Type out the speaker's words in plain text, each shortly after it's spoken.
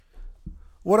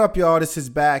What up, y'all? This is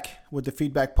back with the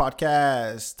Feedback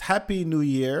Podcast. Happy New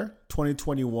Year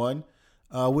 2021.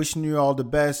 Wishing you all the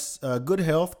best, good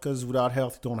health, because without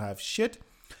health, you don't have shit.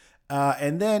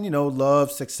 And then,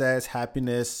 love, success,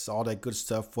 happiness, all that good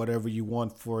stuff, whatever you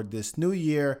want for this new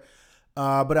year.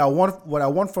 But what I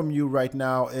want from you right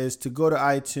now is to go to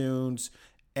iTunes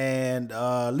and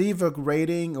leave a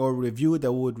rating or review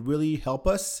that would really help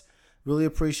us. Really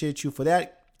appreciate you for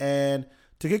that. And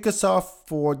to kick us off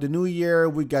for the new year,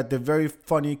 we got the very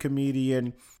funny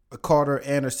comedian Carter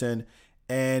Anderson,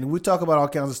 and we talk about all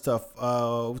kinds of stuff.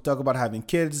 We talk about having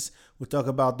kids. We talk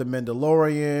about the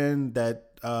Mandalorian,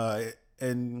 that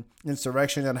an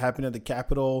insurrection that happened at the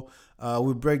Capitol.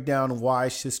 We break down why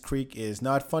Schitt's Creek is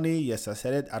not funny. Yes, I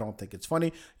said it. I don't think it's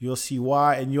funny. You'll see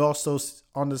why, and you also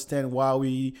understand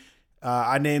why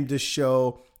I named this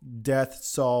show "Death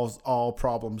Solves All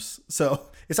Problems." So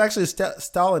it's actually a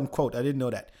Stalin quote. I didn't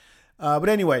know that. But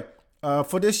anyway,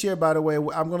 for this year, by the way,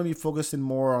 I'm going to be focusing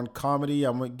more on comedy.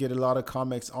 I'm going to get a lot of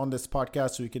comics on this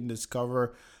podcast so you can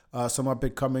discover some up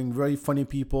and coming, really funny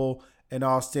people in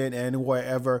Austin and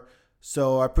wherever.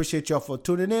 So I appreciate y'all for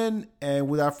tuning in. And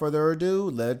without further ado,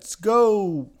 let's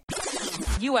go.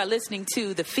 You are listening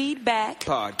to the Feedback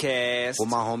Podcast with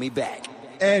my homie Back.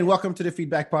 And welcome to the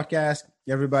Feedback Podcast.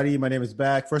 Everybody, my name is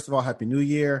Back. First of all, Happy New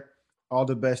Year. All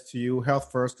the best to you. Health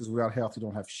first, because without health, you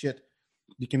don't have shit.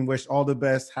 You can wish all the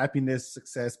best, happiness,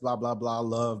 success, blah, blah, blah,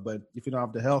 love. But if you don't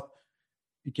have the health,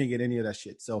 you can't get any of that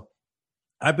shit. So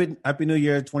Happy New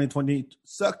Year. 2020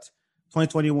 sucked.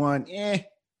 2021, I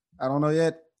don't know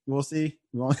yet. We'll see.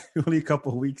 We're only a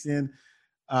couple of weeks in,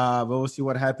 but we'll see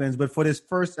what happens. But for this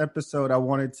first episode, I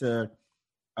wanted to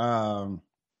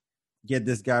get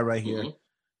this guy right here.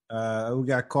 We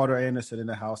got Carter Anderson in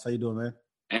the house. How you doing, man?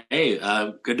 Hey,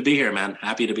 good to be here, man.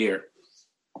 Happy to be here.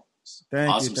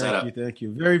 Thank you.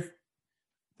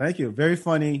 Thank you. Very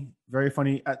funny. Very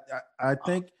funny. I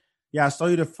think, I saw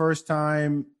you the first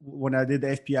time when I did the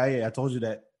FPIA. I told you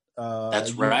that.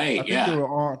 That's right. I think you were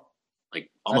on. Like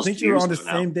almost. I think you were on the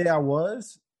same day I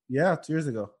was. Yeah, 2 years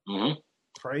ago. Mm-hmm.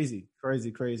 Crazy.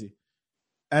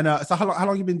 And so how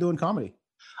long you been doing comedy?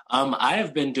 I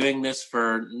have been doing this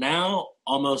for now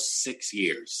almost 6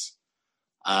 years.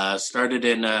 Started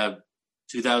in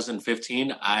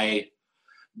 2015. I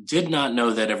did not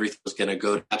know that everything was going to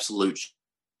go to absolute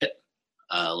shit.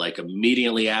 Like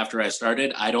immediately after I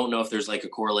started. I don't know if there's like a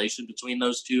correlation between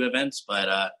those two events,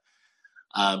 but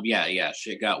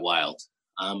shit got wild.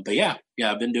 But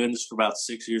I've been doing this for about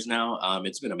 6 years now.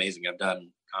 It's been amazing. I've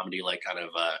done comedy like kind of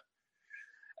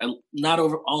not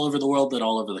all over the world, but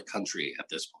all over the country at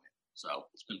this point. So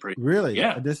it's been pretty. Really?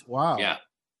 Yeah. Wow. Yeah.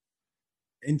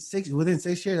 Within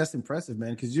 6 years, that's impressive,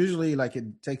 man. Because usually, like, it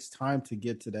takes time to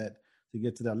get to that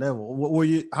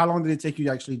level. How long did it take you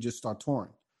to actually just start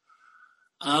touring?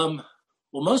 Well,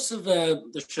 most of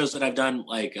the shows that I've done,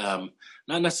 like,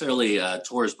 not necessarily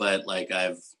tours, but like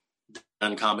I've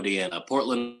done comedy in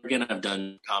Portland, Oregon. I've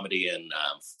done comedy in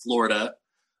Florida.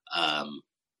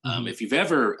 If you've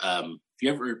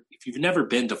never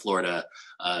been to Florida,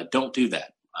 don't do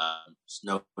that. There's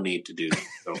no need to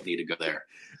don't need to go there.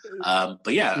 But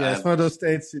it's one of those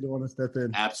states you don't want to step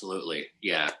in. Absolutely.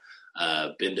 Yeah.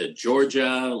 Been to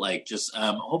Georgia, like just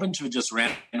a whole bunch of just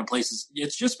random places.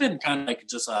 It's just been kind of like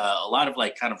just a lot of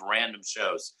like kind of random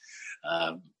shows.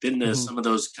 Been to some of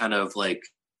those kind of like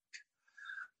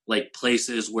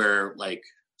places where like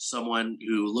someone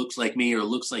who looks like me or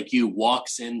looks like you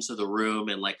walks into the room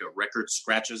and like a record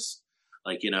scratches,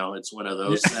 like, it's one of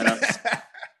those setups.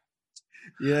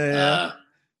 Yeah.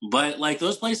 But like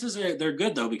those places they're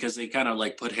good though, because they kind of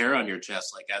like put hair on your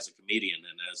chest, like as a comedian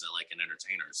and as like an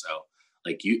entertainer. So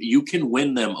like you can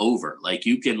win them over. Like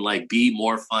you can like be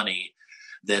more funny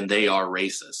than they are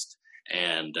racist.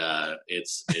 And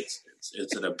it's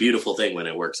a beautiful thing when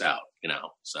it works out,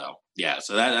 So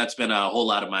so that's been a whole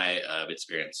lot of my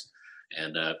experience.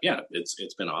 And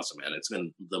it's been awesome, man. It's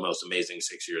been the most amazing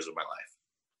 6 years of my life,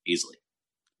 easily.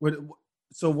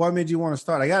 So what made you want to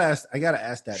start? I gotta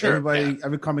ask that. Sure,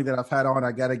 every comic that I've had on,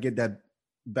 I gotta get that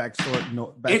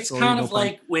backstory. It's kind of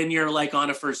like when you're like on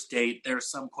a first date, there's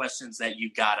some questions that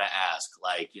you gotta ask,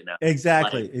 like,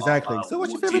 Exactly. So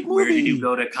what's your favorite movie? Where did you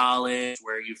go to college?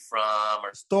 Where are you from?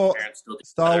 Or Star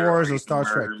Wars or Star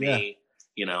Trek?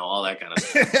 All that kind of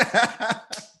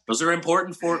stuff. Those are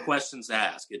important 4 questions to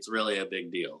ask. It's really a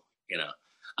big deal,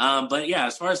 But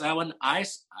as far as that one, I've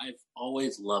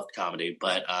always loved comedy,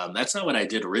 but that's not what I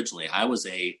did originally. I was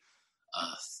a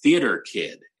theater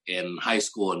kid in high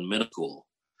school and middle school,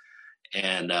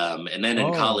 and then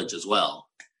in college as well.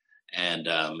 And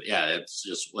it's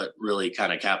just what really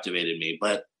kind of captivated me.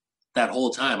 But that whole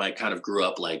time, I kind of grew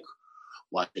up like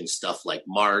watching stuff like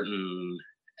Martin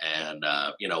and,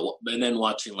 and then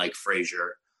watching like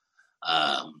Frasier,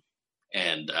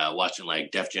 and watching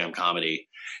like Def Jam comedy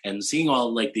and seeing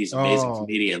all like these amazing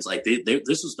comedians. Like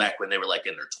this was back when they were like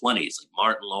in their 20s, like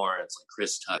Martin Lawrence, like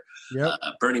Chris Tucker,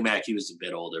 Bernie Mac, he was a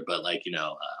bit older, but like,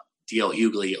 D.L.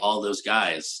 Hughley, all those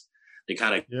guys, they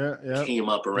kind of came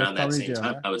up around that same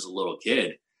time. I was a little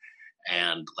kid,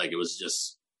 and like, it was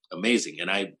just amazing. And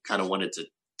I kind of wanted to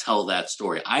tell that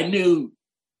story. I knew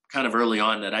kind of early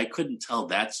on that I couldn't tell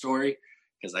that story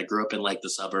because I grew up in like the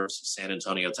suburbs of San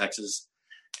Antonio, Texas.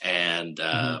 And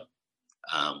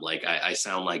like I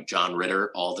sound like John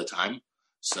Ritter all the time.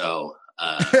 So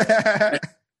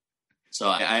so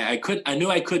I knew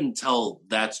I couldn't tell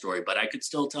that story, but I could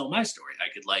still tell my story. I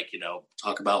could like,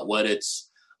 talk about what it's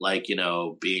like,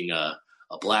 being a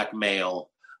black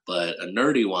male, but a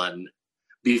nerdy one.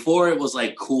 Before it was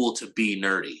like cool to be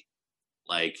nerdy.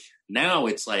 Like now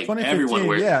it's like everyone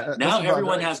wears, now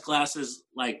everyone has glasses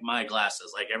like my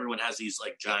glasses. Like everyone has these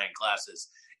like giant glasses.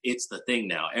 It's the thing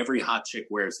now. Every hot chick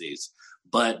wears these.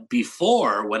 But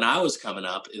before, when I was coming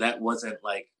up, that wasn't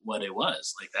like what it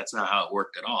was. Like that's not how it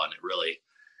worked at all. And it really,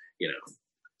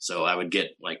 so I would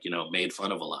get like, made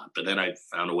fun of a lot. But then I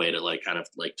found a way to like kind of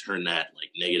like turn that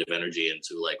like negative energy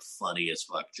into like funny as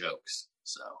fuck jokes.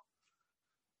 So.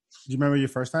 Do you remember your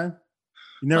first time?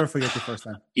 You never forget your first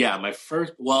time. Yeah, my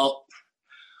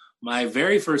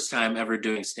very first time ever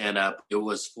doing stand-up, it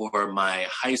was for my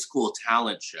high school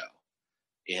talent show.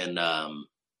 In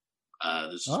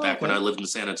this was back when I lived in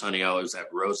San Antonio. I was at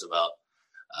Roosevelt.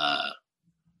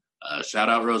 Shout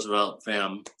out Roosevelt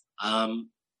fam.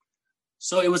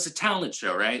 So it was a talent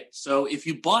show, right? So if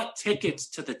you bought tickets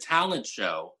to the talent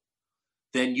show,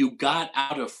 then you got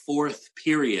out of fourth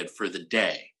period for the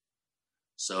day.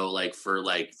 So like for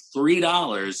like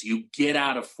 $3, you get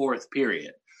out of fourth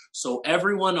period. So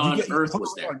everyone on earth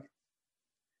was there.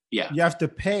 Yeah. You have to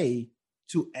pay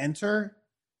to enter.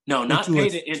 No, not pay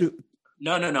to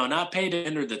not pay to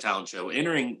enter the talent show.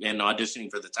 Entering and auditioning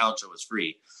for the talent show was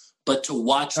free, but to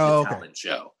watch the talent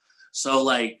show. So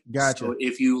like, gotcha. So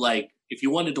if you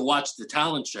wanted to watch the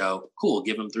talent show, cool,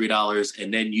 give them $3,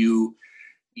 and then you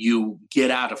get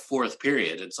out of fourth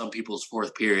period. And some people's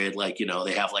fourth period, like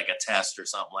they have like a test or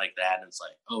something like that, and it's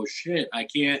like, oh shit, I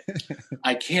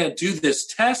can't do this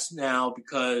test now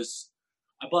because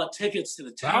I bought tickets to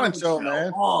the talent show.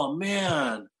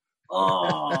 Man.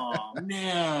 Oh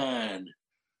man,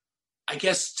 I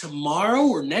guess tomorrow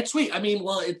or next week. I mean,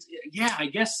 well, I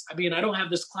guess, I don't have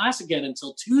this class again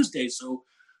until Tuesday. So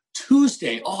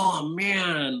Tuesday, oh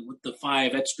man, with the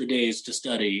 5 extra days to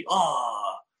study.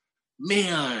 Oh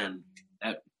man,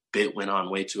 that bit went on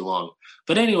way too long.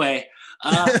 But anyway,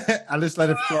 I just let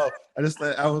it flow. I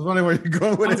was wondering where you're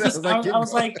going with it. I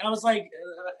was like,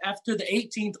 after the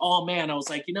 18th, oh man, I was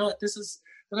like, you know what, this is,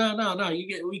 no.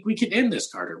 We can end this,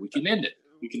 Carter. We can end it.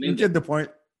 You get the point.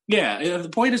 Yeah, the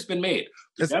point has been made.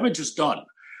 The damage is done.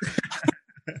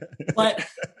 But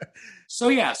so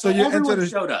everyone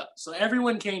showed up. So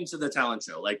everyone came to the talent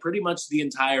show. Like pretty much the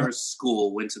entire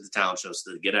school went to the talent show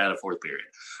to get out of fourth period.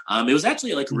 It was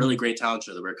actually like a really great talent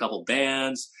show. There were a couple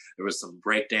bands. There was some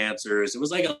break dancers. It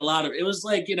was like a lot of. It was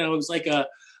like it was like a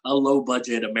low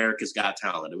budget America's Got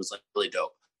Talent. It was like really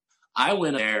dope. I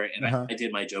went there and I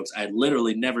did my jokes. I had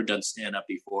literally never done stand up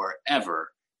before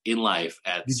ever in life.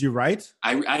 Did you write?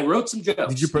 I wrote some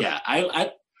jokes. Did you? Yeah,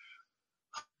 I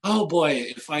oh boy,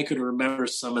 if I could remember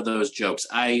some of those jokes.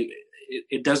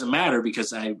 It doesn't matter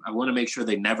because I want to make sure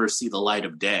they never see the light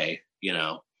of day.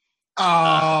 Oh,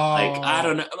 like I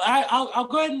don't know. I'll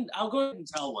go ahead and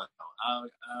tell one.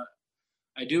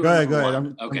 I do. Go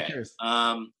ahead. Okay. I'm curious.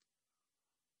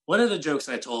 One of the jokes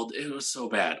I told, it was so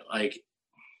bad. Like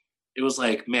it was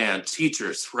like, man,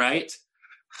 teachers, right?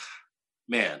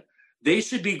 Man, they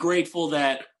should be grateful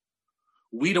that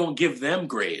we don't give them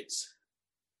grades.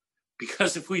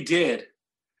 Because if we did,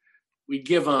 we'd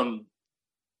give them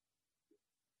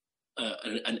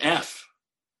an F.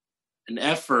 An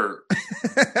F for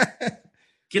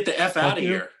get the F out of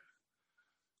here.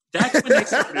 That's when they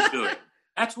started doing.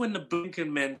 That's when the boom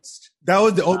commenced. That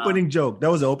was the opening joke.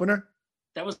 That was the opener?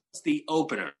 That was the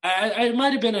opener. I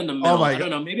might have been in the middle. I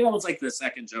don't know. Maybe that was like the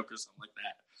second joke or something like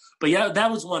that. But yeah,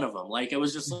 that was one of them. Like, it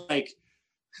was just like,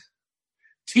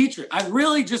 teacher. I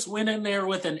really just went in there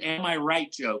with an "Am I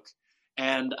right?" joke.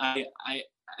 And I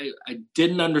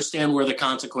didn't understand where the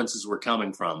consequences were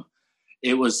coming from.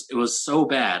 It was so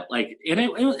bad. Like, and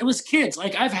it was kids.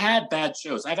 Like, I've had bad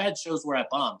shows. I've had shows where I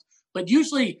bombed, but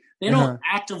usually they don't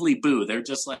actively boo. They're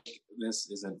just like, this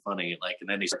isn't funny. Like, and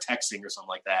then they start texting or something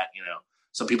like that.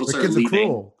 Some people start leaving.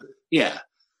 Cool. Yeah.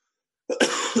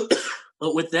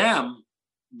 But with them,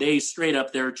 they straight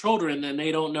up, they're children and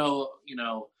they don't know,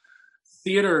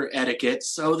 theater etiquette.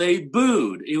 So they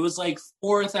booed. It was like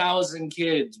 4,000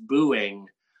 kids booing.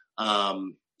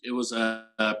 It was a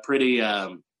pretty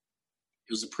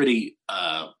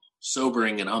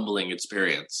sobering and humbling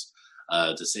experience,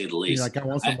 to say the least. You're like, I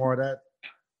want some more of that.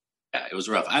 Yeah, it was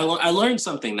rough. I learned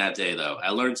something that day, though. I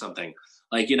learned something.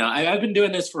 Like, I've been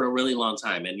doing this for a really long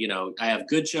time. And, I have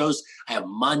good shows. I have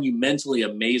monumentally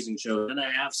amazing shows. And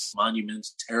I have some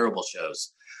monumental terrible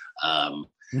shows.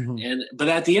 But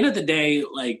at the end of the day,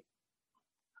 like,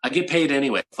 I get paid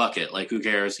anyway. Fuck it. Like, who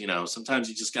cares? Sometimes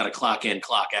you just got to clock in,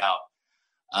 clock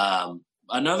out.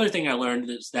 Another thing I learned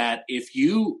is that if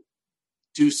you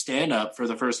do stand up for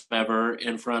the first time ever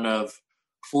in front of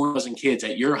 4,000 kids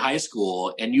at your high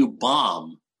school and you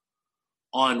bomb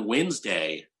on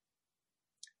Wednesday,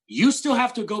 you still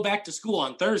have to go back to school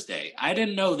on Thursday. I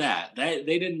didn't know that. They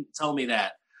didn't tell me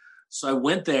that. So I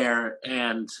went there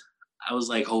and I was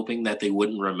like hoping that they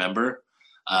wouldn't remember.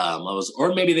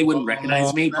 Or maybe they wouldn't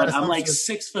recognize me, but I'm like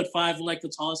 6'5", I'm like the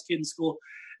tallest kid in school.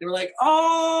 They were like,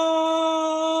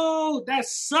 "Oh, that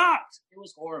sucked." It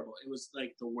was horrible. It was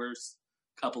like the worst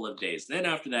couple of days. Then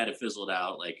after that, it fizzled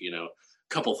out. Like,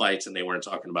 couple fights, and they weren't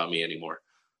talking about me anymore.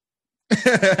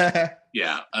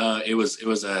 Yeah, it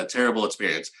was a terrible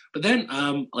experience. But then,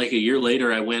 like a year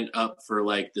later, I went up for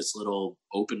like this little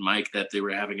open mic that they were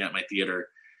having at my theater,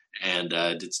 and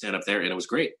did stand up there, and it was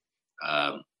great.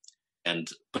 But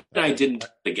I didn't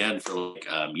again for like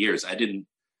years. I didn't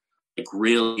like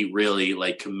really, really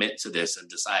like commit to this and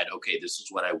decide, okay, this is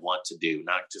what I want to do,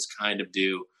 not just kind of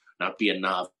do, not be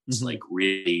enough, like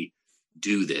really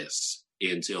do this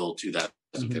until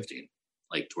 2015,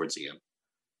 like towards the end.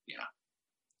 Yeah.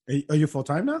 Are you full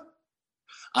time now?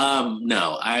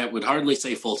 No, I would hardly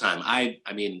say full time. I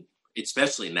mean,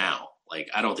 especially now, like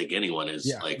I don't think anyone is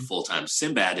like full time.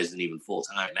 Sinbad isn't even full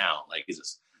time now. Like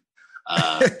Jesus.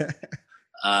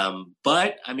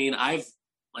 But I mean, I've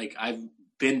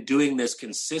been doing this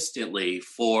consistently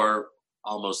for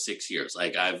almost 6 years.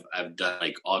 Like I've done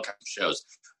like all kinds of shows,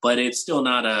 but it's still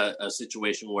not a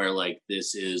situation where like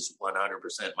this is 100%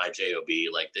 my job.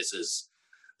 Like this is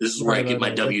where I get my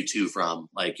W-2 from.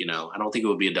 Like, I don't think it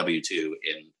would be a W-2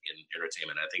 in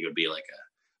entertainment. I think it would be like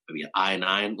maybe an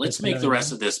I-9. Let's make the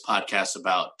rest of this podcast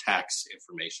about tax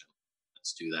information.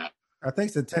 Let's do that. I think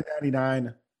it's a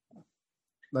 1099.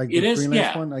 Like it is,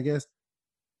 yeah. One, I guess.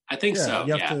 I think so.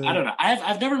 Yeah, I don't know.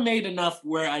 I've never made enough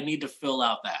where I need to fill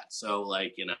out that. So,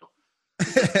 like,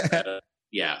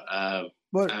 yeah.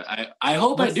 But I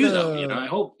hope I do though. I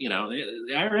hope the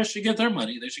IRS should get their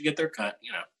money. They should get their cut.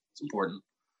 It's important.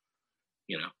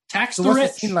 Tax the rich.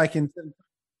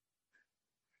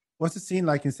 What's the scene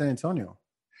like in San Antonio?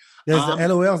 There's the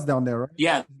LOLs down there, right?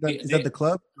 Yeah. Is that the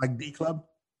club, like B club?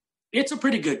 It's a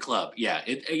pretty good club. Yeah.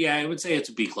 I would say it's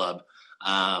a B club.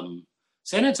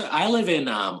 San Antonio. I live in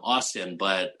Austin,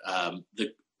 but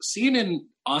the scene in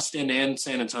Austin and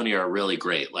San Antonio are really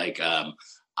great. Like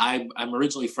I'm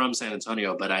originally from San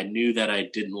Antonio, but I knew that I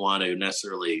didn't want to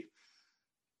necessarily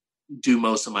do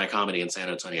most of my comedy in San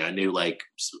Antonio. I knew, like,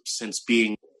 since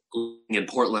being in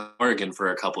Portland, Oregon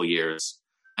for a couple years,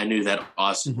 I knew that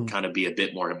Austin would kind of be a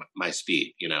bit more my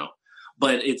speed,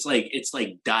 But it's like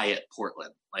diet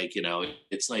Portland, like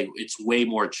it's way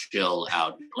more chill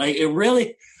out. Like it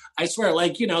really, I swear,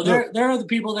 like there are the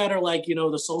people that are like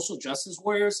the social justice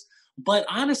warriors, but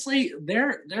honestly,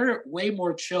 they're way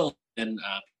more chill than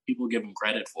people give them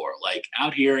credit for. Like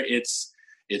out here, it's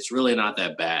really not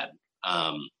that bad.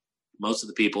 Most of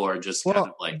the people are just kind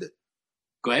of like,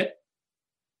 go ahead.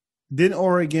 Didn't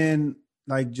Oregon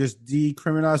like just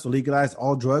decriminalize or legalize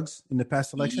all drugs in the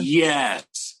past election?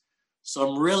 Yes. So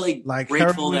I'm really like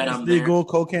grateful that I'm legal,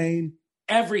 there. Cocaine,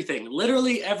 everything,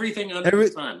 literally everything under the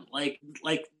sun. Like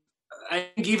I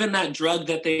think even that drug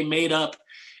that they made up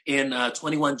in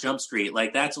 21 Jump Street,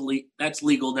 like that's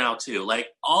legal now too. Like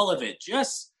all of it.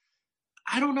 Just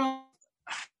I don't know.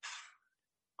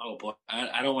 Oh boy,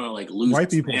 I don't want to like lose white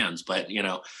people fans, but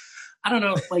I don't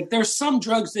know. Like there's some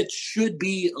drugs that should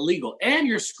be illegal, and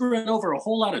you're screwing over a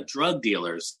whole lot of drug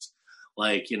dealers.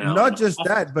 Like not just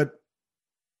that, but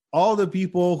all the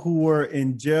people who were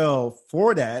in jail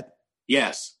for that,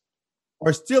 yes,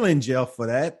 are still in jail for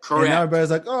that. Correct. And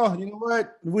everybody's like, oh, you know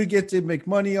what? We get to make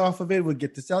money off of it. We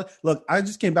get to sell it. Look, I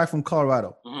just came back from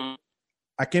Colorado. Mm-hmm.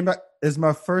 I came back. It's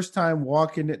my first time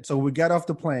walking it. So we got off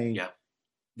the plane. Yeah.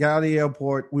 Got out of the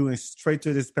airport. We went straight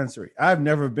to a dispensary. I've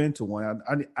never been to one.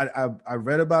 I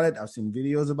read about it. I've seen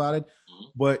videos about it. Mm-hmm.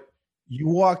 But you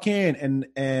walk in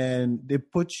and they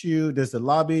put you. There's a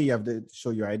lobby. You have to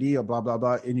show your ID or blah blah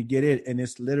blah, and you get it. And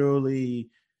it's literally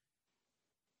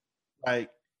like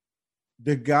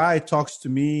the guy talks to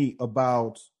me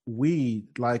about weed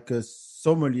like a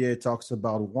sommelier talks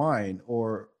about wine,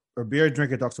 or a beer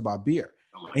drinker talks about beer.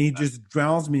 Oh my And he God. just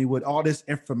drowns me with all this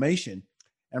information.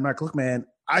 And I'm like, look, man,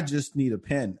 I just need a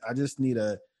pen. I just need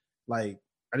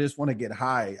I just want to get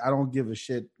high. I don't give a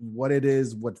shit what it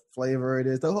is, what flavor it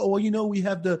is. Oh, well, we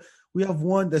have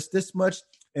one that's this much,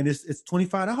 and it's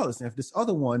 $25. And if this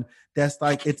other one that's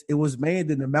like it was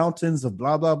made in the mountains of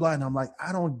blah blah blah, and I'm like,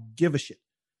 I don't give a shit.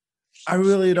 I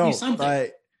really Give me don't. something.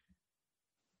 Like,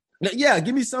 yeah,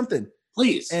 give me something,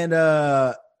 Please. and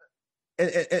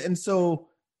so,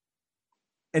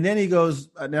 and then he goes,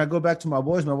 and I go back to my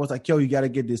boys. My boys like, yo, you got to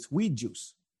get this weed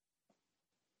juice.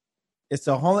 It's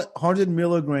 100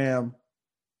 milligram.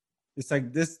 It's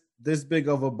like this big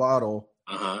of a bottle,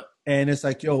 and it's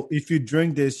like, yo, if you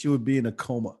drink this, you would be in a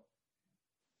coma.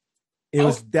 It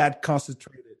was that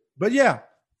concentrated. But yeah,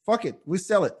 fuck it, we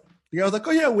sell it. The guy was like,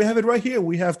 oh yeah, we have it right here.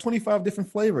 We have 25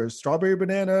 different flavors: strawberry,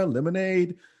 banana,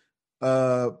 lemonade,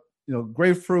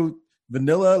 grapefruit,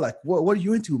 vanilla. Like, what are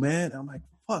you into, man? I'm like,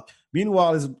 fuck.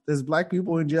 Meanwhile, there's black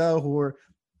people in jail who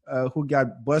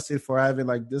got busted for having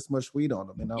like this much weed on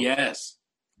them. Yes,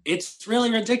 it's really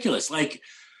ridiculous. Like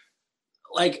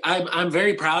I'm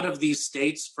very proud of these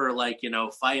states for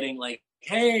fighting. Like,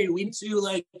 hey, we need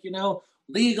to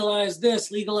legalize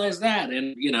this, legalize that,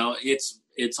 and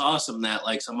it's awesome that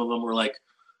like some of them were like,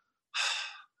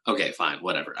 okay, fine,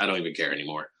 whatever, I don't even care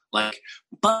anymore. Like,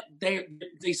 but they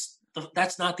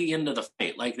that's not the end of the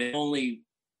fight. Like, they only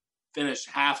finished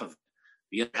half of it.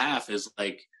 The other half is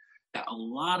like, a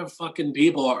lot of fucking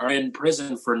people are in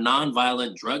prison for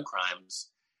nonviolent drug crimes,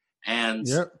 and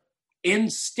in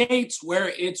states where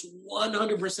it's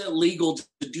 100% legal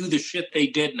to do the shit they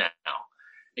did now,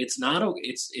 it's not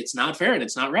fair and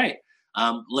it's not right.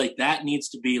 Like, that needs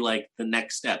to be like the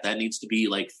next step. That needs to be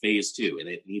like phase 2, and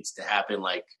it needs to happen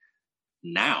like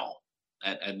now.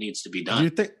 That needs to be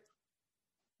done.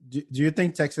 Do you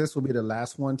think Texas will be the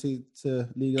last one to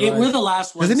legalize? We're the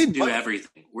last ones to do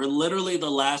everything. We're literally the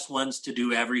last ones to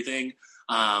do everything.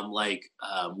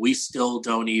 We still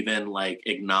don't even like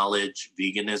acknowledge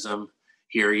veganism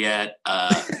here yet.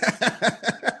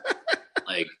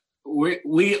 Like, we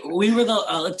were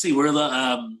the we're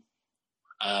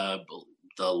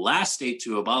the last state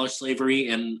to abolish slavery,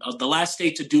 and the last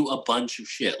state to do a bunch of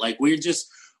shit. Like,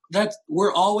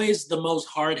 we're always the most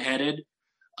hard-headed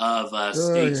of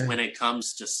states when it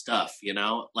comes to stuff,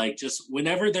 like, just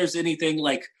whenever there's anything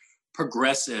like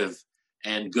progressive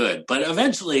and good. But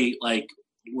eventually, like,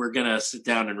 we're gonna sit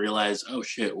down and realize, oh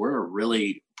shit, we're a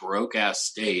really broke ass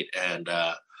state, and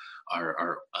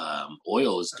our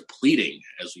oil is depleting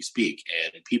as we speak,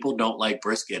 and people don't like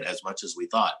brisket as much as we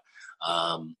thought.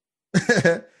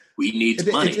 We need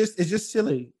money. It's just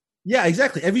silly. Yeah,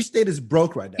 exactly. Every state is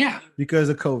broke right now because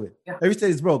of COVID. Yeah. Every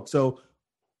state is broke. So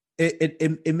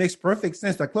it makes perfect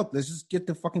sense. Like, look, let's just get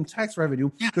the fucking tax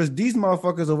revenue, because these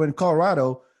motherfuckers over in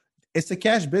Colorado, it's a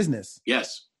cash business.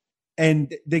 Yes.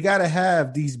 And they got to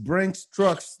have these Brinks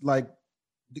trucks, like,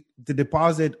 to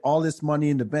deposit all this money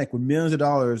in the bank with millions of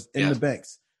dollars in the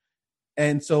banks.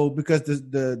 And so, because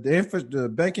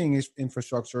the banking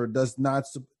infrastructure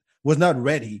was not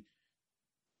ready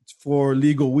for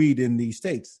legal weed in these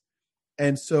states.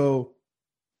 And so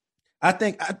I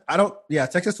think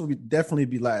Texas will definitely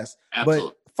be last. Absolutely.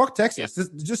 But fuck Texas. Yeah.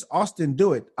 Just Austin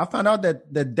do it. I found out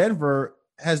that Denver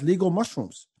has legal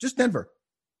mushrooms. Just Denver.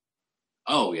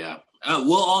 Oh yeah.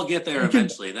 We'll all get there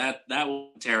eventually. That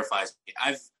terrifies me.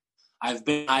 I've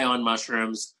been high on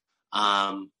mushrooms.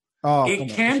 It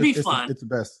can be fun. It's the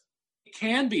best. It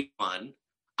can be fun.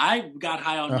 I got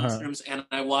high on mushrooms, and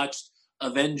I watched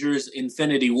Avengers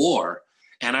Infinity War,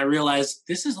 and I realized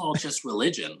this is all just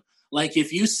religion. Like,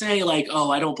 if you say like,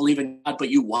 oh, I don't believe in God, but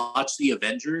you watch the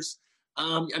Avengers,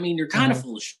 I mean, you're kind of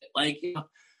full of shit. Like,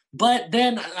 but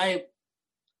then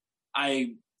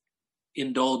I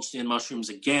indulged in mushrooms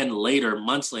again later,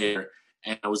 months later,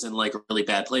 and I was in like a really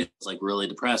bad place. I was like really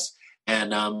depressed,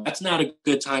 and that's not a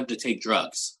good time to take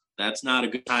drugs. That's not a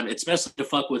good time, especially to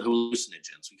fuck with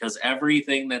hallucinogens, because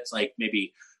everything that's like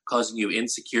maybe causing you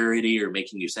insecurity or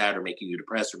making you sad or making you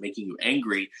depressed or making you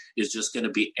angry is just going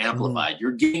to be amplified.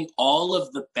 You're giving all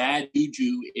of the bad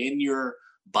juju in your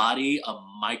body a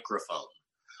microphone,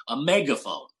 a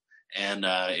megaphone, and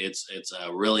it's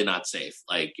really not safe.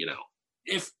 Like,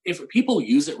 if people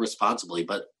use it responsibly,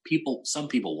 but some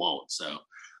people won't, so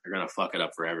they're gonna fuck it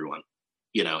up for everyone.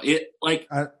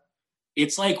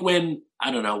 It's like when,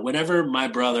 I don't know, whenever my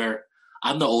brother,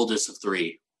 I'm the oldest of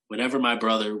 3, whenever my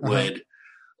brother would,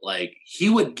 like, he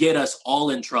would get us all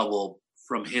in trouble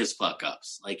from his fuck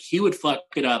ups. Like, he would fuck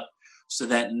it up so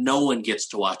that no one gets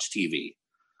to watch TV.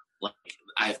 Like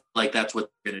I feel like that's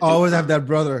what they're gonna do. Always have that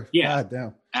brother. Yeah. God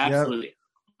damn. Absolutely. Yep.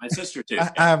 My sister too.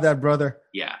 I have that brother.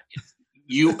 Yeah.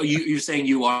 You're saying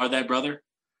you are that brother?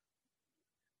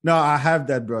 No, I have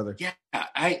that brother.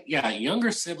 Yeah.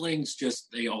 Younger siblings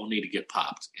they all need to get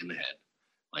popped in the head.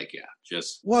 Like, yeah,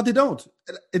 just. Well, they don't.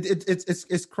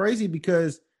 It's crazy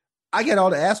because I get all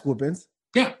the ass whoopings.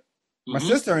 Yeah. Mm-hmm. My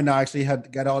sister and I actually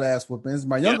got all the ass whoopings.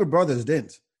 My younger brothers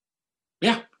didn't.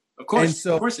 Yeah, of course. And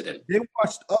so of course it did. They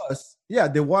watched us. Yeah,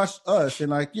 they watched us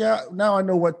and like, yeah, now I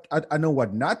know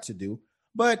what not to do.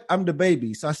 But I'm the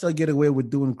baby, so I still get away with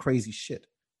doing crazy shit.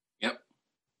 Yep.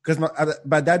 Because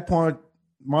by that point,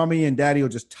 mommy and daddy are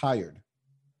just tired.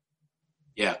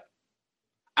 Yeah.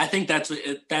 I think that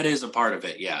is a part of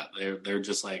it. Yeah, they're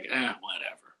just like,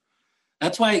 whatever.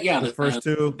 That's why, yeah. The first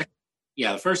two.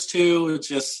 Yeah, the first two. It's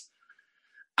just,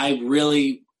 I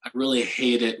really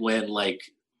hate it when like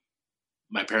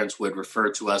my parents would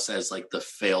refer to us as like the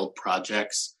failed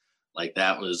projects. Like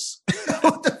that was.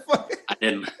 What the fuck? I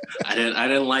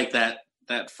didn't like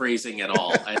that phrasing at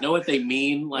all. I know what they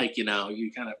mean. Like, you know,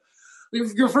 you kind of.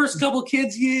 Your first couple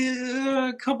kids,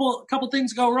 a couple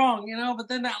things go wrong, you know. But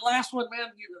then that last one, man,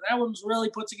 that one's really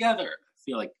put together. I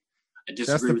feel like I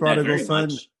disagree with that very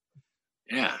much.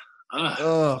 Yeah.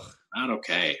 Ugh. Not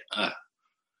okay.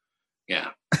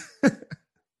 Yeah.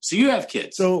 So you have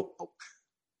kids. So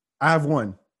I have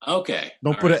one. Okay.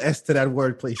 Don't put an S to that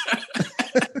word, please.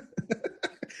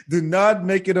 Do not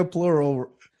make it a plural,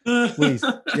 please.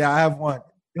 Yeah, I have one.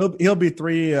 He'll be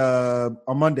 3 on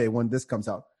Monday when this comes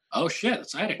out. Oh shit!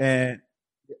 Exciting. And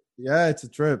yeah, it's a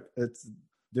trip. It's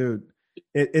dude.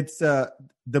 It's one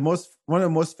of the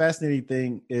most fascinating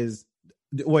thing is.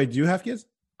 Wait, do you have kids?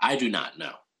 I do not.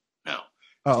 No.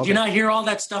 Oh, Did you not hear all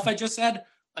that stuff I just said?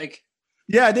 Like.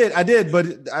 Yeah, I did, but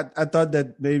I thought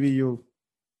that maybe you.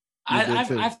 I've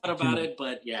thought about it,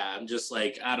 but yeah, I'm just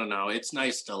like, I don't know. It's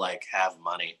nice to like have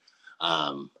money.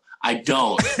 I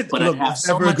don't, but Look, I'd have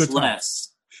so much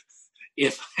less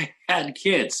if I had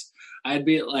kids. I'd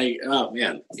be like, oh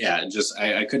man, yeah, just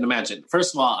I couldn't imagine.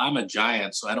 First of all, I'm a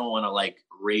giant, so I don't want to like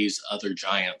raise other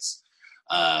giants.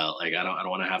 Like I don't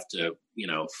want to have to, you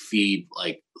know, feed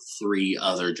like 3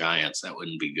 other giants. That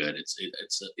wouldn't be good.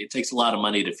 It takes a lot of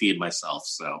money to feed myself,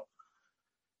 so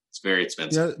it's very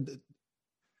expensive.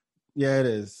 Yeah, it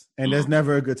is, and there's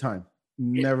never a good time.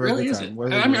 Never really a good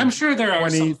time. I'm sure there are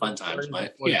some fun times,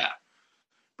 but 40. Yeah.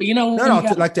 But you know,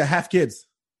 like to have kids.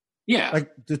 Yeah,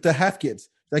 like to have kids.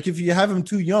 Like if you have them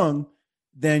too young,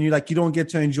 then you don't get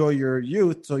to enjoy your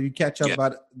youth, so you catch up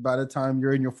by the time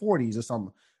you're in your 40s or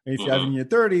something. And if you have it in your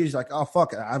 30s, you're like, oh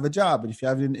fuck, I have a job. And if you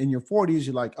have it in your 40s,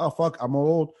 you're like, oh fuck, I'm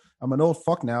an old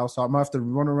fuck now, so I'm gonna have to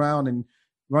run around and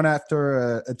run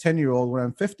after a 10-year-old when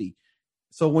I'm 50.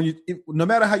 So no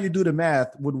matter how you do the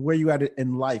math, with where you at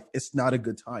in life, it's not a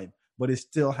good time, but it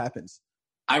still happens.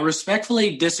 I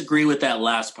respectfully disagree with that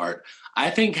last part. I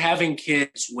think having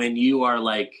kids when you are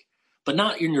like, but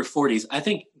not in your 40s. I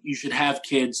think you should have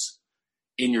kids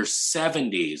in your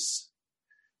 70s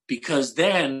because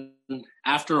then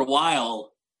after a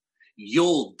while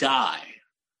you'll die.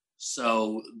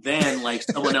 So then like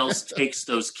someone else takes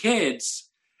those kids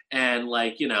and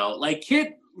like, you know, like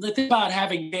the thing about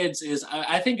having kids is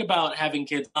I think about having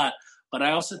kids a lot, but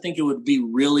I also think it would be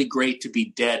really great to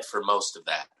be dead for most of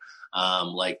that.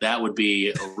 Like that would be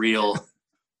a real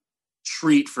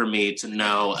treat for me to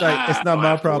know. It's not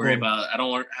my problem. I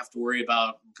don't have to worry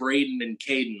about Braden and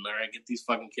Caden. All right, get these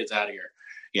fucking kids out of here.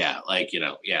 Yeah, like, you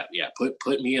know, yeah.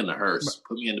 Put me in the hearse.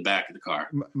 Put me in the back of the car.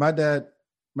 My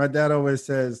dad always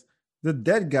says the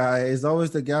dead guy is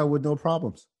always the guy with no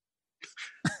problems.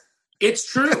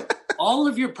 It's true. All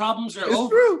of your problems are over.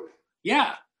 True.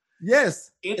 Yeah.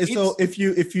 Yes. So if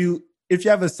you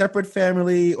have a separate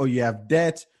family or you have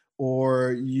debt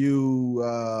or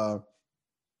you're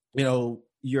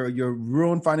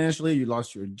ruined financially, you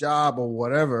lost your job or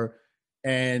whatever,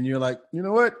 and you're like, you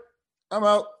know what? I'm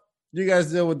out. You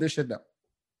guys deal with this shit now.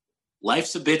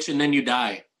 Life's a bitch and then you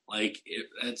die. Like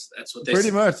that's what they pretty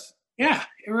say. much. Yeah,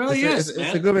 it really is.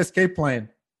 It's a good escape plan.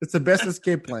 It's the best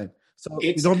escape plan. So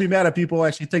you don't be mad at people who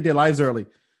actually take their lives early.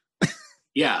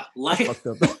 Yeah, life.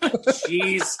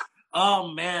 Jeez. Oh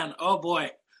man. Oh boy.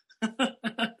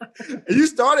 You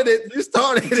started it.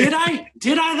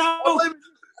 Did I though?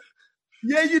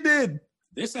 Yeah, you did.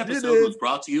 This episode was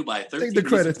brought to you by 13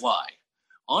 Reasons Why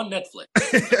on Netflix.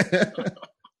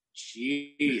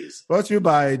 Jeez. Brought to you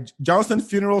by Johnson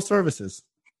Funeral Services.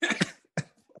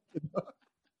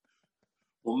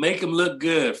 We'll make him look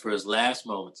good for his last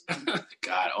moments.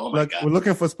 God, oh my God. We're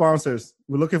looking for sponsors.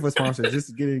 This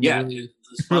is getting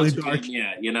really dark.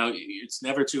 Yeah, you know, it's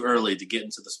never too early to get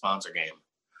into the sponsor game.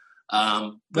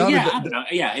 But yeah, I don't know.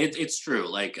 Yeah, it's true.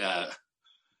 Like,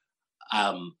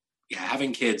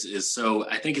 having kids is so,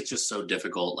 I think it's just so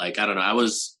difficult. Like, I don't know. I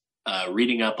was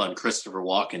reading up on Christopher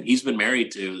Walken. He's been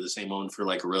married to the same woman for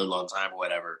like a really long time or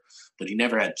whatever, but he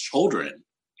never had children.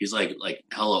 He's like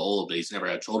hella old, but he's never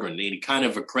had children. And he kind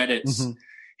of accredits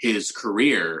his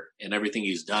career and everything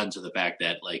he's done to the fact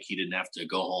that like he didn't have to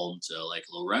go home to like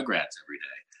little Rugrats every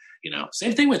day. You know,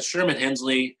 same thing with Sherman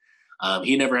Hemsley.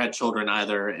 He never had children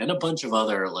either, and a bunch of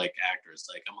other like actors.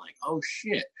 Like, I'm like, oh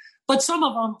shit. But some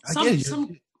of them,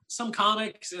 some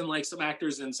comics and like some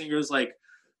actors and singers, like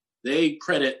they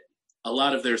credit a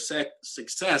lot of their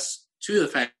success to the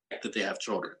fact that they have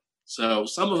children. So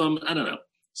some of them, I don't know.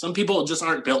 Some people just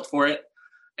aren't built for it,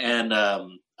 and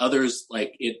others,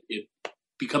 like it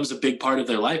becomes a big part of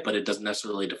their life, but it doesn't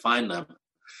necessarily define them.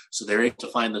 So they're able to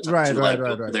find the time to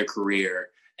go their career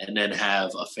and then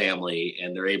have a family,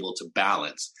 and they're able to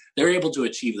balance. They're able to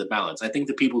achieve the balance. I think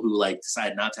the people who like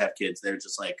decide not to have kids, they're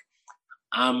just like,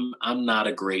 I'm not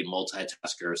a great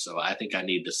multitasker, so I think I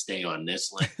need to stay on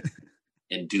this lane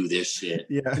and do this shit.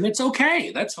 Yeah, and it's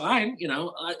okay. That's fine. You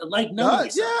know,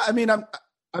 I mean,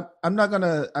 I'm not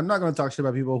gonna talk shit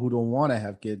about people who don't want to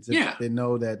have kids. If they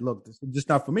know that, look, this is just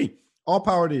not for me. All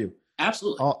power to you.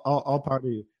 Absolutely. All power to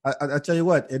you. I tell you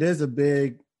what, it is a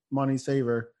big money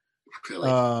saver. Really?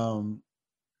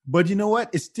 But you know what?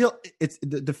 It's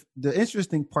the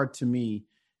interesting part to me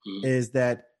is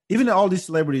that even all these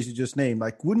celebrities you just named,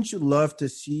 like, wouldn't you love to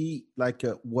see like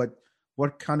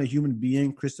what kind of human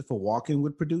being Christopher Walken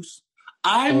would produce?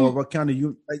 Or what kind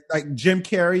of like Jim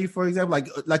Carrey, for example,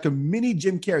 like a mini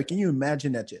Jim Carrey. Can you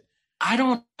imagine that shit? I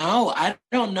don't know. I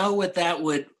don't know what that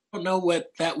would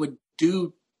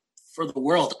do for the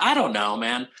world. I don't know,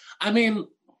 man. I mean,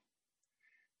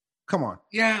 come on.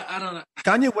 Yeah, I don't know.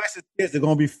 Kanye West's kids are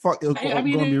gonna be going to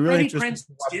be really interesting.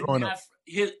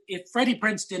 If Freddie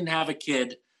Prinze didn't have a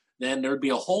kid, then there'd be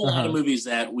a whole lot of movies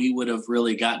that we would have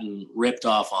really gotten ripped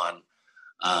off on.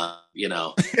 You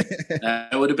know, that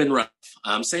would have been rough.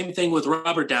 Same thing with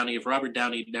Robert Downey. If Robert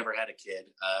Downey never had a kid,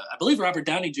 I believe Robert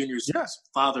Downey Jr.'s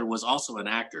father was also an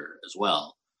actor as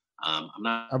well. I'm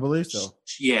not. I believe so.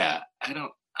 Yeah, I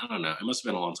don't know. It must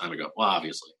have been a long time ago. Well,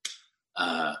 obviously.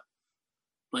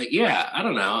 But yeah, I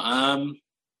don't know.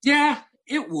 Yeah,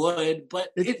 it would, but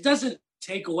it doesn't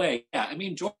take away. Yeah, I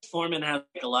mean, George Foreman had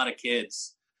like a lot of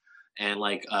kids, and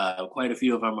like quite a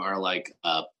few of them are like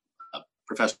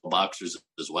professional boxers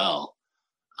as well.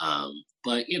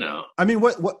 But you know, I mean,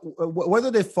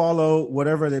 whether they follow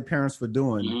whatever their parents were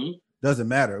doing doesn't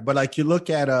matter. But like you look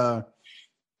at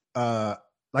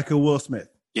like a Will Smith,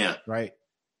 right?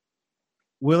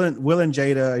 Will and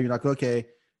Jada, you're like, okay,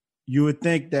 you would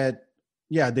think that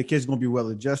the kid's gonna be well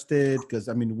adjusted because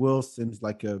I mean, Will seems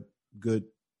like a good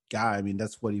guy. I mean,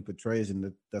 that's what he portrays,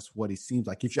 and that's what he seems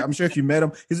like. I'm sure if you met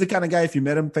him, he's the kind of guy. If you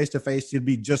met him face to face, he'd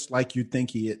be just like you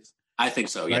think he is. I think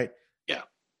so. Yeah. Right? Yeah.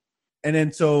 And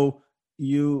then so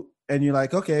you're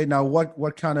like, okay, now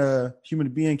what kind of human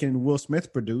being can Will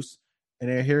Smith produce?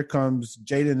 And then here comes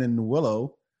Jaden and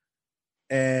Willow,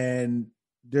 and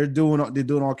they're doing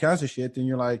all kinds of shit. And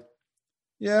you're like,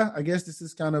 yeah, I guess this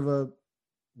is kind of a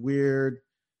weird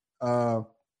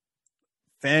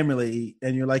family.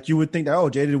 And you're like, you would think that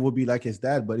Jaden would be like his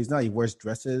dad, but he's not. He wears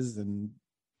dresses and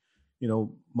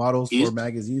models for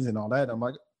magazines and all that. I'm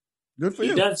like, good for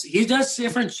you. He does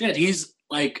different shit. He's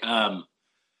like,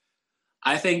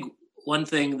 I think one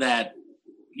thing that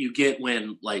you get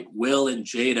when like Will and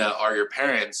Jada are your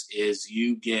parents is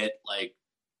you get like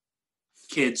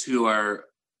kids who are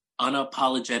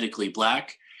unapologetically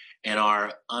Black and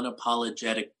are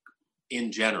unapologetic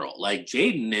in general. Like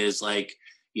Jaden is like,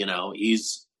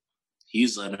 he's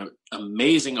an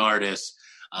amazing artist.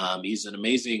 He's an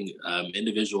amazing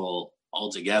individual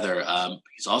altogether.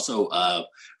 He's also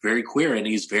very queer, and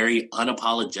he's very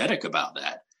unapologetic about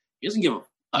that. He doesn't give a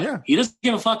fuck. Yeah. He doesn't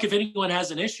give a fuck if anyone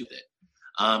has an issue with it.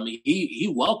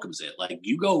 He welcomes it. Like,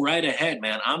 you go right ahead,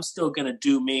 man. I'm still gonna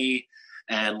do me,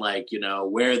 and like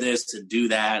wear this and do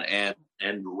that and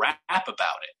rap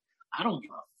about it. I don't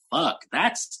give a fuck.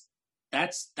 That's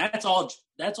all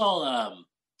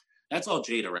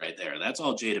Jada right there. That's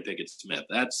all Jada Pinkett Smith.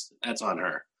 That's on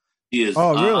her. He is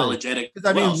unapologetic.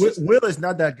 I mean, Will is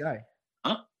not that guy.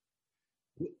 Huh?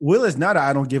 Will is not a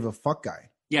I don't give a fuck guy.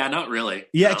 Yeah, not really.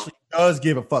 He actually does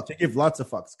give a fuck. He gives lots of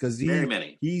fucks because he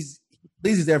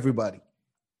pleases everybody.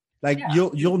 Like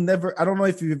you'll never. I don't know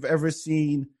if you've ever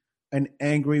seen an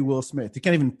angry Will Smith. You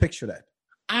can't even picture that.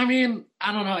 I mean,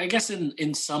 I don't know. I guess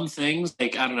in some things,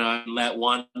 like I don't know, in that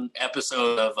one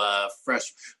episode of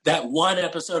Fresh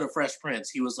Prince,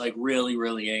 he was like really,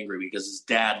 really angry because his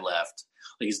dad left.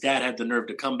 Like his dad had the nerve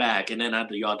to come back and then had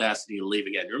the audacity to leave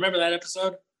again. You remember that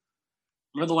episode?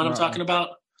 Remember the one I'm talking about?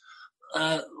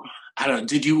 I don't know.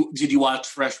 Did you watch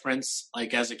Fresh Prince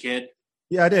like as a kid?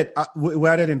 Yeah, I did. We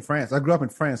had it in France. I grew up in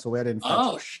France, so we had it in France.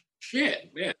 Oh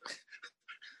shit, man.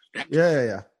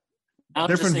 Yeah. I'm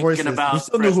Different just voices. thinking about We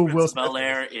still Fresh know who Prince Will of Smith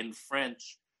Bel-Air in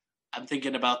French. I'm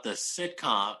thinking about the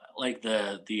sitcom, like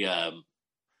the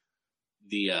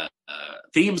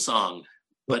theme song,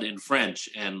 but in French,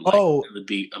 and like, it would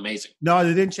be amazing. No,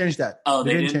 they didn't change that. Oh,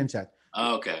 they didn't change that.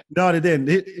 Oh, okay. No, they didn't.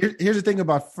 Here's the thing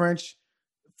about French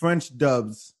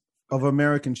dubs of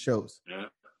American shows. Yeah.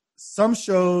 Some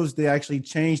shows they actually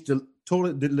changed the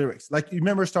lyrics. Like you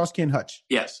remember Starsky and Hutch?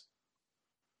 Yes.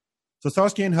 So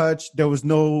Starsky and Hutch, there was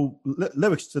no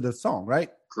lyrics to the song, right?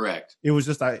 Correct. It was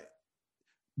just like,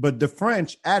 but the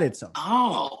French added some.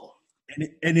 Oh.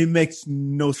 And it makes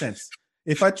no sense.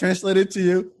 If I translate it to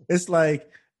you, it's like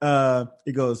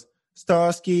it goes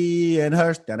Starsky and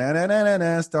Hutch,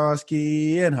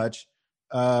 Starsky and Hutch,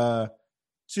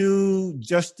 two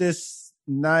justice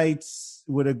knights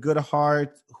with a good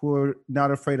heart who are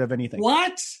not afraid of anything.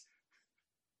 What?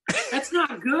 That's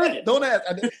not good. Don't ask.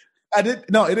 I did.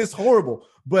 No, it is horrible.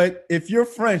 But if you're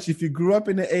French, if you grew up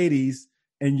in the 80s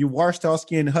and you watch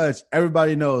Starsky and Hutch,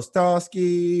 everybody knows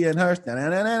Starsky and Hutch.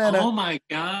 Oh my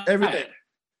God. Everything.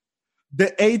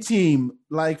 The A-Team,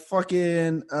 like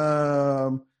fucking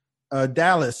Dallas,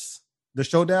 the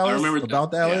show Dallas,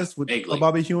 about Dallas with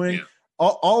Bobby Ewing. Yeah.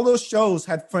 All those shows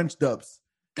had French dubs.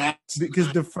 That's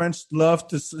because the French love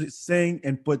to sing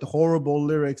and put horrible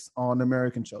lyrics on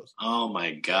American shows. Oh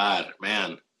my God,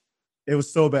 man. It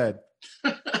was so bad.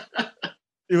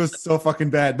 It was so fucking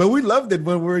bad. But we loved it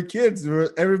when we were kids.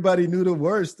 Everybody knew the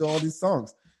words to all these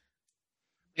songs.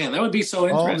 Man, that would be so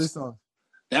interesting. All these songs.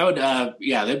 That would,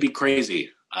 that'd be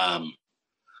crazy. I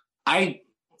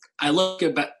look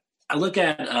at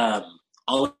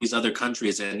all of these other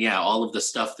countries, and all of the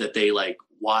stuff that they like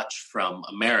watch from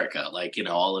America, like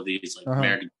all of these like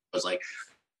American shows. Like,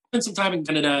 spent some time in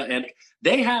Canada, and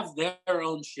they have their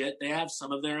own shit. They have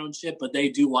some of their own shit, but they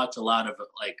do watch a lot of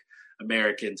like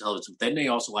American television. Then they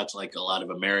also watch like a lot of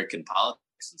American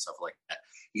politics and stuff like that.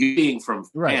 You being from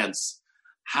France.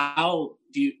 How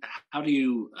do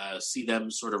you see them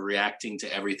sort of reacting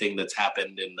to everything that's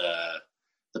happened in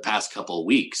the past couple of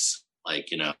weeks? Like,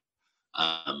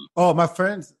 my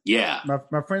friends. Yeah.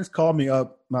 My friends called me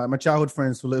up. My childhood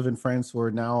friends who live in France were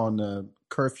now on the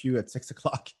curfew at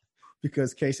 6:00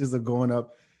 because cases are going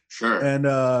up. Sure. And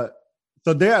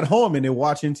so they're at home and they're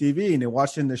watching TV and they're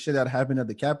watching the shit that happened at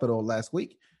the Capitol last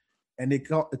week. And they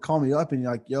call me up and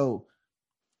you're like, yo,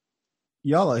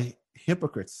 y'all are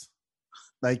hypocrites.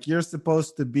 Like, you're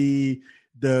supposed to be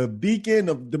the beacon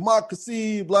of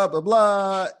democracy, blah, blah,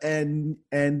 blah, and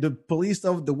the police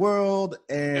of the world,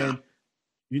 and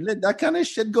you let that kind of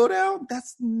shit go down?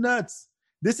 That's nuts.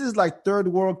 This is like third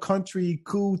world country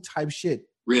coup type shit.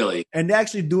 Really? And they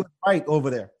actually do it right over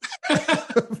there.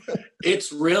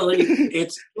 It's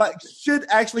like shit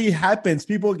actually happens.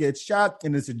 People get shot,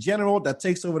 and it's a general that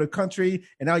takes over the country,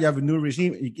 and now you have a new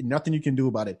regime. Nothing you can do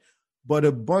about it. But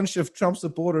a bunch of Trump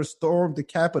supporters stormed the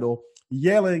Capitol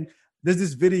yelling. There's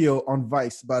this video on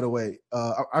Vice, by the way.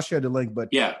 I'll share the link, but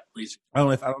yeah, please. I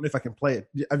don't know if I can play it.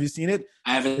 Have you seen it?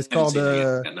 I haven't. It's called seen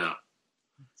it yet, no.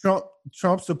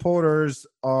 Trump supporters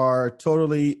are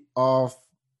totally off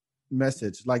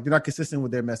message. Like, they're not consistent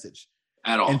with their message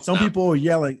at all. And some people are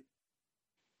yelling.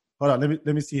 Hold on,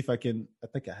 let me see if I can. I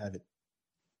think I have it.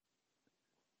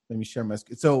 Let me share my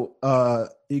screen. So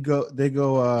they go.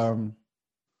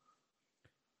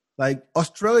 Like,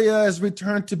 Australia has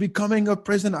returned to becoming a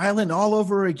prison island all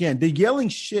over again. They're yelling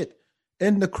shit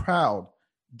in the crowd.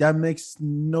 That makes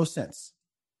no sense.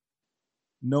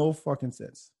 No fucking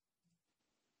sense.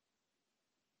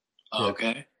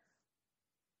 Okay.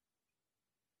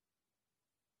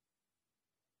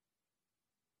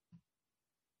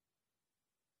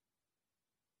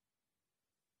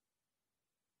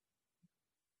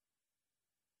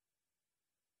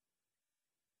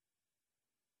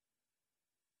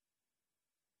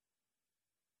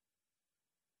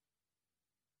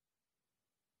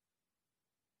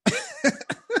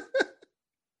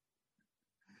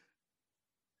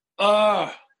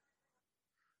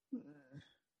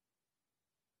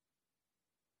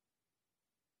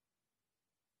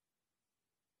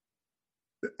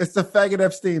 It's the faggot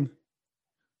Epstein.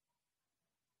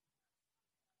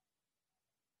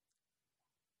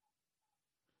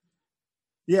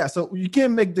 Yeah, so you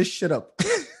can't make this shit up.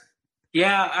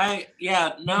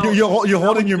 No. You're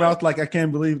holding your mouth like, I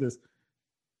can't believe this.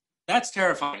 That's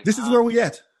terrifying. This is where we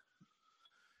at.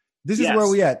 This is where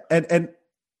we at. And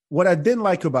what I didn't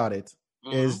like about it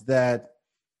is that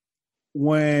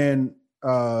when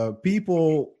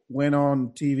people went on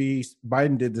TV,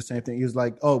 Biden did the same thing. He was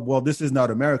like, "Oh, well, this is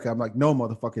not America." I'm like, "No,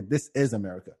 motherfucker, this is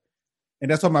America." And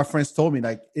that's what my friends told me.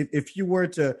 Like, if you were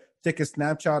to take a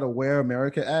snapshot of where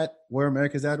America's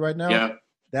at right now,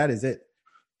 that is it.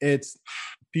 It's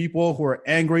people who are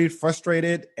angry,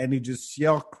 frustrated, and they just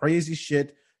yell crazy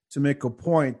shit to make a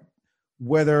point.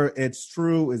 Whether it's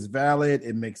true, it's valid,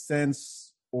 it makes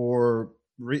sense, or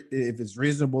if it's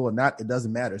reasonable or not, it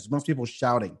doesn't matter. It's most people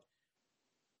shouting.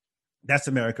 That's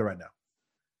America right now.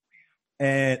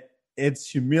 And it's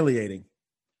humiliating.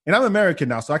 And I'm American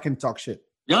now, so I can talk shit.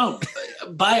 No,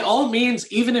 by all means,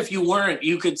 even if you weren't,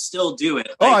 you could still do it.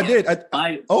 I did.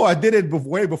 I did it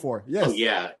way before. Yes. Oh,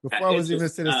 yeah. Before I was even a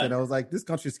citizen, I was like, this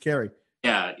country's scary.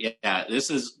 Yeah.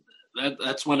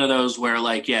 That's one of those where,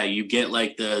 like, yeah, you get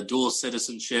like the dual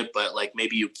citizenship, but like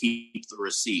maybe you keep the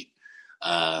receipt.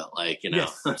 Yes.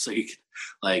 So you can,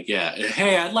 like, yeah,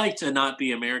 hey, I'd like to not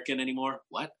be American anymore.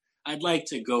 What? I'd like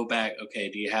to go back. Okay,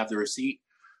 do you have the receipt?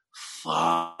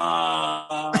 Fuck.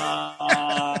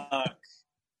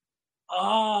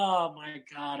 Oh my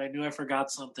God, I knew I forgot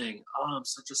something. Oh, I'm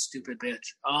such a stupid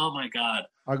bitch. Oh my God.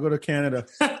 I'll go to Canada.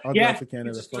 I'll go to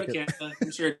Canada. Just go to Canada. I'm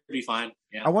sure it'll be fine.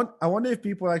 Yeah. I wonder if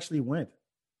people actually went.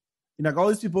 You know, like all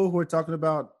these people who are talking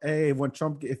about, hey,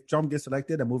 if Trump gets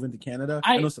elected, I'm moving to Canada.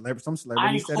 I know some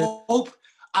celebrities said it.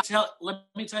 Let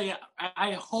me tell you,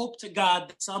 I hope to God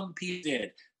that some people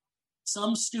did.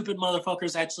 Some stupid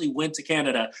motherfuckers actually went to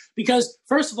Canada because,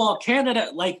 first of all,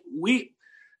 Canada, like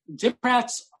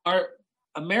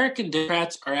American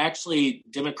Democrats are actually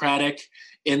democratic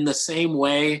in the same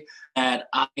way that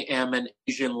I am an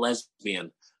Asian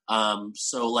lesbian.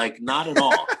 So like not at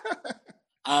all.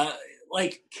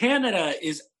 Like Canada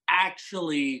is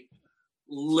actually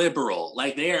liberal.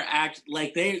 Like they're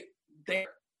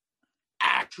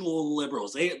actual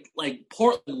liberals. They like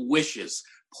Portland wishes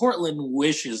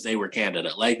they were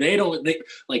Canada. Like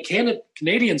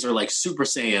Canadians are like Super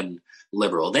Saiyan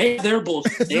liberal. They have their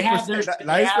bullshit. They have their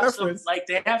they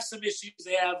have some issues.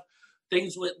 They have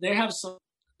things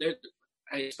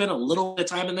I spent a little bit of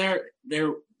time in there.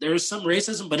 There's some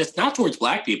racism, but it's not towards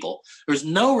black people. There's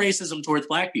no racism towards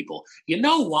black people. You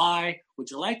know why?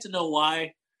 Would you like to know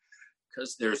why?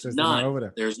 Because there's none. Over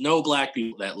there. There's no black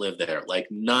people that live there. Like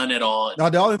none at all. No,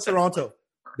 they're all in Toronto.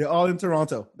 They're all in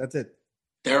Toronto. That's it.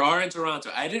 There are in Toronto.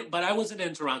 I wasn't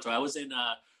in Toronto. I was in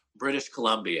British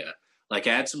Columbia. Like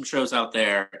I had some shows out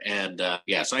there, and so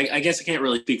I guess I can't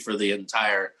really speak for the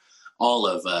all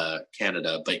of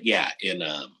Canada, but yeah,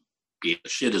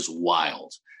 shit is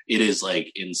wild. It is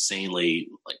like insanely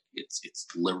like it's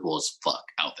liberal as fuck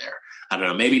out there. I don't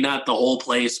know, maybe not the whole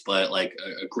place, but like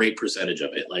a great percentage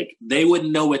of it. Like they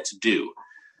wouldn't know what to do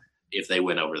if they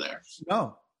went over there.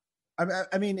 No,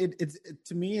 I mean it's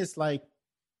to me it's like.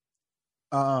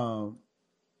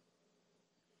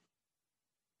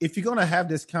 If you're gonna have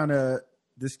this kind of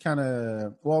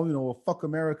fuck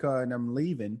America and I'm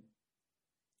leaving,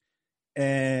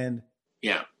 and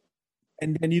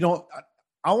then you don't.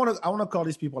 I want to call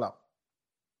these people out.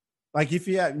 Like if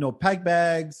you have pack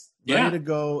bags ready to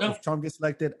go. No. If Trump gets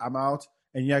elected, I'm out,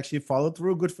 and you actually follow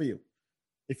through. Good for you.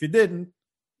 If you didn't,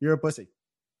 you're a pussy.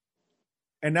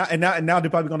 And now they're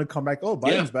probably gonna come back. Oh,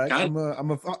 Biden's back. I'm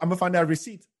gonna find that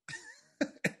receipt.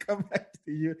 And come back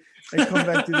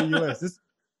to the US. This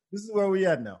is where we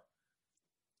at now.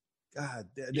 God,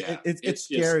 it's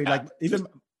scary. Like even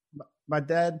my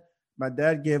dad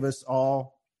gave us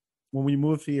all when we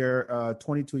moved here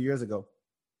 22 years ago.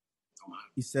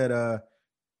 He said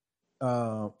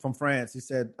from France. He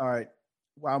said, "All right,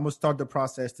 well, I'm gonna start the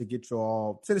process to get you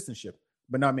all citizenship,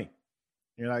 but not me." And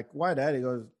you're like, "Why, Dad?" He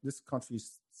goes, "This country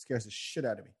scares the shit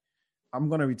out of me. I'm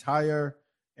gonna retire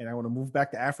and I want to move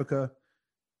back to Africa."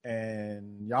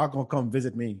 And y'all gonna come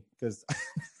visit me because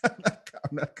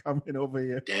I'm not coming over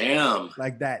here. Damn,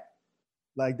 like that.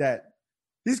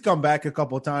 He's come back a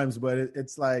couple of times, but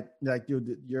it's like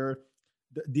you're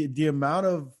the amount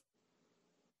of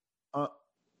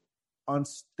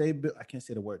unstable. I can't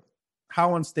say the word.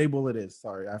 How unstable it is.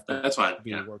 Sorry, I have to. That's fine.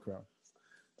 Do a workaround.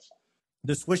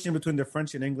 The switching between the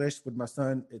French and English with my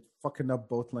son, it's fucking up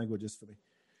both languages for me.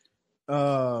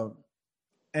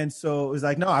 And so it's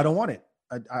like, no, I don't want it.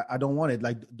 I don't want it.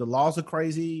 Like the laws are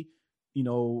crazy. I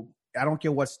don't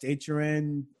care what state you're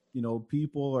in.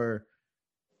 People are,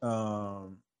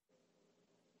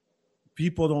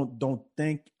 people don't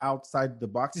think outside the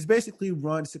box. It's basically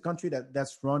it's a country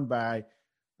that's run by,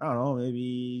 I don't know,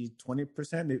 maybe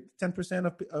 20%, 10%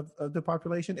 of the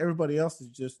population. Everybody else is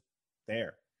just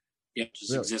there. Yeah,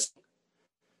 just existing.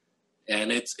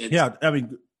 And it's yeah. I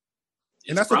mean,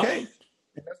 and that's problem. Okay.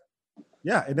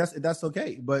 Yeah, and that's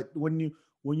okay. But when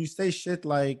you say shit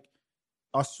like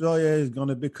Australia is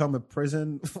gonna become a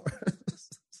prison,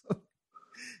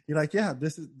 you're like, yeah,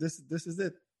 this is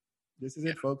it. This is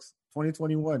it, folks.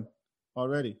 2021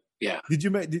 already. Yeah.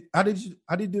 How did you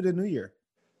do the New Year?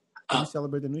 How did you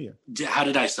celebrate the New Year? How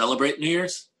did I celebrate New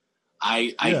Year's?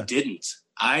 I didn't.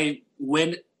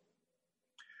 When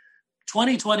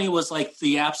 2020 was like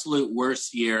the absolute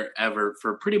worst year ever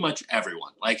for pretty much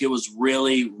everyone. Like it was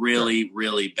really, really,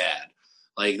 really bad.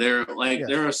 Like there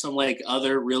are some like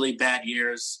other really bad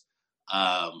years.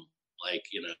 Like,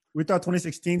 you know, we thought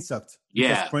 2016 sucked.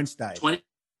 Yeah. Prince died.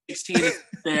 2016 is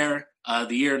there.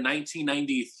 The year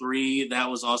 1993, that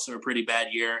was also a pretty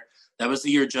bad year. That was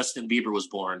the year Justin Bieber was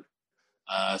born.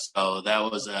 So that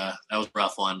was a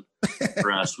rough one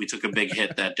for us. We took a big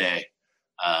hit that day.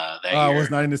 Year. I was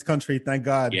not in this country, thank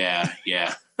God. Yeah.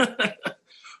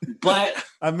 But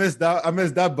I missed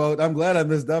that boat. I'm glad I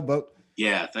missed that boat.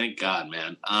 Yeah, thank God,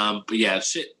 man. But yeah,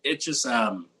 shit. It just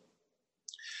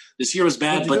this year was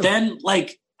bad. But then,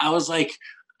 like, I was like,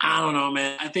 I don't know,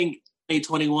 man. I think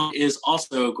 2021 is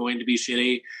also going to be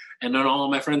shitty. And then all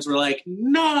of my friends were like,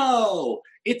 no,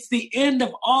 it's the end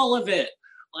of all of it.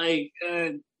 Like,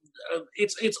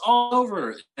 it's all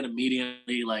over. And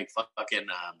immediately, like, fucking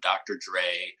Dr.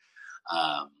 Dre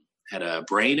had a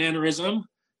brain aneurysm,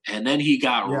 and then he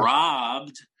got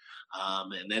robbed,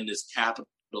 and then this Capitol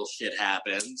shit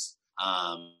happens,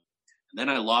 and then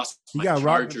I lost my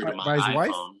charger to my iPhone,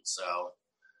 wife? So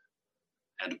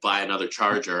I had to buy another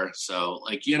charger. So,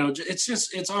 like, you know,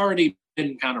 it's already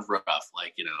been kind of rough.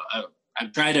 Like, you know, I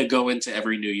try to go into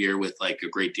every new year with like a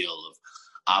great deal of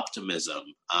optimism.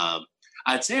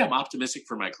 I'd say I'm optimistic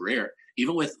for my career,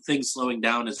 even with things slowing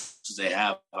down as they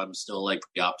have. I'm still like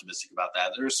pretty optimistic about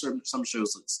that. There are some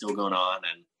shows that's still going on,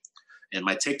 and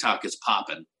my TikTok is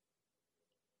popping.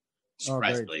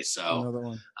 Surprisingly, so another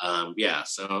one. Yeah.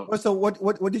 So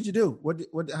what did you do?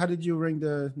 How did you ring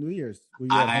the New Year's?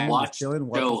 I watched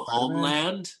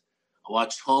Homeland. I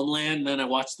watched Homeland, then I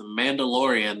watched The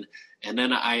Mandalorian, and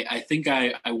then I think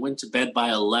I went to bed by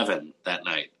 11 that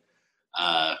night.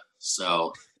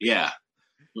 So yeah.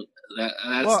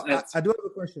 I do have a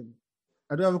question.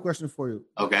 I do have a question for you.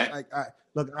 Okay.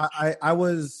 I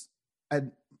was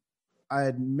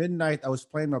at midnight. I was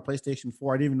playing my PlayStation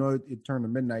 4. I didn't even know it turned to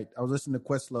midnight. I was listening to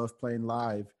Questlove playing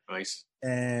live. Nice.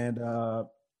 And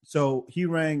so he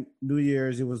rang New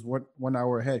Year's. It was 1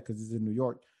 hour ahead because he's in New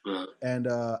York. Uh-huh. And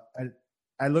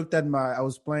I looked at I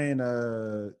was playing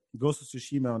Ghost of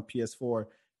Tsushima on PS4.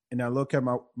 And I look at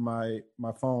my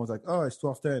phone. I was like, oh, it's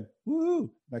 12:10.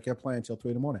 Woo! And I kept playing until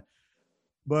 3 a.m.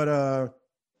 But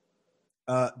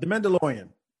The Mandalorian.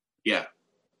 Yeah.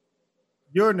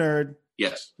 You're a nerd.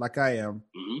 Yes. Like I am.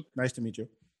 Mm-hmm. Nice to meet you.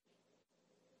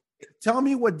 Tell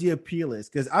me what the appeal is,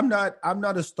 because I'm not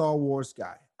a Star Wars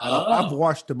guy. I've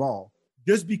watched them all.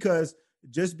 Just because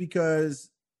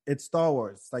it's Star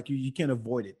Wars, like you can't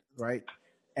avoid it, right?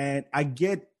 And I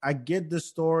get the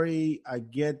story, I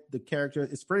get the character.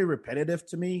 It's pretty repetitive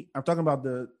to me. I'm talking about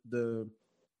the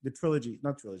trilogy,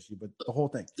 not trilogy, but the whole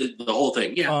thing. The whole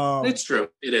thing, yeah, it's true.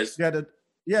 It is.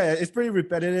 Yeah, it's pretty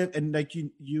repetitive, and like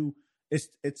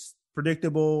it's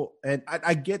predictable, and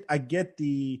I get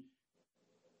the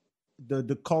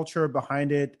culture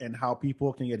behind it and how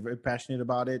people can get very passionate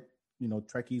about it. You know,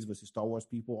 Trekkies versus Star Wars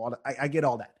people. All that. I get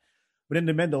all that, but then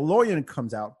The Mandalorian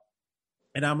comes out,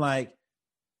 and I'm like,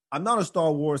 I'm not a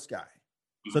Star Wars guy,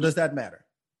 so does that matter?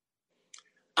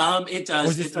 It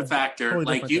does. It's a factor.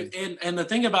 Totally like you, and the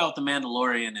thing about The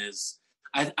Mandalorian is,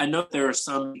 I know there are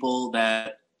some people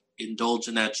that indulge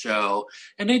in that show,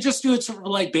 and they just do it sort of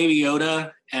like Baby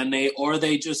Yoda, and they're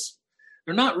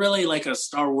not really like a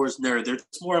Star Wars nerd. They're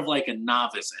just more of like a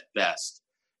novice at best,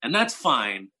 and that's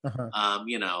fine. Uh-huh.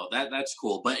 You know, that's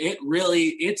cool. But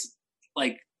it's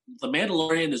like The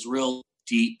Mandalorian is real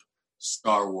deep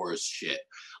Star Wars shit.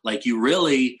 Like you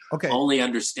really only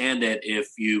understand it if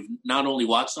you've not only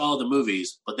watched all the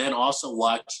movies, but then also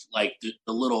watched like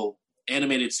the little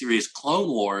animated series Clone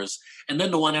Wars, and then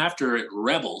the one after it,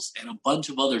 Rebels, and a bunch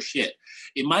of other shit.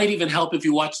 It might even help if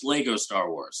you watch Lego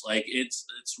Star Wars. Like it's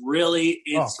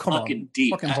fucking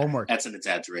deep. Fucking homework. That's an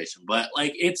exaggeration, but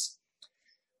like it's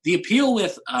the appeal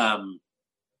with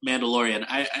Mandalorian.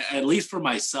 I at least for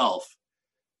myself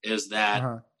is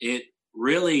that it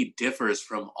really differs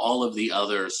from all of the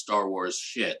other Star Wars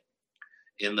shit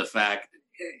in the fact,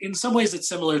 in some ways it's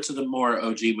similar to the more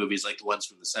OG movies like the ones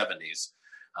from the 70s.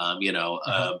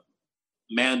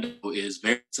 Mando is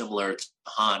very similar to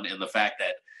Han in the fact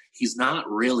that he's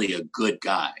not really a good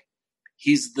guy.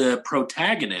 He's the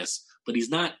protagonist, but he's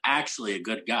not actually a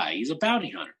good guy. He's a bounty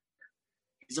hunter.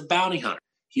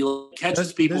 He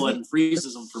catches people and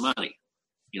freezes them for money.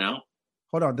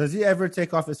 Hold on. Does he ever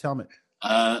take off his helmet?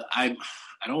 I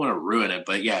don't want to ruin it,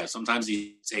 but yeah, sometimes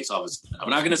he takes off his. I'm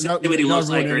not going to say what he looks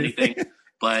like or anything,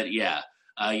 but yeah,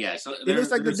 yeah. So he looks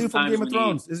like the dude from Game of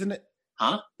Thrones, isn't it?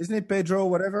 Huh? Isn't it Pedro?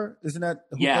 Whatever. Isn't that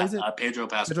who plays it? Pedro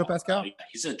Pascal. Pedro Pascal.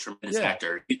 He's a tremendous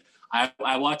actor.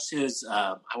 I watched his.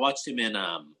 I watched him in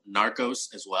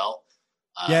Narcos as well.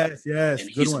 Yes,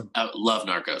 good one. I love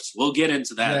Narcos. We'll get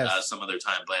into that some other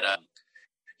time, but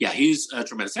yeah, he's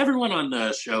tremendous. Everyone on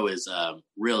the show is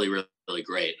really, really, really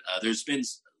great. There's been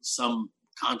some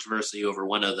controversy over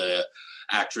one of the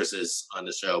actresses on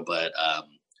the show, but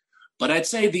I'd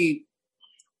say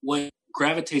what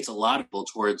gravitates a lot of people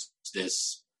towards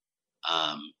this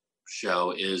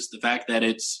show is the fact that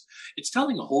it's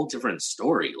telling a whole different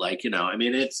story. Like, I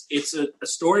mean, it's a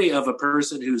story of a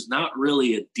person who's not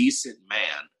really a decent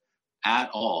man at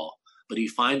all, but he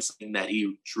finds something that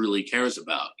he truly cares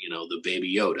about, the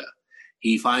Baby Yoda.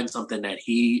 He finds something that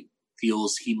he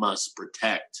feels he must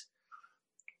protect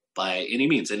by any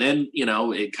means. And then,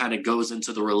 it kind of goes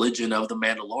into the religion of the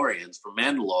Mandalorians from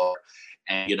Mandalore.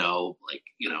 And,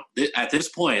 at this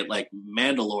point, like,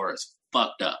 Mandalore is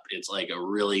fucked up. It's like a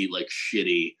really, like,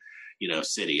 shitty,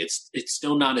 city. It's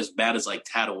still not as bad as, like,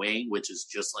 Tatooine, which is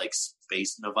just like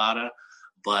space Nevada,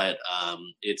 but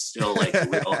it's still like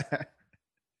real.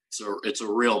 It's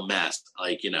a real mess.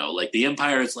 Like, like the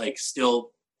Empire is like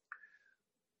still.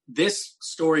 This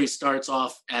story starts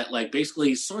off at like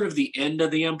basically sort of the end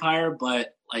of the Empire,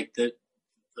 but like the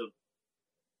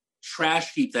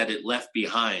trash heap that it left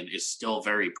behind is still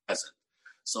very present.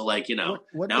 So like,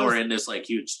 we're in this like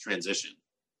huge transition.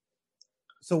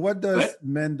 So what does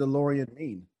Mandalorian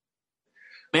mean?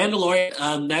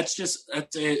 Mandalorian, that's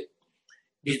it.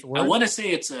 I want to say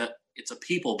it's a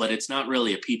people, but it's not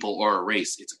really a people or a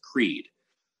race. It's a creed.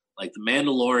 Like the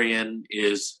Mandalorian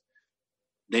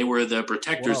they were the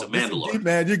protectors of Mandalore. Deep,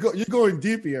 man, you're going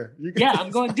deep here. Yeah,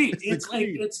 I'm going deep. It's like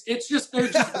it's just they're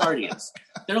just guardians.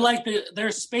 They're like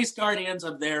they're space guardians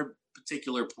of their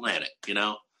particular planet.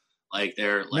 Like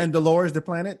they're like Mandalore is the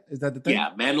planet. Is that the thing?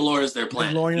 Yeah, Mandalore is their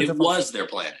planet. It was their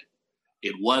planet.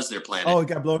 It was their planet. Oh, it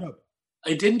got blown up.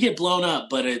 It didn't get blown up,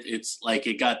 but it's like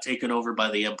it got taken over by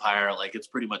the Empire. Like it's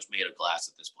pretty much made of glass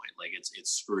at this point. Like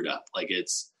it's screwed up. Like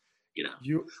it's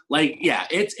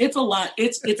it's a lot.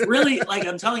 It's really like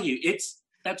I'm telling you,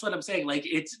 that's what I'm saying. Like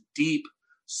it's deep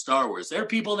Star Wars. There are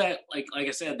people that like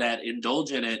I said that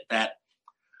indulge in it that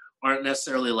aren't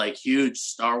necessarily like huge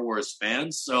Star Wars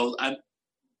fans. So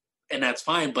and that's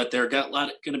fine. But there are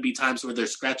going to be times where they're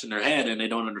scratching their head and they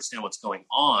don't understand what's going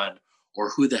on or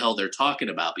who the hell they're talking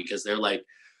about because they're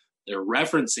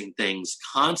referencing things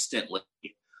constantly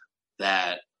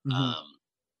that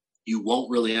you won't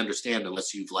really understand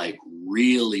unless you've like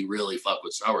really, really fucked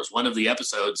with Star Wars. One of the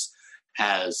episodes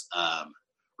has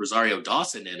Rosario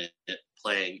Dawson in it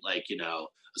playing like,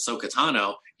 Ahsoka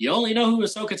Tano. You only know who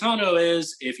Ahsoka Tano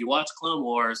is if you watch Clone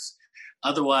Wars.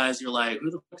 Otherwise, you're like,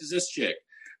 who the fuck is this chick?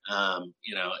 And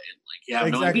like, yeah,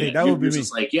 exactly. No idea. That would be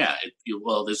just like, yeah,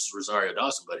 this is Rosario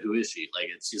Dawson, but who is she? Like,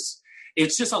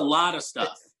 it's just a lot of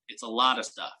stuff. It's a lot of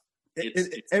stuff.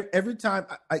 Every time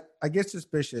I get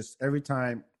suspicious every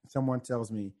time someone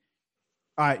tells me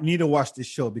I need to watch this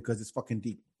show because it's fucking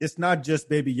deep. It's not just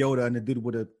Baby Yoda and the dude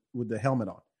with the helmet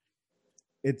on.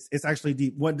 It's actually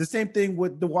deep. The same thing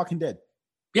with The Walking Dead.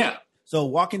 Yeah. So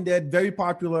Walking Dead, very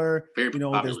popular. Very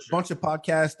popular, there's a bunch of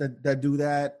podcasts that do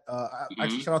that.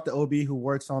 Actually, shout out to OB who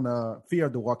works on Fear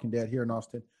of the Walking Dead here in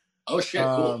Austin. Oh shit!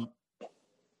 Cool.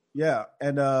 Yeah,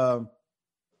 and I'm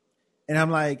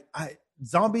like,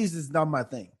 zombies is not my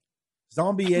thing.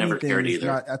 Zombie anything is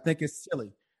not. I think it's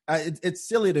silly. It's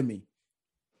silly to me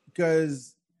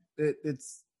because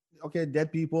it's okay.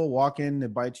 Dead people walk in, they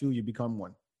bite you, you become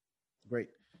one. Great.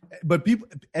 But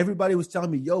everybody was telling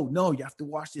me, yo, no, you have to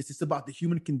watch this. It's about the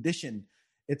human condition.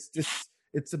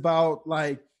 It's about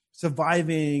like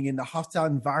surviving in the hostile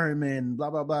environment, blah,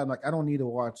 blah, blah. I'm like, I don't need to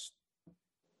watch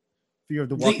Fear of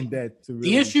the Walking Dead to really.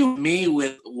 The issue with me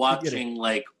with watching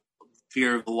like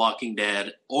Fear of the Walking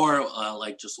Dead or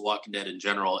like just Walking Dead in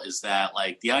general is that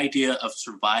like the idea of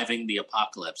surviving the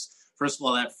apocalypse. First of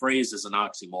all, that phrase is an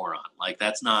oxymoron. Like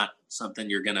that's not something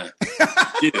you're gonna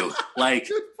do. Like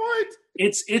good point.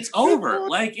 It's over.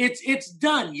 Like it's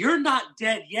done. You're not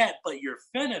dead yet, but you're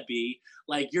finna be.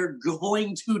 Like you're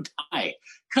going to die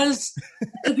because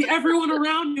everyone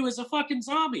around you is a fucking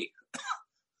zombie.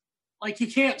 Like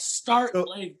you can't start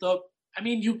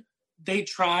they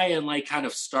try and like kind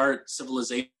of start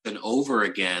civilization over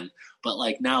again, but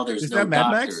like now there's no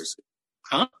doctors.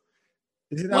 Huh?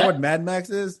 Isn't that what Mad Max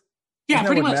is? Yeah,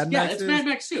 pretty much. Yeah, it's Mad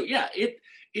Max too. Yeah,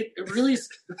 it really is.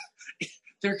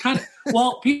 They're kind of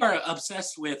people are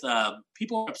obsessed with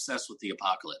the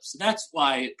apocalypse. That's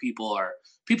why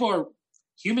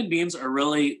human beings are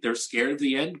really, they're scared of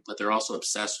the end, but they're also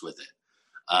obsessed with it.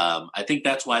 I think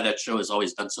that's why that show has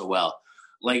always done so well.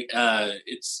 Like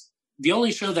it's the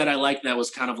only show that I liked that was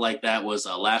kind of like that was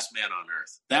Last Man on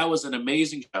Earth. That was an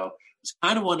amazing show. It was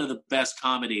kind of one of the best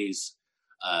comedies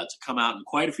to come out in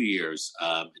quite a few years.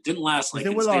 It didn't last like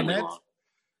insanely long.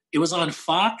 It was on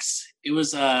Fox. It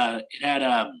was it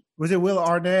had was it Will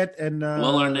Arnett and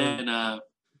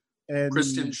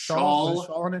Kristen Schaal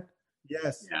on it?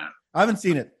 Yes. Yeah. I haven't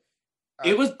seen it.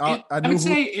 I would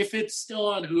say if it's still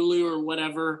on Hulu or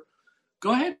whatever,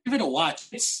 go ahead and give it a watch.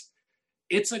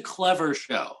 It's a clever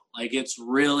show. Like it's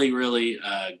really, really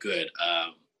good.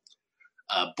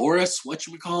 Boris,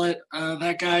 whatchamacallit,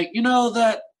 that guy, you know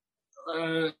that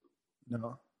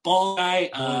no. bald guy,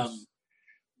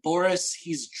 Boris,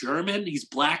 he's German. He's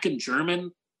black and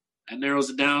German. That narrows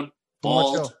it down.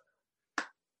 Bald.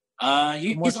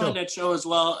 He's on that show as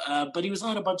well, but he was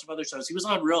on a bunch of other shows. He was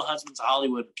on Real Husbands of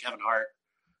Hollywood with Kevin Hart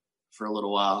for a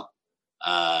little while.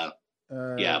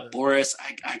 Boris,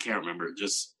 I can't remember.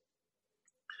 Just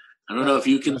I don't know if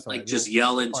you can just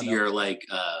yell into your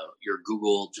your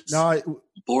Google.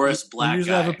 Boris Black. We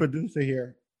usually guy. have a producer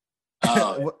here.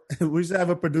 Oh. We used to have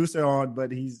a producer on,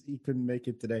 but he couldn't make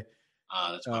it today.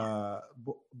 That's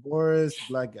Boris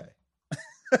Black guy.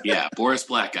 Yeah, Boris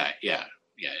Black guy. Yeah,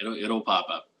 it'll pop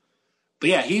up. But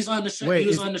yeah, he's on the show. He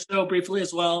was on the show briefly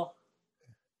as well.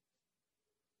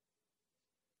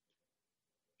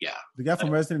 Yeah, the guy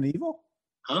from Resident Evil.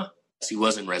 Huh? Yes, he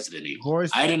was in Resident Evil. Boris...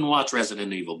 I didn't watch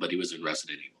Resident Evil, but he was in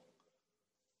Resident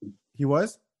Evil. He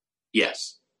was.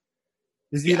 Yes.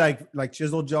 Is he like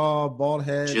chisel jaw, bald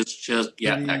head?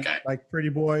 That guy. Like pretty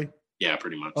boy. Yeah,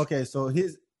 pretty much. Okay, so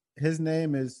his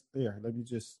name is here. Let me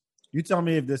just. You tell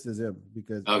me if this is him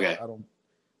because okay. I don't.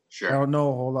 Sure. I don't know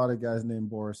a whole lot of guys named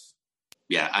Boris.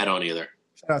 Yeah, I don't either.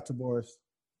 Shout out to Boris.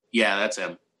 Yeah, that's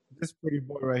him. This pretty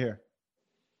boy right here.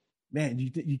 Man,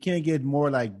 you can't get more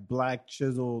like black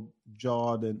chiseled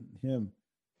jaw than him.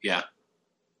 Yeah.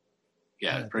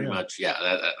 Yeah, pretty much. Yeah.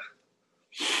 That.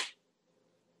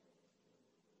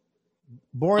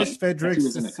 Boris Frederick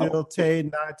Cecil Te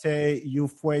Nate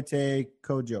Ufuete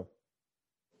Kojo.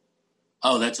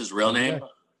 Oh, that's his real name?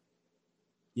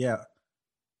 Yeah.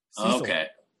 Cecil. Okay.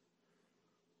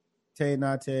 Te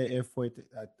Nate Ufuete.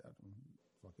 I don't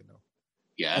fucking know.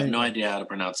 Yeah, I have no idea how to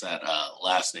pronounce that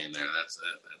last name there. That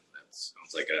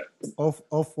sounds like a...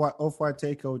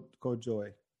 Ufuete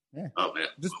Kojo. Yeah. Oh, man.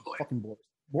 Just fucking Boris.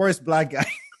 Boris Black guy.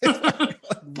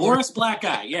 Boris Black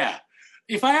guy, yeah.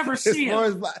 If I ever see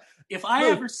him...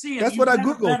 ever see him, that's what I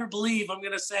Googled. Better believe I'm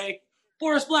going to say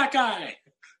Boris Black guy.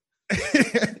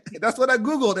 That's what I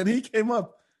Googled, and he came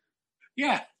up.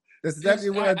 Yeah, that's exactly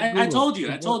what I told you.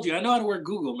 I know how to work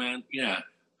Google, man. Yeah,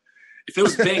 if it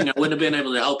was Bing, I wouldn't have been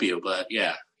able to help you. But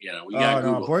yeah, we got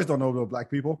Google. No, boys don't know black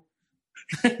people.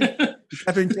 You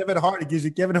type in Kevin Hart, it gives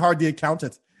you Kevin Hart the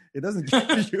accountant. It doesn't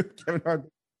give you Kevin Hart.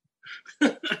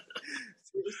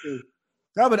 Seriously.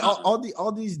 No, but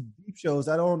all these deep shows,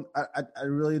 I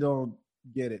really don't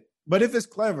get it. But if it's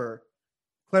cleverly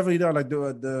done, like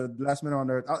the Last Man on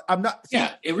Earth, I'm not.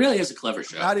 Yeah, it really is a clever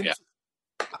show.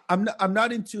 I'm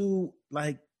not into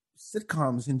like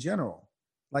sitcoms in general.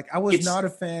 Like I was not a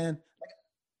fan. Like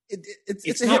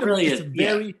it's not really a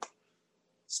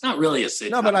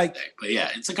sitcom. No, but yeah,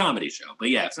 it's a comedy show. But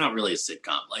yeah, it's not really a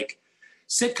sitcom. Like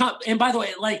sitcom. And by the way,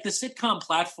 like the sitcom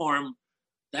platform.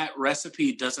 That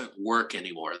recipe doesn't work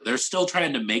anymore. They're still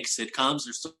trying to make sitcoms.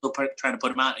 They're still trying to put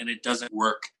them out, and it doesn't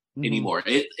work anymore.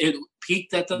 It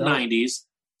peaked at the 90s.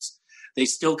 They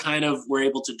still kind of were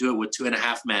able to do it with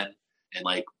 2.5 Men and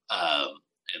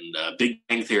Big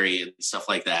Bang Theory and stuff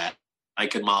like that.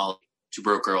 Mike and Molly, Two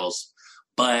Broke Girls.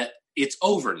 But it's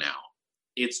over now.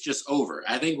 It's just over.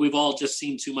 I think we've all just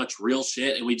seen too much real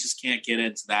shit, and we just can't get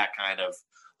into that kind of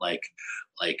like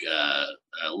a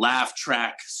laugh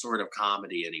track sort of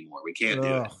comedy anymore. We can't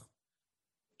do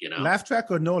it. Laugh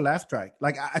track or no laugh track.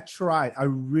 Like I tried. I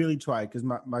really tried because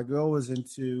my girl was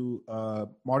into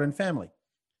Modern Family.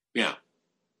 Yeah.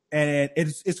 And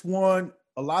it's won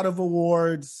a lot of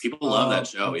awards. People love that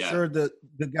show. I'm sure the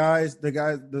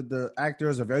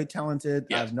actors are very talented.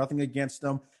 Yeah. I have nothing against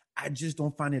them. I just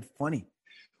don't find it funny.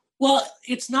 Well,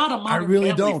 it's not a Modern really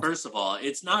Family. Don't. First of all,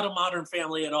 it's not a Modern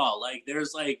Family at all. Like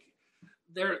there's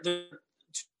there two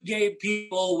gay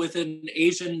people with an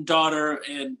Asian daughter,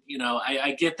 and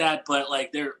I get that, but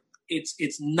like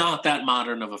it's not that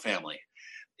modern of a family.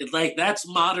 It's like that's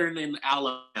modern in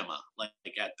Alabama, like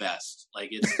at best. Like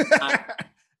it's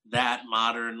that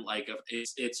modern. Like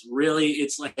it's really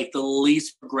it's like the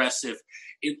least progressive.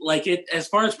 It as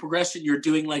far as progression, you're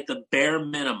doing like the bare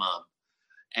minimum,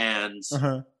 and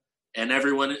and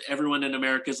everyone in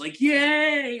America is like,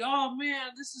 yay! Oh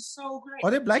man, this is so great.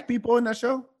 Are there black people in that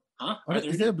show? Huh?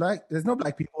 Is there black? There's no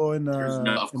black people in.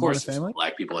 Of course, there's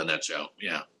black people in that show.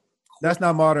 Yeah, that's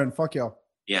not modern. Fuck y'all.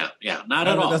 Yeah, not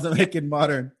at all. It doesn't make it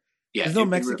modern. Yeah, there's no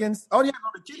Mexicans. Oh yeah,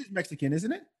 no, the kid is Mexican,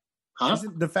 isn't it? Huh?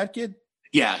 Isn't the fat kid?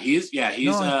 Yeah, he's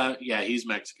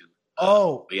Mexican.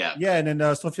 Yeah, and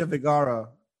then Sofia Vergara.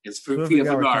 It's Sofia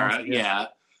Vergara. Yeah,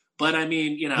 but I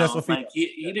mean, like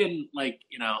he didn't like,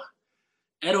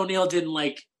 Ed O'Neill didn't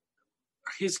like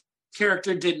his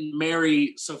character didn't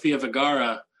marry Sofia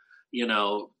Vergara,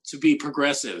 to be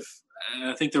progressive. And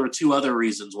I think there were two other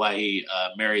reasons why he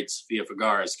married Sofia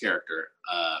Vergara's character.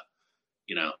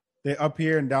 They're up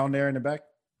here and down there in the back.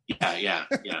 Yeah.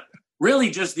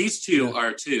 Really, just these two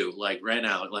are two. Like right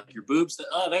now, like your boobs.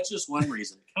 That's just one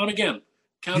reason. Count again.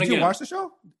 Did you watch the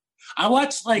show? I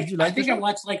watched I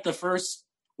watched like the first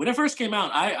when it first came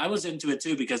out. I was into it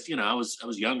too because I was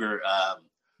younger.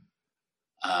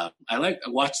 I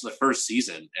watched the first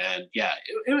season and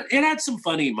it had some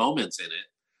funny moments in it.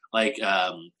 Like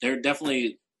they're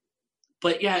definitely,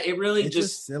 but yeah, it really it's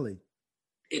just silly.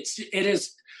 It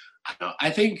is. I don't know.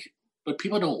 I think, but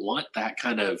people don't want that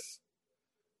kind of.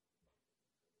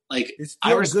 Like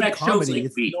I respect shows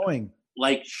like Veep.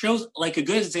 Like shows like a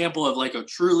good example of like a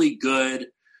truly good,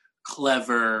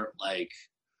 clever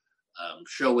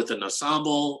show with an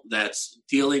ensemble that's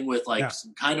dealing with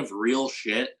some kind of real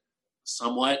shit,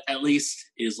 somewhat at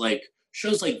least, is like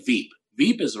shows like Veep.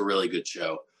 Veep is a really good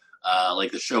show.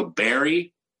 Like the show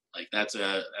Barry, like that's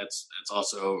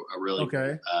also a really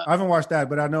okay. I haven't watched that,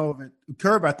 but I know of it.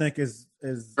 Curb, I think is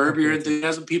Curb Your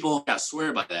Enthusiasm. People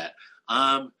swear by that.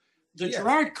 The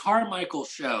Gerard Carmichael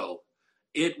show,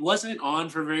 it wasn't on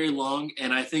for very long,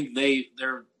 and I think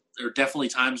there are definitely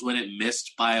times when it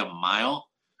missed by a mile.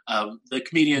 The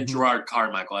comedian Gerard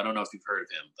Carmichael, I don't know if you've heard of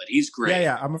him, but he's great.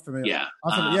 Yeah, I'm familiar. Yeah,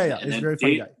 he's a very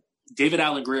funny guy. David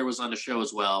Alan Grier was on the show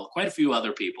as well. Quite a few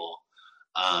other people.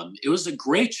 It was a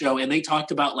great show, and they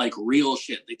talked about like real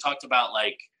shit. They talked about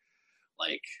like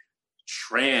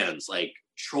trans, like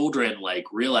children, like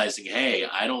realizing, hey,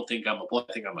 I don't think I'm a boy,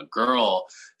 I think I'm a girl,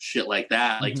 shit like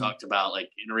that. Like talked about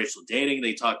like interracial dating.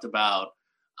 They talked about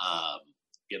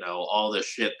all the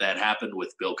shit that happened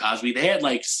with Bill Cosby. They had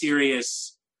like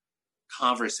serious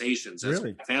conversations as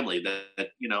a family that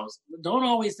don't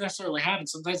always necessarily happen.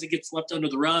 Sometimes it gets left under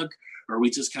the rug, or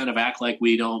we just kind of act like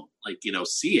we don't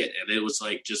see it. And it was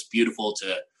like just beautiful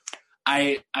to.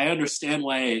 I understand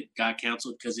why it got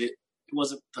canceled because it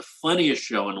wasn't the funniest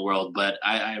show in the world, but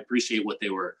I appreciate what they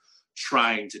were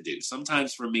trying to do.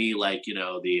 Sometimes for me,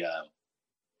 the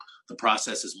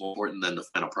process is more important than the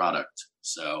final product.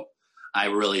 So I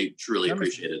really, truly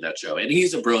appreciated that show. And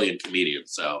he's a brilliant comedian.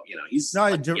 So, he's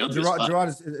Gerard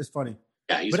is funny.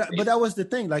 Yeah, but that was the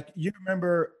thing. Like you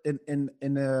remember in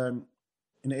the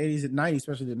 80s and 90s,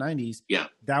 especially the 90s,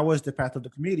 that was the path of the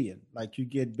comedian. Like you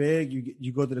get big,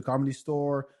 you go to the Comedy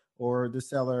Store or the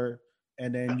Cellar,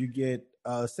 and then you get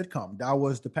a sitcom. That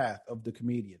was the path of the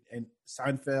comedian. And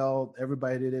Seinfeld,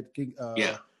 everybody did it.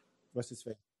 What's his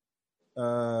face?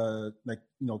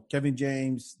 Kevin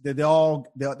James. That's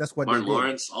what Martin they did.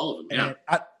 Lawrence, all of them.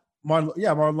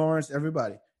 Martin Lawrence,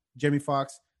 everybody. Jamie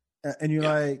Foxx. And you're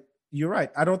like, you're right.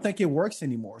 I don't think it works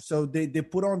anymore. So they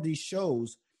put on these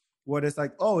shows where it's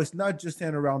like, oh, it's not just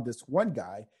centered around this one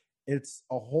guy. It's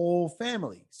a whole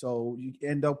family. So you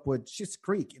end up with Schitt's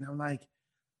Creek. And I'm like,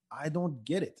 I don't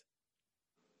get it.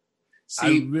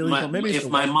 See, if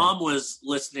my mom was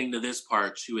listening to this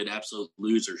part, she would absolutely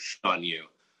lose her shit on you.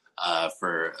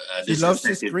 She loves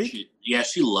Schitt's Creek?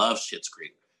 She loves Schitt's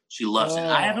Creek. She loves it.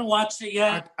 I haven't watched it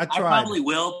yet. I probably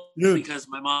will because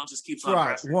my mom just keeps on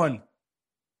pressing. One.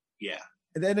 Yeah.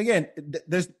 And then again,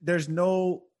 there's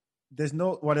no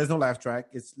laugh track.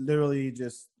 It's literally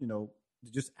just,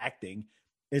 just acting.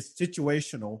 It's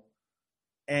situational.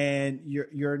 And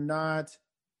you're not,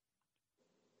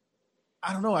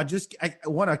 I don't know. I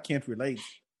can't relate.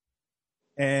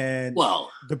 And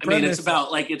it's about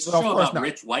it's a show about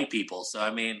rich white people.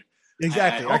 So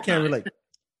exactly, I can't relate.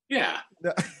 Yeah,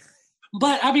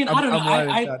 but I don't know.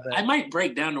 I might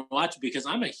break down to watch it because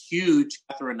I'm a huge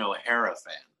Catherine O'Hara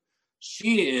fan.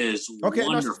 She is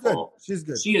wonderful. No, she's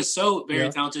good. She is so very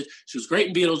talented. She was great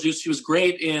in Beetlejuice. She was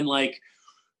great in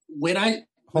when I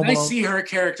see her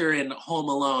character in Home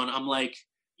Alone, I'm like,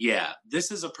 yeah, this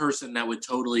is a person that would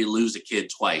totally lose a kid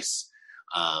twice.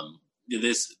 I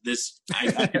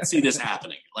can see this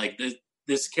happening. Like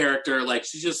this character,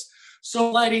 she's just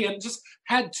so lighty and just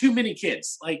had too many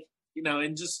kids, like,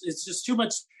 and just it's just too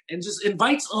much, and just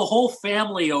invites a whole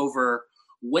family over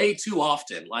way too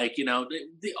often. Like,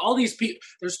 all these people,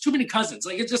 there's too many cousins.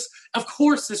 Like, of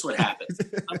course this would happen.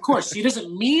 Of course, he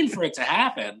doesn't mean for it to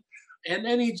happen. And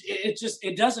then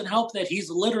it doesn't help that he's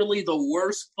literally the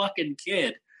worst fucking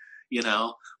kid,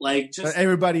 like just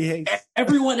everybody hates.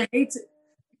 Everyone hates it.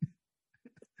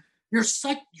 You're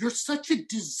such a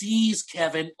disease,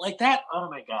 Kevin. Like that. Oh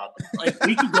my God. Like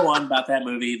we could go on about that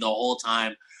movie the whole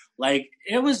time. Like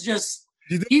it was just,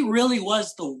 he really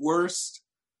was the worst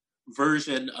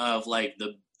version of like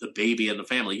the baby in the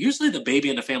family. Usually the baby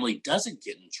in the family doesn't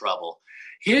get in trouble.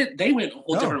 They went a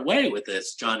whole different way with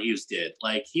this. John Hughes did.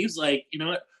 Like he's like, you know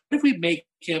what if we make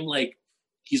him like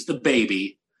he's the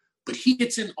baby, but he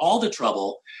gets in all the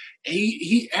trouble. And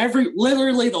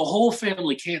literally the whole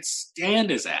family can't stand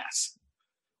his ass.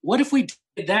 What if we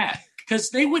did that?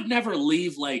 Because they would never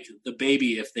leave like the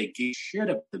baby if they gave shit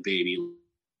of the baby.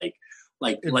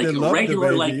 Like a regular,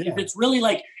 baby, if it's really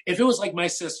like, if it was like my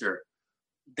sister,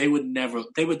 they would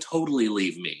totally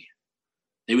leave me.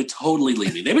 They would totally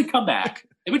leave me. They would come back.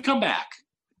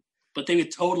 But they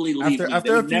would totally leave me.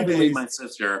 They would never leave my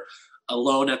sister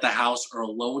alone at the house or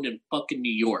alone in fucking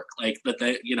New York. Like, but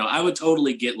I would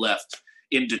totally get left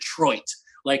in Detroit.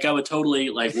 Like, I would totally,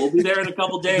 like, we'll be there in a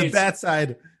couple days. The bad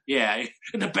side. Yeah,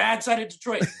 in the bad side of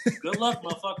Detroit. Good luck,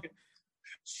 motherfucker.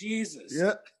 Jesus.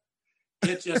 Yep.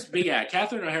 It's just, but yeah,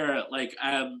 Catherine O'Hara, like,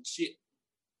 I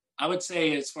would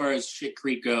say as far as Shit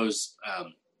Creek goes,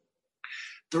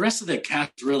 the rest of the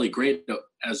cast is really great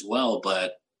as well,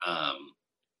 but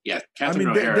yeah, Catherine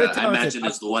O'Hara, I imagine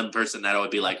is the one person that I would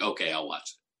be like, okay, I'll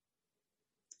watch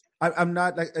it. I'm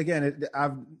not like, again,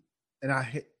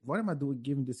 what am I doing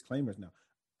giving disclaimers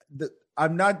now?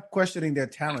 I'm not questioning their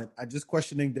talent. I'm just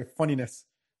questioning their funniness.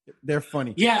 They're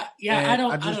funny. Yeah. I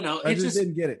don't know. I just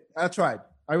didn't get it. I tried.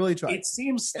 I really tried. It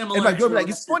seems similar to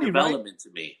it's funny, Development right? to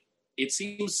me. It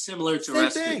seems similar to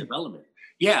Arrested Development.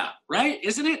 Yeah, right?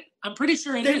 Isn't it? I'm pretty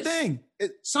sure it is. Same thing.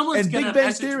 Someone's going to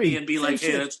message me and be like,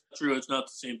 hey, that's not true. It's not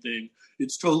the same thing.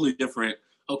 It's totally different.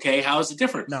 Okay, how is it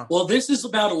different? No. Well, this is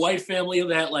about a white family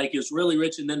that like is really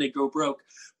rich and then they go broke.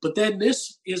 But then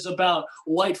this is about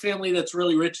a white family that's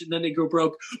really rich and then they go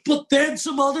broke. But then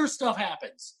some other stuff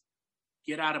happens.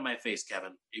 Get out of my face,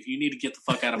 Kevin. If you need to get the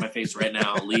fuck out of my face right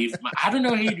now, leave. I don't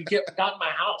know how you got in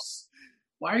my house.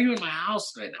 Why are you in my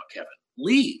house right now, Kevin?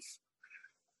 Leave.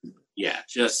 Yeah,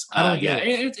 just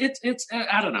it's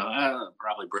I don't know.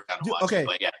 Probably break down and watch it,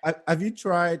 but yeah. Have you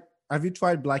tried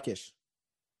Blackish?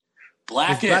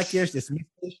 Blackish, this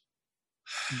Mixed-ish.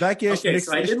 Blackish, okay,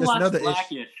 so I didn't watch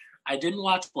Blackish. Ish. I didn't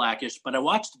watch Blackish, but I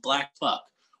watched Black Fuck,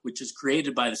 which is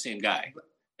created by the same guy,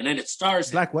 and then it stars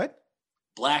Black what?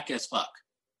 Black as Fuck.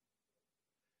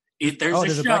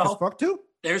 There's a Black as Fuck too?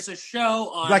 There's a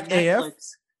show on Black Netflix. AF?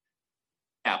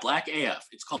 Yeah, Black AF.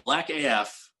 It's called Black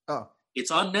AF. Oh.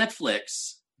 It's on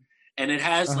Netflix, and it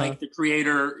has like the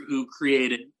creator who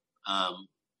created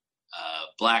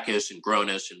Blackish and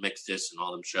Grownish and Mixedish and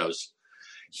all them shows.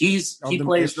 He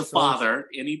plays the father,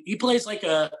 and he plays like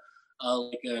a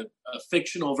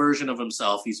fictional version of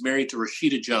himself. He's married to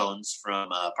Rashida Jones from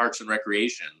Parks and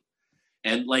Recreation.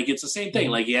 And like it's the same thing.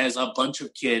 Like he has a bunch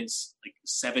of kids, like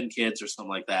 7 kids or something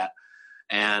like that.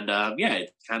 And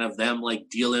it's kind of them like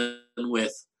dealing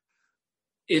with.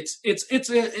 It's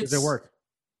Does it work?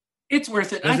 It's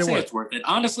worth it. I'd say it's worth it.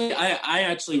 Honestly, I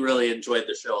actually really enjoyed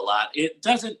the show a lot. It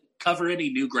doesn't cover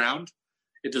any new ground.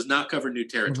 It does not cover new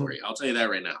territory. I'll tell you that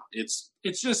right now. It's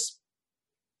just.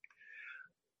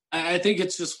 I think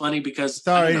it's just funny because.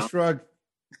 Sorry, shrug.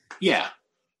 Yeah.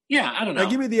 Yeah, I don't know. Now,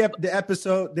 give me the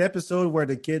episode where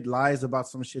the kid lies about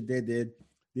some shit they did.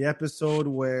 The episode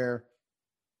where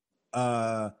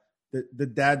the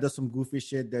dad does some goofy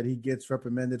shit that he gets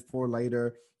reprimanded for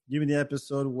later. Give me the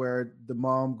episode where the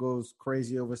mom goes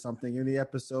crazy over something. Give me the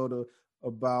episode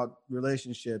about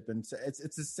relationship. And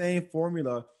it's the same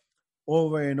formula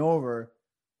over and over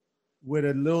with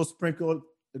a little sprinkle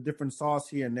of different sauce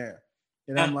here and there.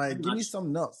 And I'm like, give me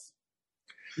something else.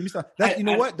 Give me something.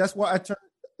 What? That's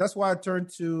why I turn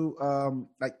to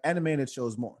like animated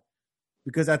shows more,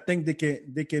 because I think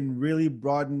they can really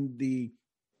broaden the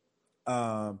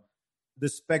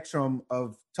spectrum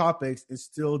of topics and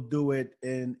still do it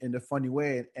in a funny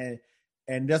way,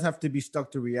 and doesn't have to be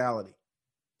stuck to reality.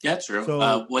 Yeah, true.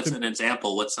 So, what's an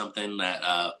example? What's something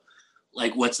that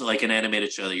what's like an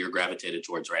animated show that you're gravitated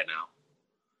towards right now?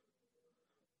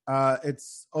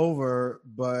 It's over,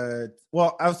 but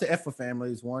I would say F for Family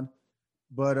is one.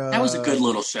 But that was a good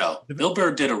little show. Bill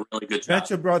Burr did a really good job.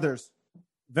 Venture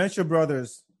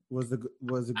Brothers was a good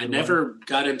I never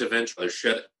got into Venture.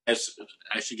 I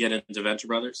I should get into Venture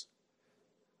Brothers.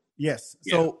 Yes.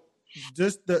 Yeah. So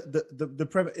just the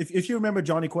premise. If you remember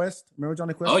Johnny Quest,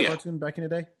 Oh, yeah. cartoon back in the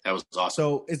day. That was awesome.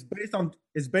 So it's based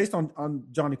on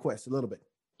Johnny Quest a little bit.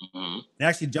 Mm-hmm.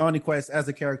 Actually, Johnny Quest as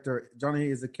a character,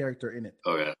 Johnny is a character in it.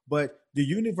 Oh yeah. But the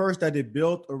universe that they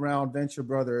built around Venture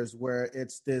Brothers, where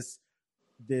it's this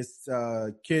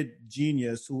kid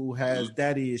genius who has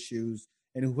daddy issues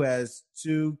and who has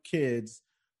two kids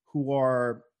who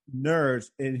are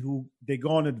nerds and who they go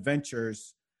on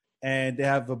adventures, and they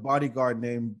have a bodyguard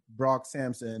named Brock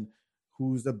Sampson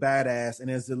who's a badass, and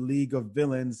there's a league of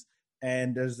villains,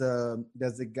 and there's a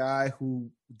guy who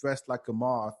dressed like the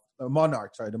monarch who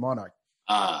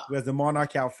has the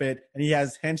monarch outfit, and he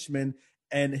has henchmen,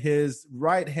 and his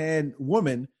right hand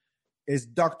woman is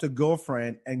Dr.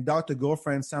 Girlfriend, and Dr.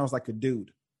 Girlfriend sounds like a dude.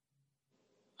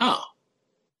 Oh.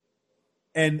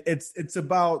 And it's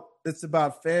about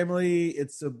family,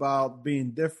 it's about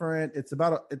being different, it's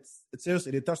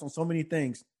seriously, they touch on so many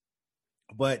things,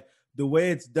 but the way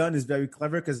it's done is very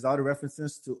clever because there's a lot of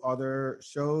references to other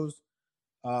shows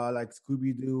like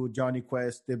Scooby-Doo, Johnny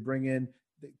Quest. They bring in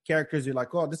the characters. You're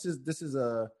like, oh, this is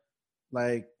a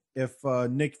like if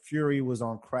Nick Fury was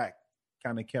on crack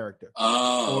kind of character.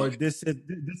 Oh. Or this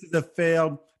is a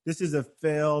failed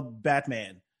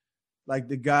Batman. Like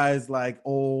the guy's like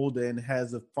old and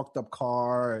has a fucked up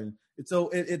car, and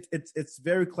it's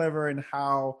very clever in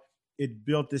how it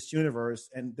built this universe.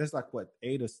 And there's like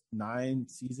 8 or 9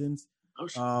 seasons,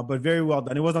 but very well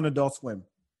done. It was on Adult Swim.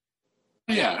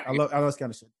 Yeah, I love this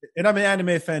kind of shit, and I'm an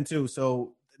anime fan too,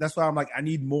 so that's why I'm like, I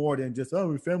need more than just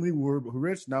we're family, we're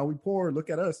rich, now we poor. Look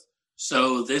at us.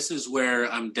 So this is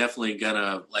where I'm definitely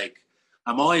gonna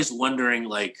I'm always wondering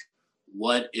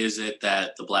what is it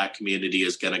that the Black community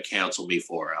is gonna cancel me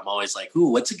for? I'm always like,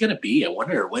 ooh, what's it gonna be? I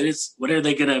wonder what are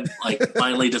they gonna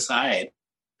finally decide?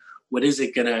 What is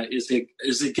it gonna? Is it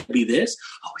gonna be this?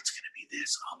 Oh, it's gonna be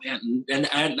this. Oh man,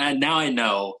 and now I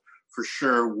know for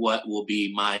sure what will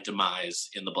be my demise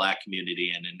in the Black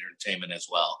community and entertainment as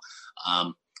well.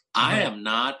 I am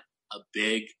not a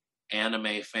big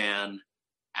anime fan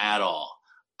at all.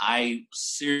 I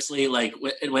seriously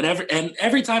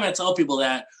every time I tell people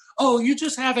that, oh, you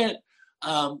just haven't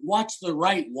watched the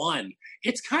right one.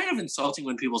 It's kind of insulting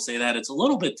when people say that. It's a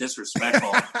little bit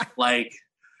disrespectful.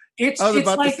 It's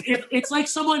like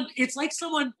someone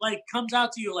comes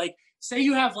out to you, say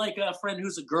you have a friend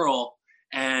who's a girl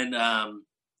and a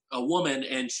woman,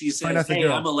 and she says, hey,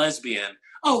 I'm a lesbian.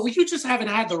 Oh, well, you just haven't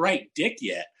had the right dick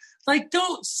yet.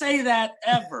 Don't say that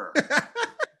ever.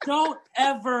 Don't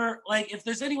ever, if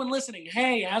there's anyone listening,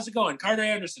 hey, how's it going? Carter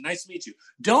Anderson, nice to meet you.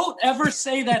 Don't ever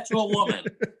say that to a woman.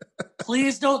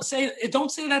 Please don't say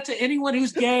that to anyone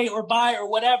who's gay or bi or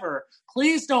whatever.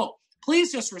 Please don't.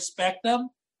 Please just respect them.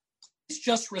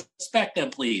 Just respect them,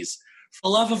 please. For the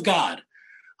love of God.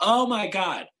 Oh my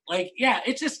God. I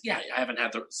haven't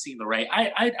seen the right.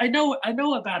 I know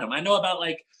about him. I know about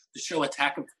the show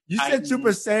Attack of You Titans, said Super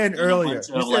Saiyan earlier.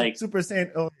 Super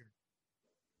Saiyan earlier.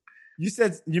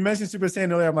 You mentioned Super Saiyan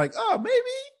earlier. I'm like, oh, maybe.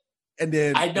 And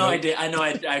then I know I did.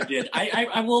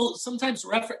 I will sometimes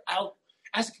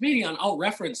as a comedian, I'll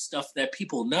reference stuff that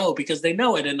people know because they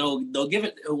know it, and they'll give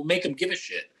it. It will make them give a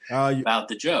shit about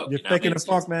the joke. You're faking the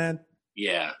funk, man.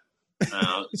 Yeah.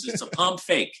 It's a pump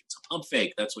fake. It's a pump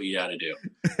fake. That's what you got to do.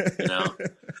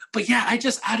 But yeah, I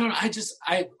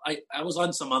was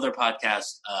on some other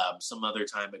podcast some other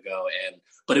time ago,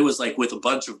 but it was with a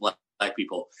bunch of black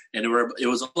people, and it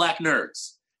was Black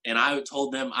nerds, and I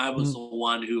told them I was the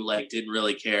one who didn't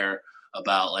really care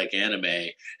about anime,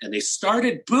 and they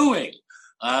started booing.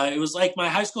 It was like my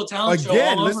high school talent show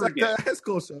all over again. The high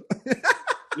school show.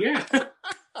 Yeah.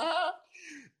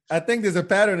 I think there's a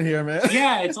pattern here, man.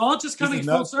 Yeah, it's all just coming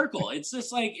full circle. It's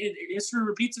just history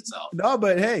repeats itself. No,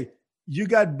 but hey, you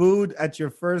got booed at your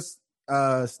first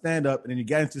stand-up, and then you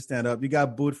got into stand-up. You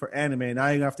got booed for anime, and now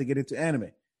you have to get into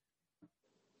anime.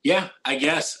 Yeah, I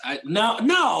guess. No.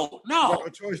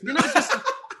 Choice, no.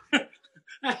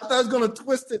 I thought I was going to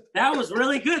twist it. That was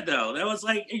really good, though. That was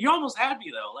you almost had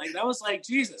me, though. That was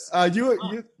Jesus.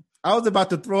 I was about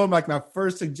to throw my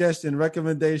first suggestion,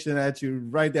 recommendation at you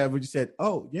right there, but you said,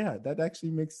 "Oh yeah, that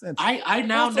actually makes sense." I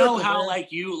now know how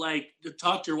you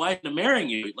talked your wife into marrying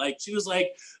you. She was like,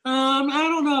 I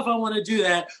don't know if I want to do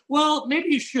that. Well,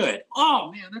 maybe you should.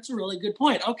 Oh man, that's a really good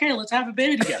point. Okay, let's have a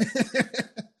baby together.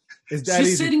 Is that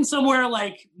She's easy? sitting somewhere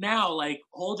now,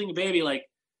 holding a baby.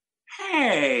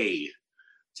 Hey,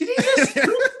 did he just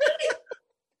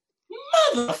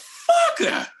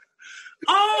motherfucker?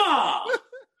 Oh.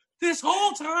 This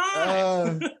whole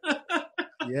time.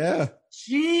 Yeah.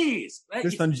 Jeez.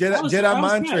 Just some Jedi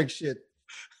mind trick shit.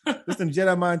 This some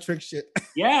Jedi mind trick shit.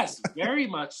 Yes, very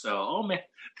much so. Oh man,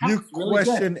 You really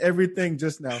question everything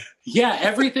just now. Yeah,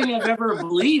 everything I've ever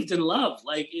believed and loved.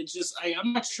 Like it's just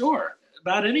I'm not sure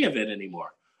about any of it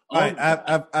anymore. All right,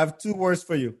 I have 2 words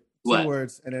for you. 2 What?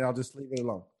 words, and then I'll just leave it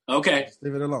alone. Okay. Just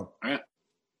leave it alone. All right.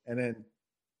 And then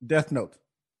Death Note.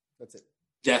 That's it.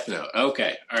 Death Note.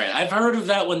 Okay. All right. I've heard of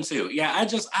that one too. Yeah. I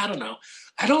don't know.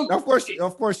 I don't. Of course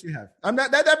you have. I'm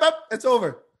not. It's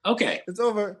over. Okay. It's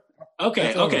over. Okay.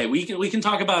 It's Okay. over. We can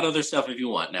talk about other stuff if you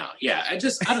want now. Yeah. I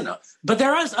don't know. But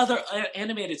there is other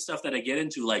animated stuff that I get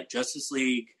into, like Justice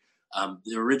League,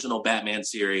 the original Batman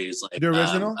series, like The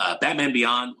original? Batman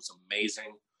Beyond was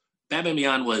amazing. Batman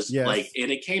Beyond was Yes. like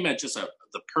it came at just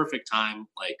the perfect time,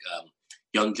 like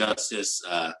Young Justice,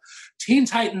 Teen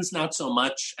Titans, not so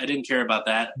much. I didn't care about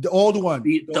that. The old one.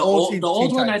 The old Teen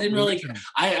one, I Titans, didn't the really. original.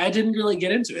 I didn't really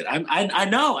get into it. I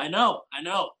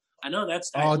know.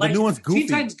 That's Oh, the new one's goofy. Teen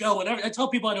Titans Go. Whenever I tell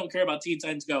people I don't care about Teen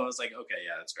Titans Go, I was like, okay,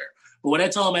 yeah, that's fair. But when I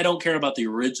tell them I don't care about the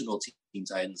original Teen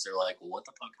Titans, they're like, well, what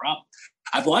the fuck problem?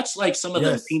 I've watched like some of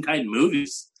the Teen Titan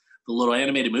movies, the little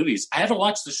animated movies. I haven't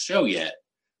watched the show yet,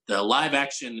 the live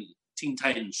action Teen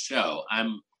Titans show.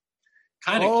 I'm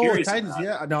kind of curious. Titans,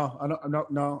 yeah. No,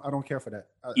 I don't care for that.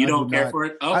 You don't care for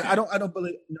it? Okay. I don't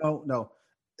believe. No.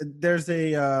 There's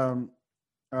a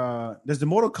there's the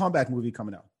Mortal Kombat movie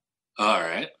coming out. All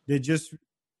right. They just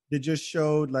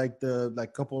showed like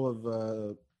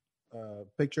couple of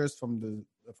pictures from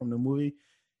the movie,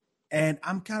 and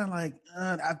I'm kind of like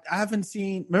I haven't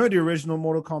seen. Remember the original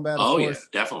Mortal Kombat? Oh yeah,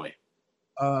 definitely.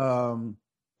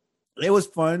 It was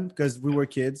fun because we were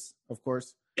kids, of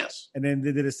course. Yes. And then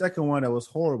they did a second one that was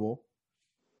horrible.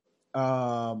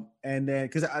 And then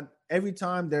because every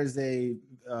time there's a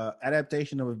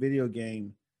adaptation of a video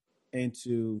game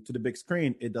to the big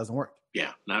screen, it doesn't work.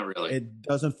 Yeah, not really. It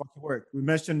doesn't fucking work. We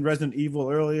mentioned Resident Evil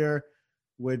earlier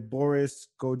with Boris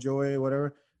Kojoy,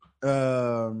 whatever.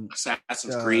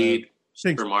 Assassin's Creed,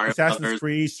 Super Mario Assassin's Brothers.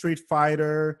 Creed, Street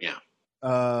Fighter. Yeah.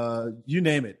 You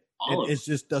name it. It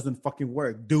just doesn't fucking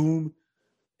work. Doom.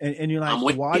 And you're like, I'm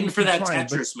waiting for that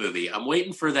Tetris movie. movie. I'm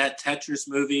waiting for that Tetris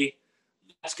movie.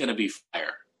 That's gonna be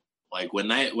fire. Like when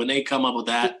they come up with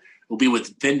that, it'll be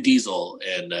with Vin Diesel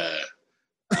and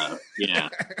yeah,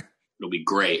 it'll be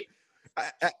great.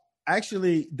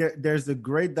 Actually, there's a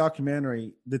great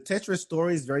documentary. The Tetris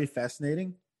story is very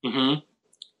fascinating. Mm-hmm.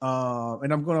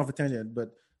 And I'm going off a tangent, but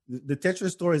the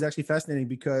Tetris story is actually fascinating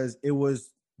because it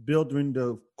was built during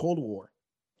the Cold War.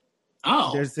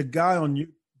 Oh, there's a guy on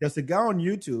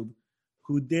YouTube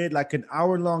who did like an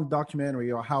hour-long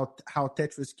documentary on how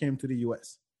Tetris came to the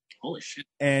U.S. Holy shit!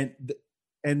 And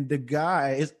the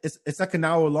guy it's like an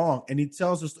hour long, and he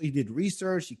tells us he did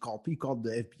research. He called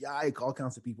the FBI, he called all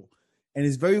kinds of people, and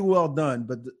it's very well done.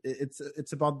 But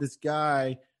it's about this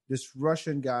guy, this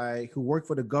Russian guy who worked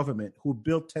for the government who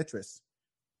built Tetris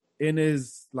in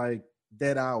his like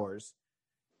dead hours,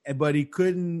 but he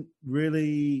couldn't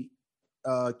really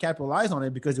capitalize on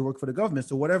it because he worked for the government.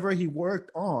 So whatever he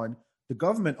worked on, the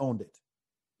government owned it.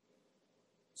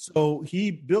 So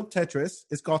he built Tetris.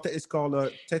 It's called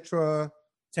Tetra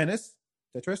Tennis.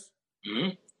 Tetris.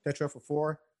 Mm-hmm. Tetra for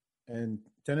 4 and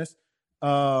tennis.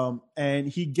 And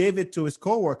he gave it to his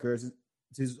coworkers,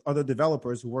 his other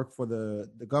developers who work for the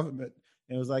government.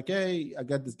 And it was like, hey, I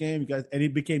got this game, you guys. And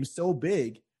it became so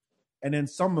big. And then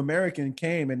some American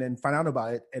came and then found out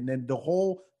about it. And then the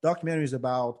whole documentary is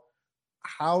about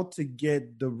how to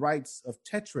get the rights of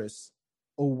Tetris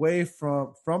away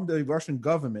from the Russian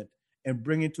government and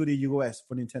bring it to the US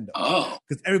for Nintendo. Oh.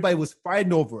 Because everybody was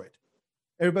fighting over it.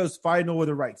 Everybody was fighting over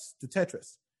the rights to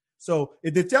Tetris. So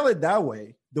if they tell it that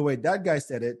way, the way that guy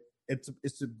said it,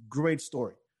 it's a great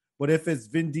story. But if it's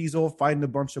Vin Diesel fighting a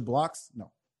bunch of blocks,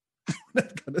 no.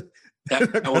 Not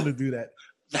gonna do that.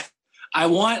 I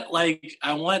want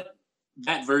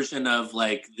that version of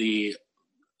like the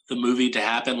movie to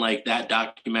happen, like that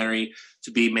documentary to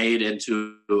be made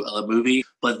into a movie,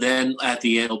 but then at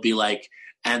the end it'll be like,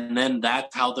 and then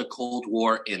that's how the Cold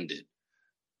War ended.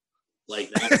 Like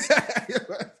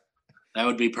that. That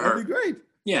would be perfect. That'd be great.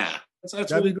 Yeah.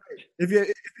 That'd be great. If you're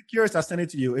curious, I'll send it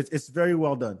to you. It's very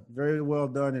well done. Very well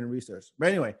done in research. But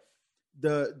anyway,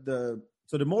 the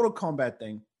Mortal Kombat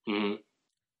thing. Mm-hmm.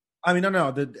 I mean,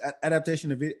 no, the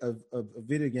adaptation of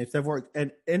video games have worked.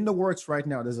 And in the works right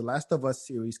now, there's a Last of Us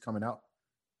series coming out.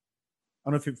 I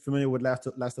don't know if you're familiar with Last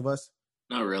of Us.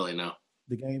 Not really, no.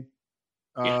 The game.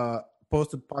 Yeah.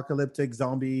 Post-apocalyptic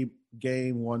zombie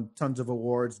game, won tons of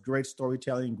awards. Great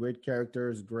storytelling, great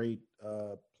characters, great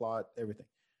plot, everything.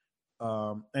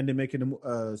 And they're making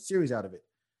a series out of it.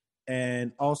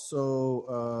 And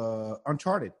also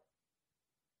Uncharted.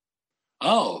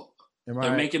 Oh,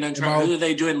 They're making Uncharted. Who are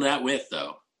they doing that with,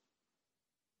 though?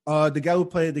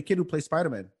 The kid who plays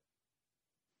Spider-Man.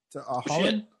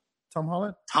 Holland? Tom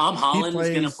Holland? Tom Holland is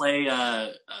going to play,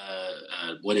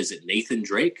 what is it, Nathan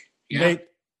Drake? Yeah.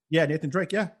 Nathan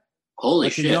Drake, yeah. Holy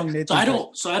shit. I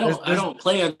don't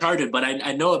play Uncharted, but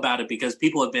I know about it because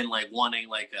people have been like wanting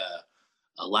like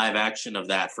a live action of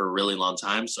that for a really long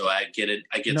time. So I get it.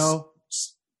 I get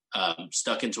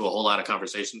stuck into a whole lot of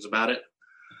conversations about it.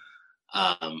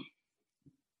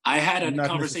 I had a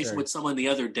conversation with someone the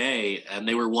other day, and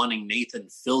they were wanting Nathan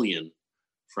Fillion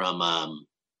from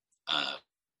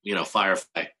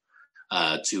Firefly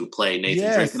to play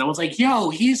Nathan Drake, and I was like,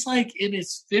 "Yo, he's like in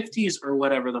his 50s or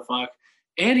whatever the fuck,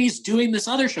 and he's doing this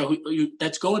other show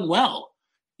that's going well."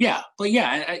 Yeah, but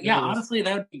honestly,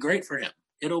 that would be great for him.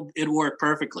 It'll work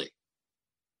perfectly.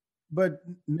 But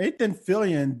Nathan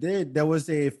Fillion there was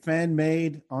a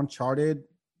fan-made Uncharted.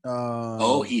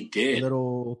 He did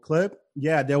little clip.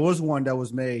 Yeah, there was one that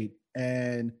was made,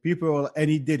 and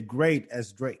he did great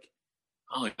as Drake.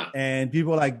 Oh yeah, and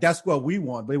people were like, that's what we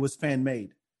want, but it was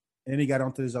fan-made, and then he got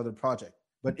onto this other project.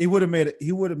 But he would have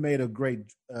made a great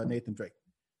Nathan Drake.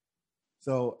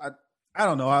 So I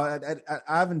don't know. I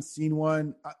haven't seen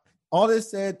one. All they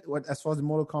said, as far as the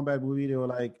Mortal Kombat movie, they were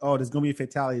like, "Oh, there's gonna be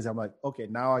fatalities." I'm like, okay,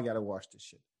 now I gotta watch this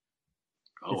shit.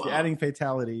 If you're adding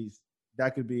fatalities,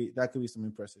 that could be some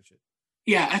impressive shit.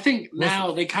 Yeah, I think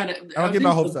now they kind of. I don't get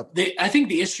my hopes up. I think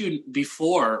the issue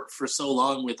before for so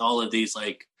long with all of these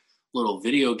like little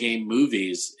video game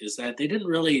movies is that they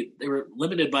were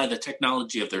limited by the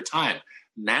technology of their time.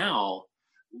 Now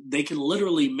they can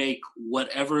literally make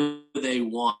whatever they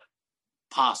want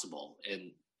possible,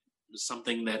 and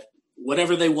something that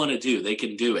whatever they want to do, they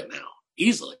can do it now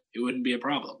easily. It wouldn't be a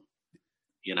problem.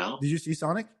 You know? Did you see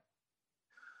Sonic?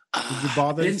 Did you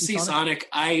bother? I didn't see Sonic.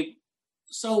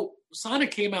 So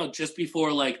Sonic came out just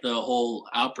before like the whole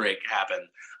outbreak happened.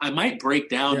 I might break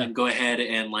down and go ahead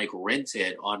and like rent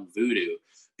it on Vudu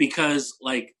because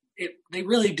like they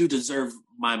really do deserve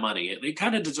my money. They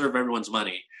kind of deserve everyone's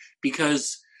money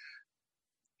because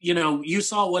you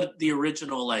saw what the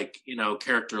original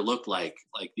character looked like.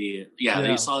 They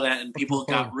saw that and people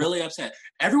got really upset.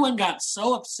 Everyone got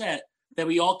so upset that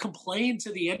we all complained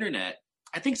to the internet.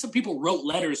 I think some people wrote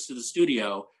letters to the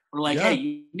studio. We're like, hey,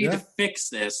 you need to fix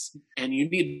this, and you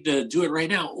need to do it right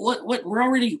now. What?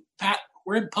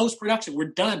 We're in post-production. We're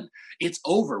done. It's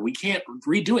over. We can't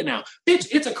redo it now. Bitch,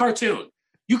 it's a cartoon.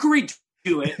 You can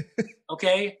redo it,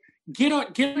 okay? Get on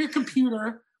your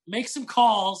computer, make some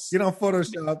calls. Get on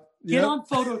Photoshop. Get on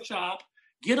Photoshop.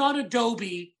 Get on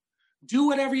Adobe. Do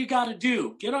whatever you got to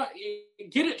do. Get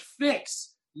it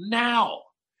fixed now.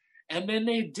 And then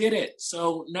they did it.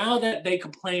 So now that they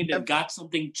complained and got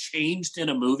something changed in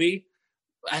a movie,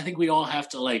 I think we all have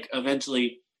to like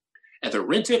eventually either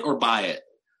rent it or buy it.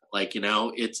 Like,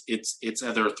 it's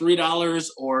either $3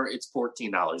 or it's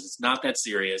 $14. It's not that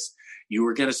serious. You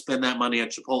were going to spend that money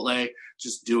at Chipotle.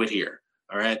 Just do it here.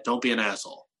 All right. Don't be an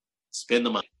asshole. Spend the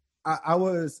money. I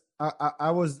was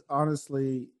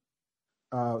honestly,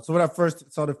 so when I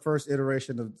first saw the first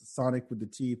iteration of Sonic with the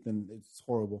teeth, and it's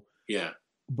horrible. Yeah.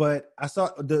 But I saw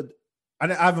I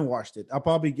haven't watched it. I'll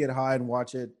probably get high and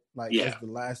watch it. As the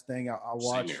last thing I'll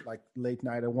watch, like late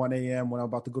night at 1 a.m. when I'm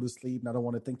about to go to sleep and I don't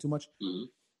want to think too much.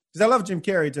 Because I love Jim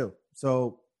Carrey too.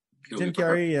 So Jim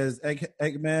Carrey as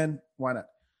Eggman, why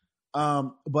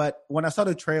not? But when I saw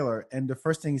the trailer and the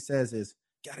first thing he says is,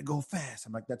 "Gotta go fast,"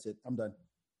 I'm like, that's it. I'm done.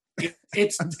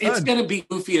 It's gonna be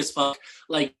goofy as fuck.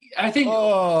 Like I think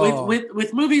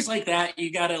with movies like that,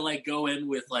 you gotta like go in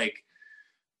with like.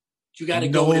 You got to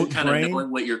go in kind of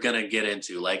knowing what you're going to get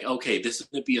into. Like, okay, this is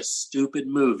going to be a stupid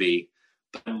movie,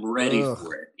 but I'm ready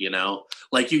for it,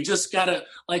 Like, you just got to,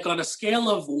 like, on a scale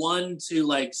of 1 to,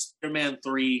 like, Spider-Man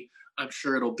 3, I'm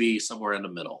sure it'll be somewhere in the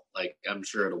middle. Like, I'm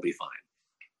sure it'll be fine.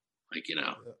 Like,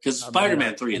 because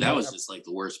Spider-Man 3, that was just, like,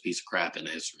 the worst piece of crap in the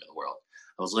history of the world.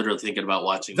 I was literally thinking about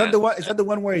watching that. Is that the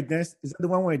one where he dances? Is that the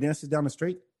one where he dances down the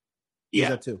street? Yeah. Is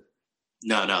that 2?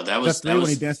 No, that was... when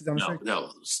he dances down the street?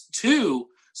 No, 2...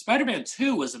 Spider-Man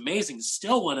 2 was amazing.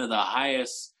 Still one of the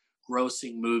highest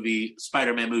grossing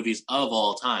Spider-Man movies of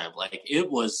all time. Like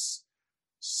it was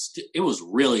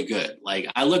really good. Like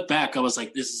I look back, I was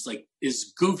like, this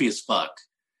is goofy as fuck.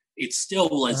 It still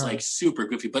was like super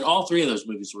goofy, but all 3 of those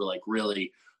movies were like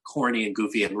really corny and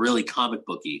goofy and really comic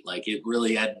booky. Like it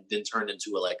really hadn't been turned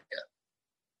into a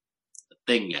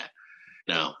thing yet.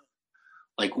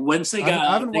 Like once they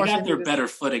got their better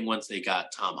footing once they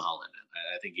got Tom Holland.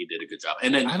 I think he did a good job.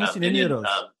 And then I haven't seen any of those.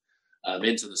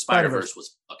 Into the Spider-Verse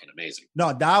was fucking amazing.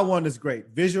 No, that one is great.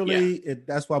 Visually,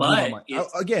 that's why I blew my mind.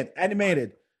 Again,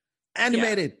 animated.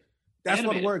 That's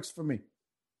animated. what works for me.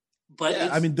 But yeah,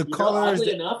 I mean, the colors.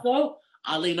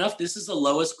 Oddly enough, this is the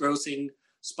lowest grossing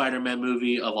Spider-Man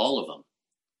movie of all of them.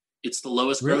 It's the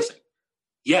lowest Really? grossing.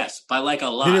 Yes, by like a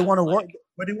lot. Did it won awards?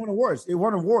 But it won awards. It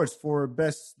won awards for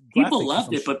best. People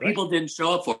loved it, but right? people didn't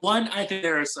show up for it. One, I think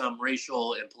there are some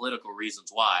racial and political reasons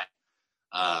why.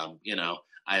 You know,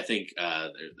 I think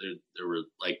there were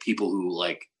like people who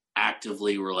like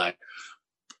actively were like,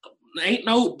 ain't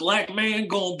no black man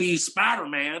gonna be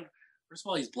Spider-Man. First of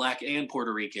all, he's black and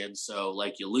Puerto Rican, so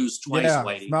like you lose twice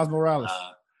weight. Miles Morales.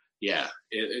 Yeah,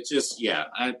 it's just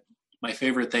my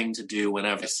favorite thing to do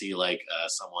whenever I see like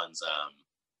someone's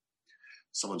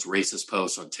racist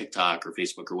post on TikTok or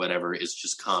Facebook or whatever is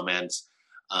just comment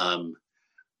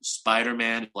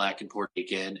Spider-Man black and Puerto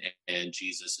Rican and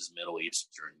Jesus is Middle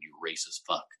Eastern, you racist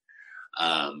fuck.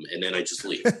 And then I just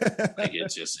leave. Like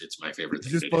it's my favorite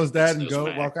thing. Just post that and go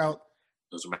walk out.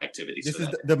 Those are my activities. This is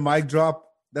the mic drop.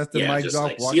 That's the mic drop.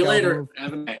 Like, see you later.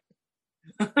 Have a night.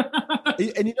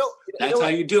 And you know that's how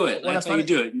you do it. That's how you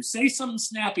do it. You say something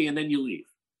snappy and then you leave.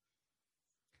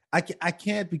 I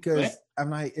can't because I'm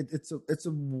like it's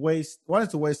a waste. One,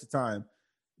 it's a waste of time,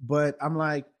 but I'm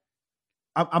like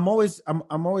I'm always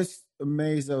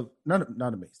amazed of not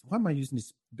amazed. Why am I using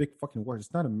these big fucking words?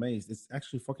 It's not amazed. It's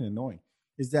actually fucking annoying.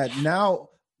 Is that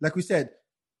now, like we said,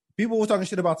 people were talking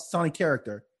shit about Sonic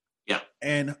character. Yeah.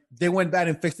 And they went back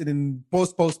and fixed it in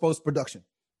post production.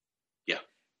 Yeah.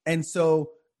 And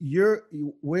so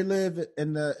we live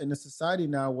in a society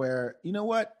now where, you know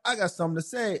what, I got something to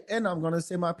say and I'm gonna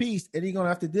say my piece, and you're gonna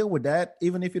have to deal with that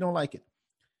even if you don't like it.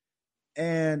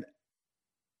 And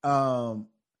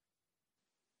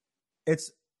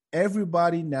it's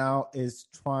everybody now is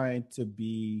trying to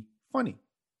be funny.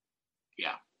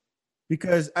 Yeah.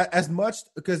 Because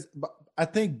I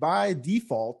think by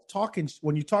default,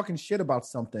 when you're talking shit about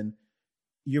something,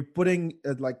 you're putting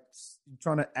like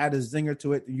trying to add a zinger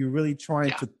to it. You're really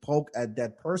trying to poke at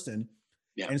that person,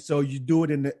 and so you do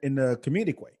it in a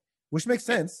comedic way, which makes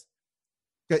sense.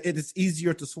 It is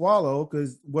easier to swallow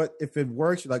because what if it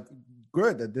works? You're like,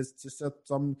 good, that this just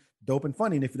some dope and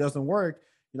funny, and if it doesn't work,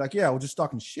 you're like, yeah, we're just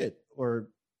talking shit,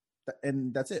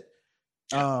 and that's it.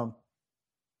 Yeah.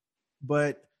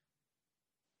 But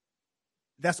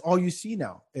that's all you see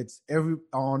now. It's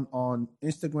on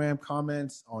Instagram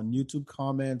comments, on YouTube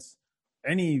comments,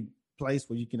 any place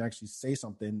where you can actually say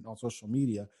something on social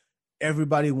media.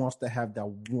 Everybody wants to have that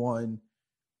one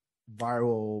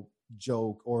viral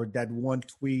joke or that one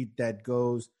tweet that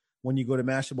goes, when you go to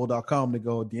Mashable.com, they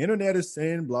go, the internet is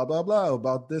saying blah, blah, blah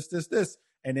about this,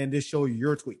 and then they show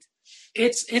your tweet.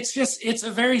 It's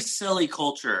a very silly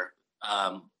culture.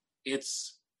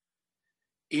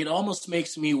 It almost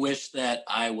makes me wish that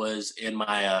I was in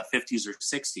my 50s or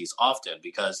 60s often,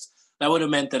 because that would have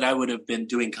meant that I would have been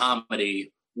doing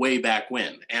comedy way back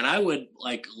when. And I would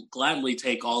like gladly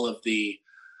take all of the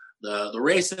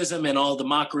racism and all the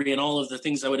mockery and all of the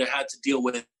things I would have had to deal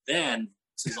with then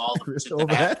to all the shit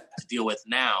that I have to deal with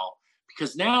now.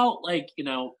 Because now, like, you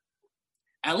know,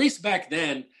 at least back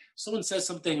then, someone says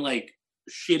something like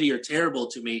shitty or terrible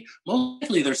to me, most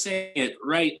likely they're saying it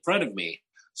right in front of me.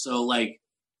 So like,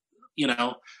 you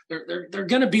know, they're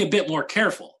going to be a bit more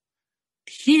careful.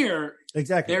 Here,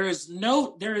 exactly. There is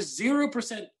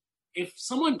 0%. If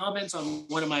someone comments on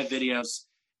one of my videos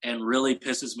and really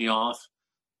pisses me off,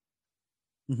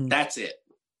 that's it.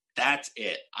 That's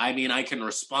it. I mean, I can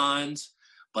respond,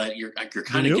 but you're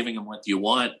kind of giving them what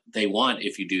they want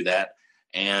if you do that,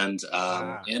 and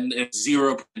it's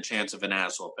 0% chance of an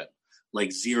ass whooping, like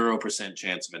 0%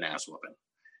 chance of an ass whooping.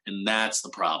 And that's the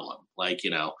problem. Like, you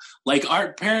know, like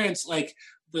our parents, like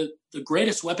the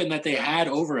greatest weapon that they had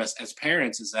over us as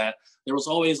parents is that there was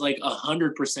always like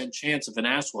 100% chance of an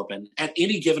ass whooping at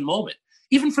any given moment,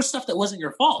 even for stuff that wasn't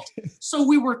your fault. So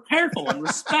we were careful and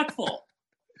respectful.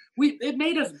 It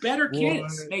made us better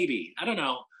kids, maybe. I don't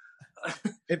know.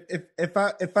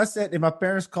 If I said, if my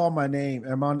parents called my name,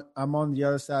 and I'm on the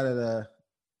other side of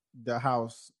the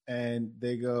house, and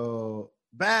they go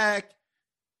back,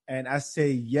 and I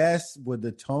say yes with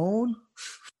the tone,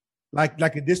 like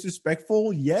a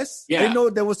disrespectful yes. Yeah. They know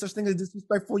there was such thing as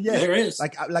disrespectful yes. There is.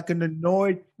 Like an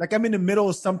annoyed, like I'm in the middle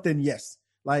of something, yes.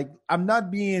 Like I'm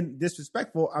not being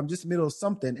disrespectful, I'm just in the middle of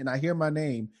something, and I hear my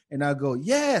name, and I go,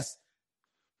 yes.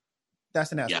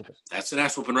 That's an ass whooping. That's an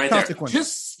ass whooping right there.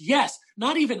 Just yes,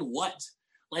 not even what.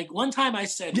 Like one time I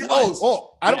said, what?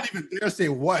 I don't even dare say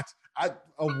what. A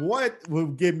what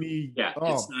would give me? Yeah,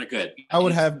 it's not good.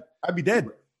 I'd be dead.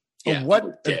 Yeah,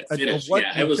 what? It was.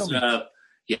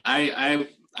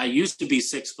 I used to be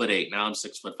 6'8". Now I'm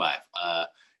 6'5".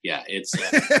 Yeah, it's.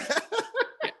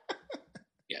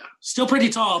 Yeah. still pretty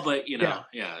tall, but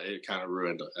it kind of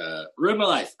ruined my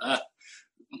life.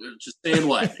 Just saying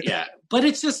what, yeah. But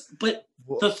it's just,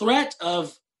 the threat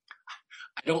of,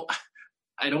 I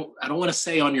don't want to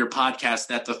say on your podcast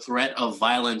that the threat of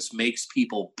violence makes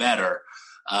people better.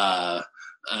 No,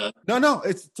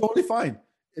 it's totally fine.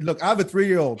 Look, I have a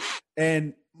 3-year-old,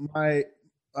 and my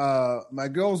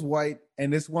girl's white,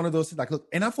 and it's one of those things like, look,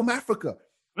 and I'm from Africa.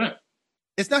 Right.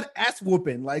 It's not ass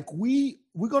whooping. Like we're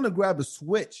gonna grab a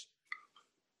switch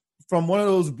from one of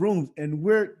those brooms, and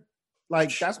we're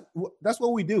like, that's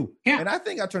what we do. Yeah. And I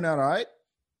think I turned out all right.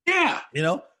 Yeah.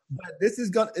 But this is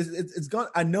gonna it's gonna,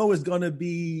 I know it's gonna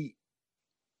be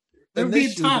There'll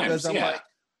be times, because I'm like,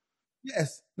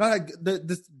 yes, not like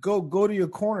this go to your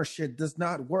corner shit does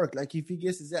not work. Like if he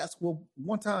gets his ass whooped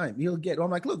one time, he'll get.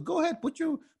 I'm like, look, go ahead, put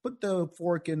the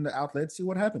fork in the outlet, see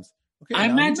what happens. Okay. I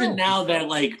imagine now that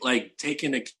like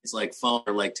taking a kid's like phone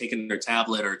or like taking their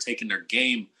tablet or taking their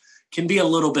game can be a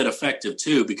little bit effective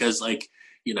too, because like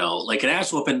like an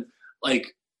ass whooping,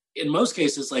 like in most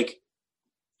cases, like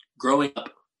growing up,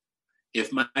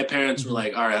 if my parents were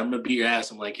like, all right, I'm gonna beat your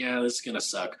ass, I'm like, yeah, this is gonna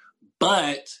suck,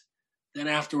 but then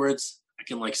afterwards I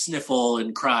can like sniffle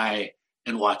and cry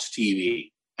and watch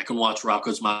TV. I can watch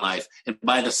Rocko's Modern Life, and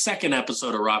by the second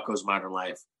episode of Rocko's Modern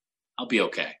Life, I'll be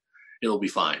okay. It'll be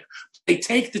fine. They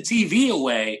take the TV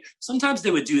away. Sometimes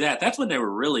they would do that. That's when they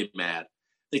were really mad.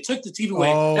 They took the TV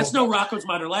away. Oh. That's no Rocko's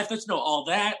Modern Life. That's no all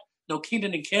that. No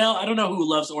Keenan and Kel. I don't know who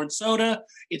loves orange soda.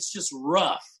 It's just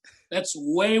rough. That's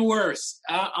way worse.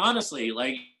 Honestly,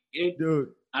 like, dude.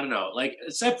 I don't know. Like,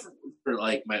 except for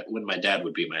like when my dad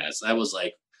would beat my ass. That was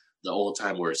like the old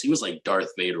time worst. He was like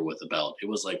Darth Vader with a belt. It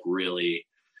was like really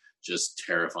just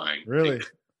terrifying. Really? Like,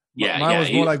 yeah. Mine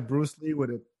was more like Bruce Lee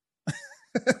with it.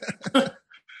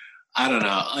 I don't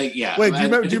know. Like, yeah. Wait, do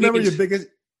you remember your biggest?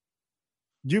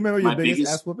 Do you remember your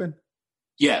biggest ass whooping?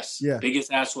 Yes. Yeah.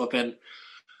 Biggest ass whooping.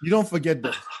 You don't forget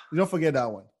that. You don't forget that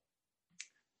one.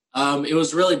 It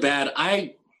was really bad.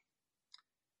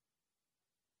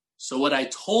 So what I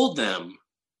told them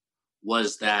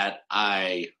was that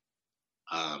I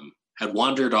had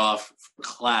wandered off from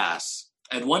class.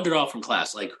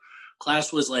 Like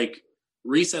class was like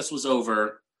recess was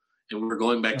over and we were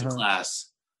going back to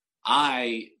class.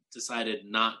 I decided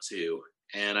not to.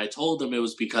 And I told them it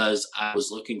was because I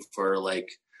was looking for like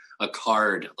a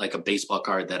card, like a baseball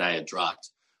card that I had dropped.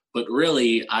 But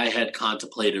really, I had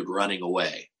contemplated running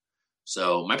away.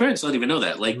 So my parents don't even know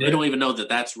that. Like, they don't even know that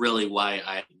that's really why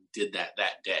I did that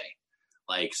day.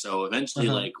 Like, so eventually,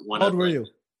 like, how old were you?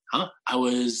 Huh? I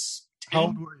was 10, how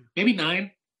old were you? Maybe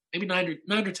 9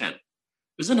 or 10. It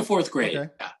was in the 4th grade. Okay.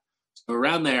 Yeah. So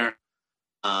around there.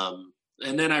 And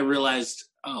then I realized,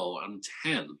 oh, I'm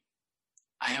 10.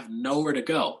 I have nowhere to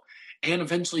go. And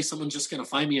eventually someone's just going to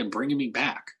find me and bring me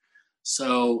back.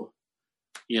 So,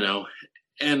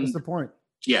 and what's the point?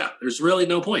 Yeah, there's really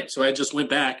no point. So I just went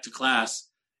back to class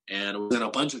and was in a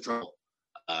bunch of trouble.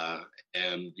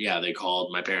 And yeah, they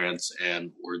called my parents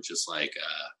and were just like,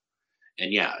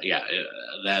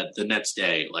 that the next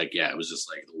day, like, yeah, it was just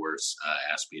like the worst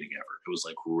ass beating ever. It was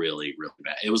like really, really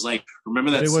bad. It was like,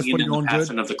 remember that scene in The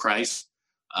Passion of the Christ?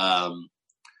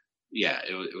 Yeah,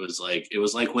 it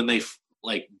was like when they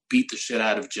like beat the shit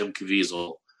out of Jim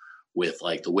Caviezel with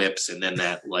like the whips and then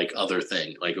that like other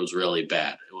thing. Like, it was really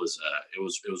bad. It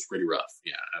was pretty rough.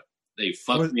 Yeah, they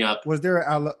fucked me up. Was there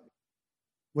I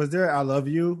love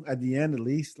you at the end at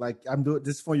least? Like, I'm doing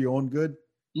this for your own good.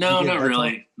 No, not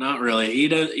really. Not really. He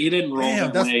didn't roll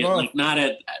that way. Rough. Like, not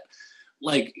at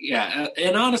like, yeah.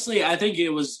 And honestly, I think it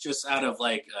was just out of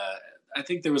like, I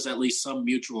think there was at least some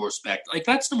mutual respect. Like,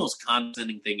 that's the most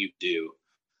condescending thing you do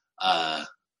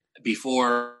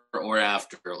before or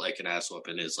after like an ass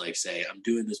whooping is like, say, I'm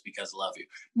doing this because I love you.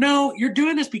 No, you're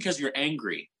doing this because you're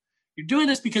angry. You're doing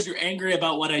this because you're angry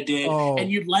about what I did and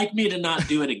you'd like me to not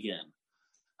do it again.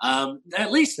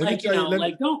 At least like,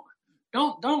 like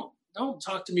don't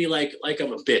talk to me like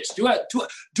I'm a bitch. Do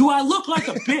I look like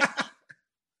a bitch?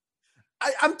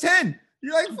 I'm 10.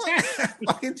 You're like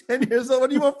fucking 10 years old. What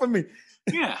do you want from me?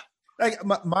 Yeah. Like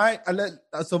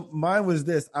so mine was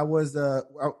this. I was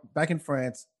back in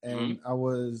France and I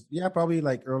was probably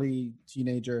like early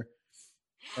teenager,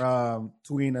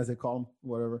 tween as they call them,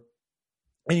 whatever.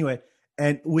 Anyway,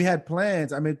 and we had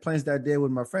plans. I made plans that day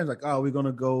with my friends. Like, oh, we're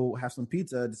gonna go have some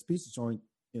pizza at this pizza joint,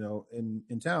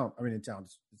 in town. I mean, in town,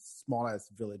 it's a small ass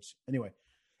village. Anyway,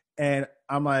 and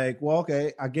I'm like, well,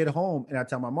 okay. I get home and I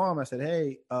tell my mom. I said,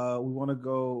 hey, we want to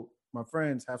go. My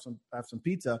friends have some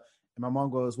pizza. And my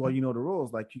mom goes, well, you know the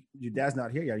rules. Like, your dad's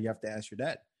not here yet. You have to ask your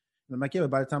dad. And I'm like, yeah,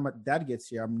 but by the time my dad gets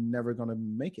here, I'm never going to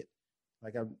make it.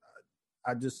 Like,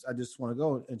 I just want to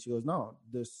go. And she goes, no,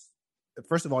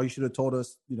 first of all, you should have told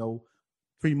us,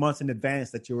 3 months in advance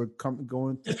that you were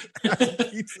going to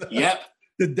pizza. Yep.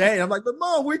 Today. I'm like, but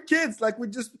Mom, we're kids. Like, we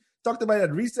just talked about it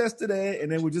at recess today,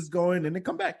 and then we're just going and then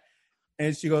come back.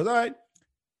 And she goes, all right.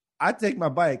 I take my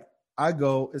bike. I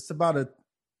go. It's about a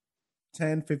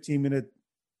 10, 15-minute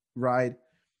ride.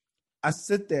 I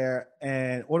sit there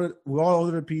and we all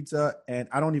order a pizza, and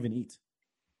I don't even eat.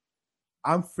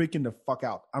 I'm freaking the fuck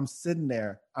out. I'm sitting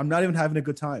there. I'm not even having a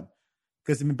good time.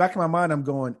 Because in the back of my mind, I'm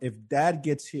going, if Dad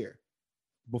gets here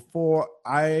before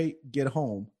I get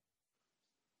home,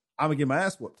 I'm gonna get my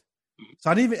ass whooped. So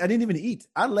I didn't even eat.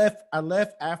 I left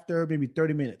after maybe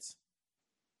 30 minutes.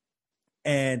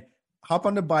 And hop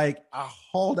on the bike, I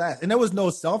hauled ass. And there was no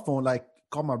cell phone, like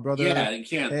call my brother. Yeah, you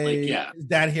can't. Hey, is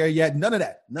Dad here yet? None of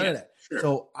that. None of that. Sure.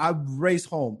 So I raced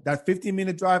home. That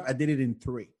 15-minute drive, I did it in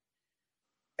 3.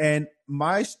 And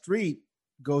my street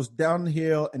goes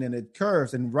downhill and then it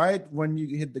curves. And right when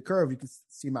you hit the curve, you can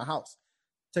see my house.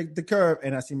 Take the curve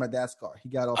and I see my dad's car. He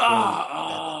got off.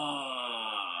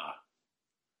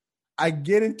 I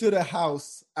get into the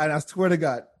house and I swear to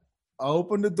God, I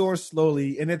open the door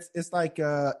slowly and it's like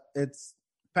it's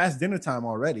past dinner time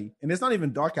already. And it's not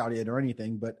even dark out yet or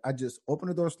anything, but I just open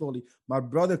the door slowly. My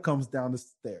brother comes down the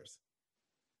stairs.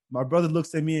 My brother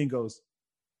looks at me and goes,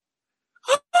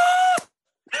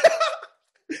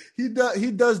 He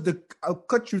does the I'll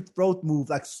cut your throat move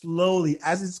like slowly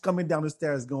as it's coming down the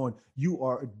stairs going, you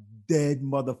are a dead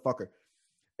motherfucker.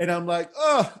 And I'm like,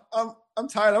 I'm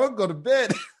tired. I'm going to go to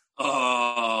bed.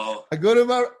 Oh. I go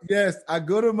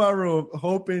to my room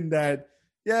hoping that,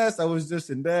 yes, I was just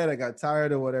in bed. I got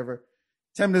tired or whatever.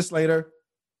 10 minutes later.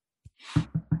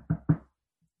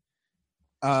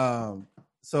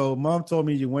 So Mom told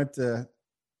me you went and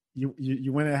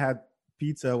had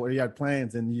pizza where you had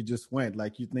plans and you just went.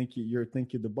 Like you think you're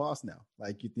the boss now.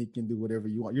 Like you think you can do whatever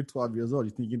you want. You're 12 years old. You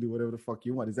think you can do whatever the fuck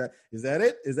you want. Is that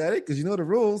it? Is that it? Because you know the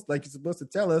rules. Like you're supposed to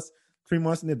tell us 3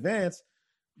 months in advance.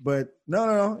 But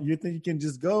no. You think you can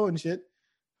just go and shit.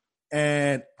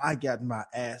 And I got my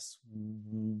ass,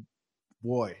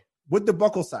 boy, with the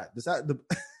buckle side. The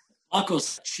buckle,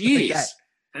 jeez, like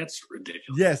that's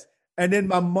ridiculous. Yes. And then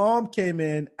my mom came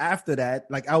in after that.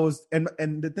 Like I was, and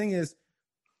the thing is,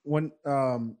 when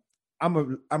I'm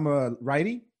a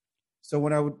righty, so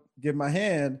when I would give my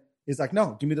hand, it's like,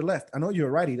 no, give me the left. I know you're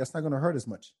a righty. That's not going to hurt as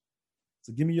much.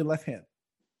 So give me your left hand.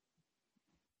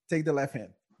 Take the left hand.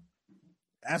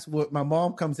 That's what my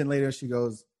mom comes in later. She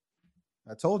goes,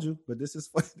 I told you, but this is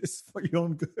for your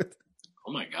own good.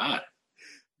 Oh my God.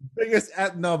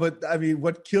 No, but I mean,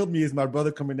 what killed me is my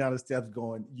brother coming down the steps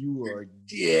going, you are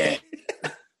dead.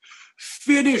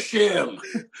 Finish him.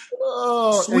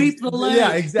 Oh, sweep the leg.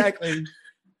 Yeah, exactly.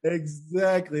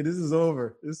 Exactly. This is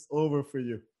over. It's over for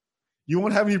you. You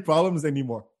won't have any problems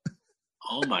anymore.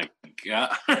 Oh my God.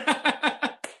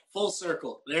 Full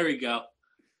circle. There we go.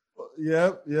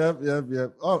 Yep.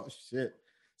 Oh shit.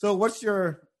 So what's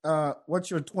your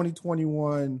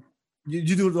 2021?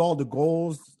 You do all the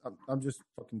goals? I'm just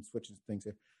fucking switching things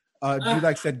here. Do you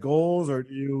like set goals or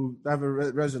do you have a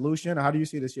resolution? How do you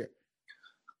see this year?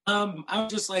 I would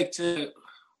just like to,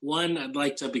 I'd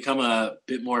like to become a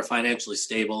bit more financially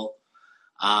stable.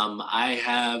 I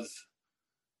have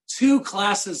 2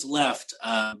 classes left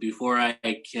before I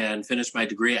can finish my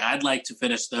degree. I'd like to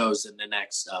finish those in the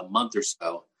next month or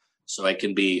so I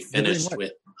can be finished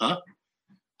with,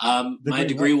 my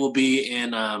degree will be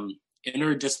in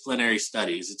interdisciplinary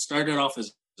studies. It started off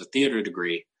as a theater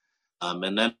degree,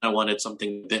 and then I wanted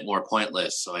something a bit more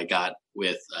pointless, so I got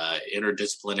with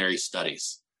interdisciplinary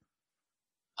studies.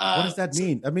 What does that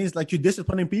mean? That means like you're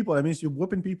disciplining people. That means you're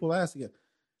whooping people ass again.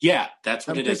 Yeah, that's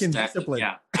what it is. Discipline.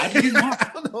 Yeah, I didn't know.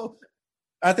 I don't know.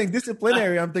 I think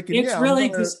disciplinary. I'm thinking, it's really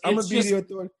I'm gonna be the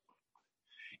authority.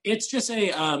 It's just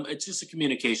a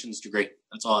communications degree.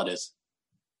 That's all it is.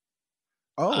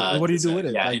 Oh, what do you do with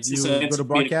it? Yeah, like, do you go to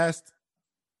broadcast?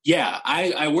 Yeah,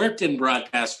 I worked in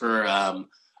broadcast for a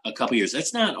couple years.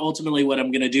 That's not ultimately what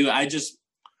I'm going to do. I just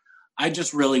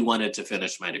really wanted to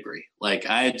finish my degree. Like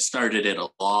I had started it a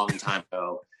long time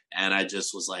ago, and I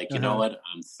just was like, you know what?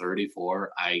 I'm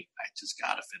 34. I just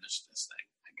got to finish this thing.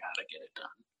 I got to get it done.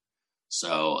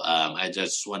 So I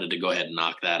just wanted to go ahead and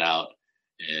knock that out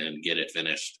and get it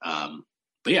finished.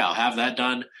 But yeah, I'll have that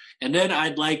done. And then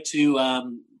I'd like to,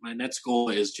 my next goal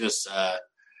is just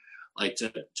like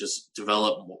to just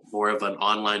develop more of an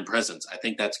online presence. I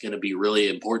think that's going to be really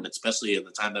important, especially in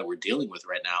the time that we're dealing with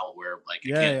right now, where like I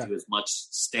can't do as much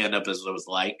stand up as I was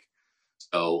like.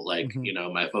 So like,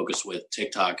 my focus with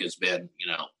TikTok has been,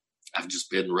 I've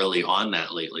just been really on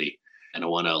that lately. and I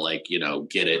want to like,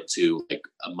 get it to like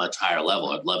a much higher level.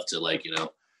 I'd love to like,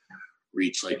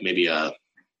 reach like maybe a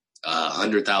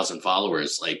 100,000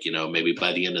 followers, like, maybe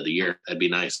by the end of the year. That'd be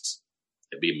nice.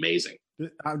 It'd be amazing.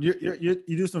 You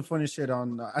do some funny shit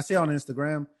on, I see on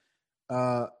Instagram.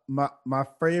 My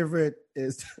favorite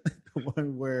is the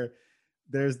one where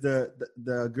there's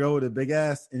the girl with a big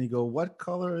ass, and you go, "What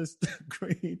color is the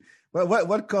green?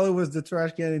 What color was the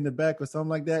trash can in the back, or something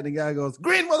like that?" And the guy goes,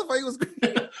 "Green, motherfucker, it was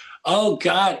green." Oh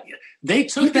God, they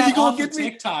took that off of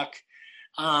TikTok.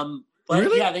 But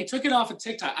really? Yeah, they took it off of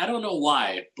TikTok. I don't know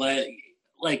why, but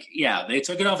like, yeah, they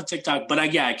took it off of TikTok. But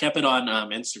I kept it on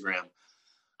Instagram.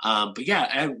 But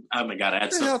yeah, oh my God, I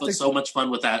had so much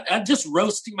fun with that. I'm just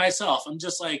roasting myself. I'm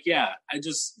just like, I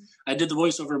did the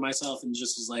voiceover myself and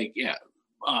just was like, you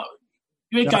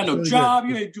ain't got no really job.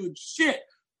 Good. You ain't doing shit.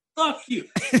 Fuck you.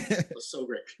 It was so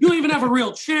great. You don't even have a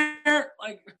real chair.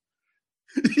 Like,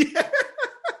 yeah.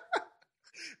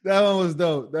 That one was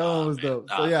dope.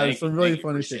 So yeah, some really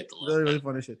funny shit. Really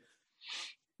funny shit.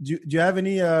 Do you have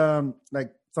any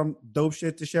like some dope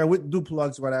shit to share? We do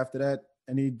plugs right after that.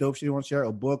 Any dope shit you want to share?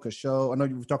 A book, a show? I know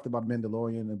you've talked about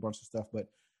Mandalorian and a bunch of stuff, but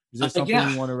is there something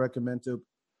you want to recommend to?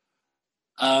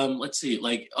 Let's see.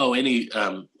 Like, any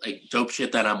like dope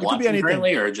shit that I'm watching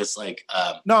currently, or just like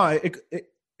No,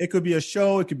 it could be a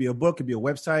show, it could be a book, it could be a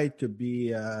website, it could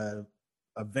be a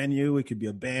venue, it could be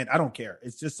a band. I don't care.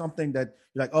 It's just something that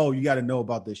you're like, oh, you got to know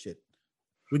about this shit.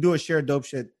 We do a share dope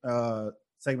shit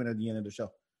segment at the end of the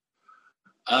show.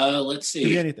 Let's see. Could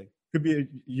be anything. Could be a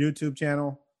YouTube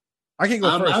channel. I can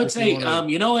go first. I would say,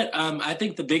 you know what? I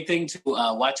think the big thing to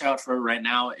watch out for right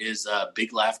now is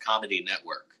Big Laugh Comedy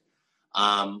Network.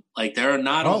 Like there are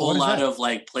not a whole lot of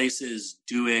like places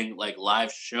doing like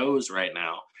live shows right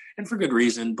now, and for good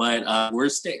reason. But we're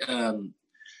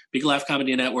Big Laugh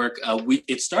Comedy Network.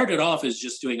 It started off as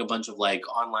just doing a bunch of like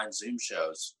online Zoom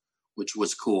shows, which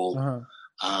was cool.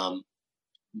 Uh-huh.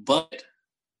 But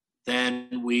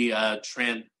then we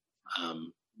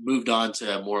moved on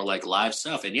to more like live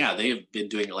stuff, and they've been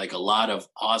doing like a lot of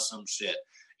awesome shit.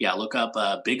 Look up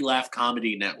Big Laugh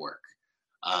Comedy Network.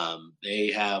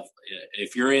 They have,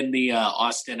 if you're in the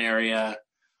Austin area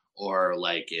or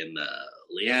like in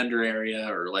Leander area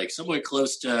or like somewhere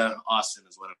close to Austin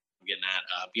is what I'm getting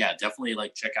at. Definitely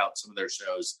like check out some of their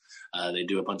shows. They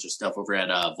do a bunch of stuff over at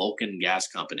Vulcan Gas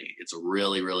Company. It's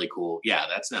really, really cool. Yeah,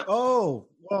 that's them. Oh,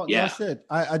 well, no shit.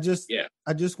 I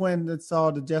just went and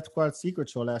saw the Death Squad Secret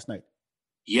Show last night.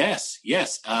 Yes.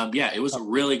 It was a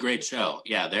really great show.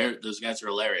 Those guys are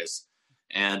hilarious.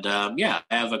 And I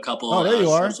have a couple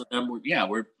shows with them.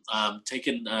 We're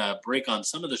taking a break on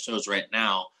some of the shows right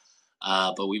now,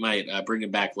 but we might bring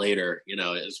them back later,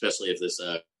 especially if this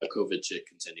COVID shit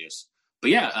continues. But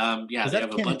they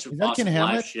have a bunch of awesome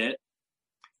live shit.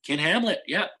 Ken Hamlet,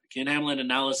 Ken Hamlet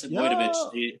and Allison Boydovich.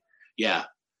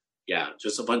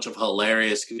 Just a bunch of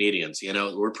hilarious comedians.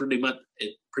 We're pretty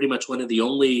much one of the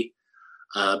only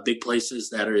big places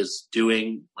that is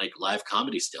doing like live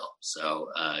comedy still. So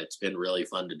it's been really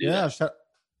fun to do that.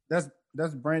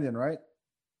 That's Brandon, right?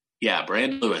 Yeah,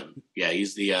 Brandon Lewin. Yeah,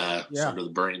 he's the sort of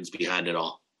the brains behind it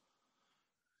all.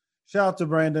 Shout out to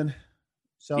Brandon.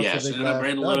 Shout out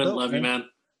Brandon Lewin. Dope, love man.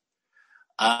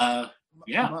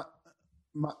 You,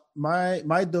 man.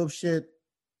 My dope shit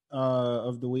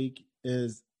of the week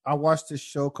is I watched this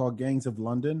show called Gangs of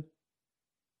London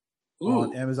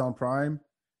on Amazon Prime.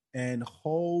 And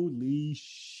holy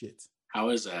shit! How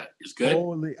is that? It's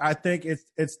good. I think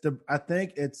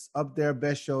it's up there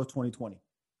best show of 2020.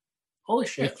 Holy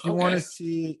shit! If you want to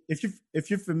see, if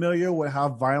you're familiar with how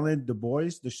violent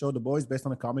the show The Boys, based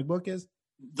on a comic book, is,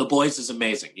 The Boys is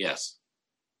amazing. Yes.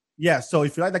 Yeah. So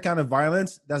if you like that kind of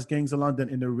violence, that's Gangs of London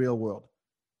in the real world.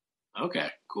 Okay.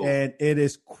 Cool. And it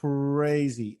is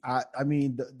crazy. I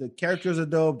mean, the characters are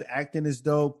dope. The acting is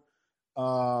dope.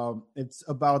 It's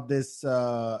about this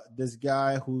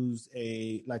guy who's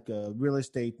a real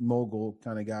estate mogul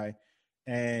kind of guy,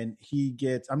 and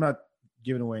I'm not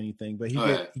giving away anything, but he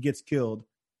gets killed.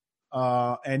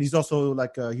 And he's also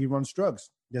he runs drugs.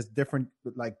 There's different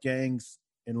gangs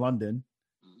in London.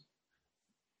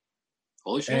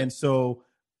 Holy shit. And so,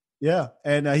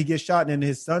 and he gets shot, and then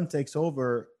his son takes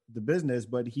over the business,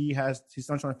 but his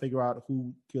son's trying to figure out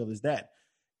who killed his dad.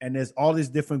 And there's all these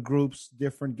different groups,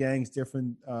 different gangs,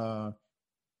 different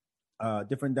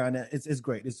dynamics. It's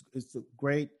great. It's a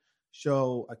great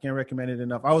show. I can't recommend it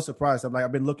enough. I was surprised.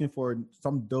 I've been looking for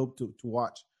some dope to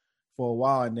watch for a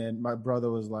while, and then my brother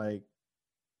was like,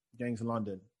 Gangs of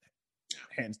London,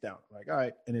 hands down. Like, all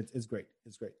right, and it's great.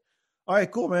 It's great. All right,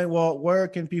 cool, man. Well, where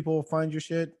can people find your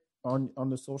shit on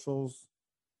the socials?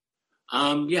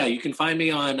 You can find me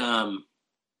on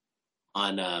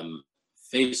on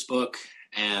Facebook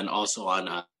and also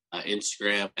on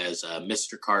Instagram as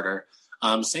Mr. Carter.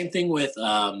 Same thing with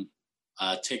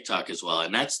TikTok as well,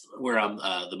 and that's where I'm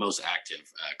the most active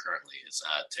currently is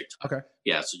TikTok. Okay.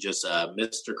 Yeah, so just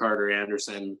Mr. Carter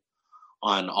Anderson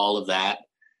on all of that,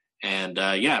 and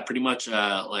pretty much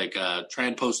try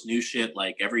and post new shit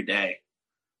like every day.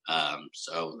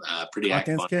 Pretty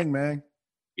active. Content's king, man.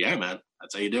 Yeah, man,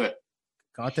 that's how you do it.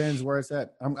 Content's where it's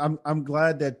at. I'm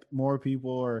glad that more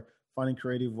people are finding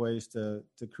creative ways to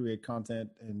create content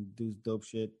and do dope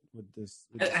shit with this.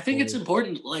 I think it's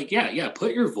important. Like,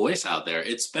 put your voice out there,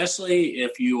 especially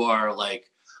if you are like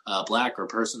Black or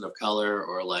person of color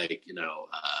or like,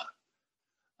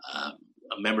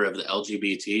 a member of the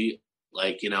LGBT,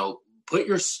 like, put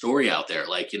your story out there,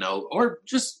 like, or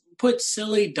just put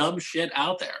silly, dumb shit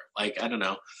out there. Like, I don't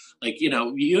know, like,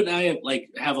 you and I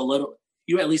have a little,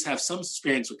 you at least have some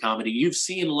experience with comedy. You've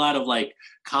seen a lot of like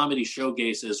comedy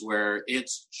showcases where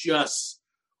it's just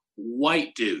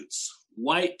white dudes,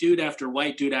 white dude after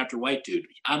white dude after white dude.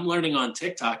 I'm learning on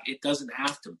TikTok, it doesn't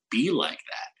have to be like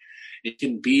that. It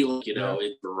can be like,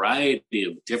 a variety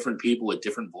of different people with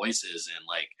different voices and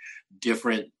like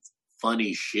different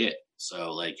funny shit.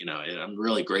 So like, I'm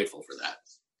really grateful for that.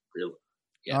 Really.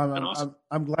 Yeah. Awesome.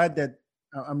 I'm glad that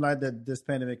this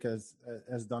pandemic has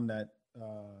done that.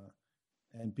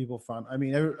 And people found,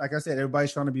 like I said,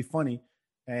 everybody's trying to be funny.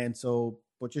 And so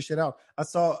put your shit out. I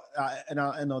saw,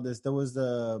 I know this, there was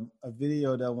a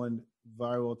video that went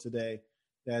viral today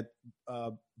that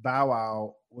Bow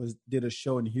Wow did a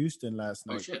show in Houston last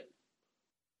night. Oh, shit.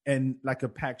 And like a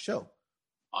packed show.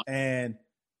 And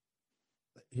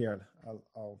here,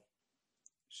 I'll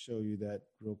show you that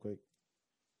real quick.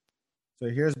 So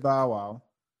here's Bow Wow.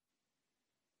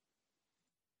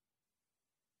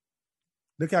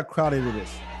 Look how crowded it is.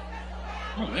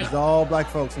 Oh, man. It's all Black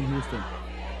folks in Houston.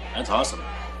 That's awesome.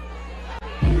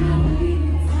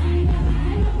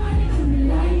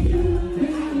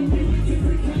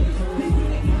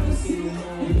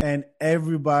 And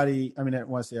everybody, I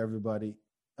want to say everybody,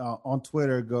 on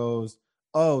Twitter goes,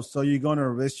 oh, so you're going to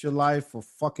risk your life for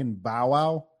fucking Bow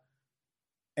Wow?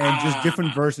 And just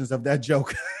different versions of that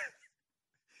joke.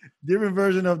 Different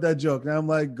version of that joke. Now I'm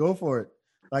like, go for it.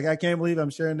 Like, I can't believe I'm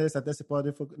sharing this. No, that's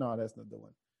not the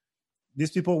one.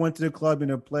 These people went to the club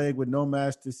in a plague with no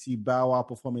mask to see Bow Wow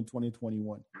perform in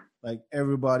 2021. Like,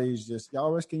 everybody's just, y'all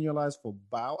risking your lives for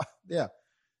Bow Wow? Yeah.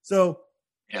 So,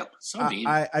 yeah, so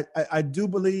I do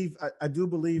believe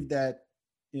that,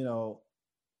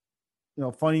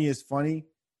 funny is funny.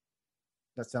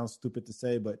 That sounds stupid to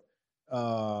say, but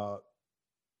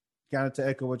kind of to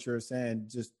echo what you're saying,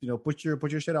 just, put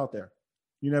your shit out there.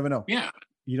 You never know. Yeah.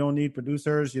 You don't need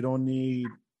producers. You don't need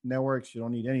networks. You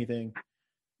don't need anything.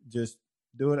 Just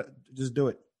do it. Just do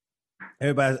it.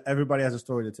 Everybody has a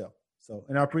story to tell. So,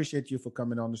 and I appreciate you for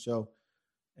coming on the show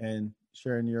and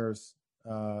sharing yours.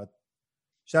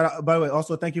 Shout out, by the way,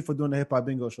 also thank you for doing the Hip Hop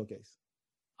Bingo Showcase.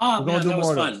 Oh, man, that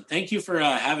was fun. Thank you for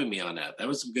having me on that. That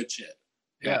was some good shit.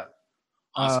 Yeah.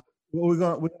 Awesome. We're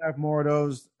gonna have more of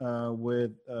those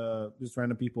with just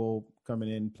random people coming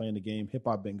in playing the game Hip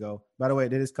Hop Bingo. By the way,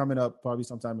 that is coming up probably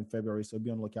sometime in February, so be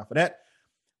on the lookout for that.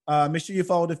 Make sure you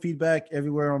follow the Feedback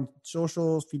everywhere on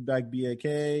socials. Feedback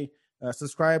BAK.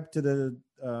 Subscribe to the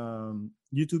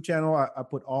YouTube channel. I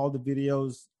put all the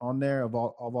videos on there of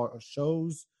all of our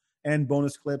shows and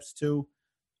bonus clips too.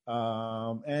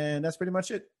 And that's pretty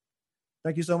much it.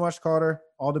 Thank you so much, Carter.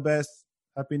 All the best.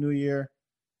 Happy New Year.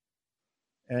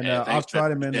 And I'll try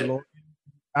the Mandalorian.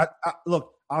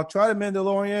 I'll try the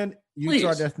Mandalorian. You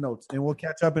try Death Notes, and we'll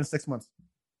catch up in 6 months.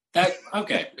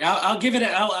 Okay. I'll give it.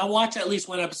 I'll watch at least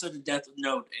one episode of Death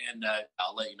Note, and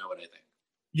I'll let you know what I think.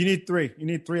 You need 3. You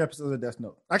need 3 episodes of Death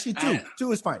Note. Actually, 2.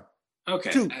 2 is fine.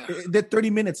 Okay. 2. They're 30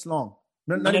 minutes long.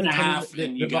 Not 1.5,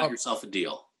 and you got yourself a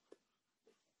deal.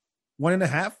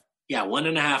 1.5? Yeah,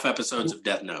 1.5 episodes of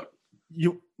Death Note.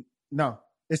 No,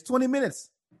 it's 20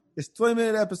 minutes. It's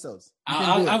 20-minute episodes.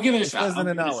 I'll give it a shot. Less than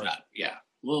an hour. Yeah,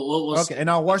 we'll okay, see. And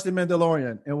I'll watch the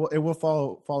Mandalorian, and we'll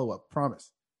follow up.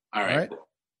 Promise. All right.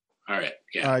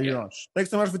 Yeah. You're on. Thanks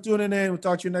so much for tuning in. We'll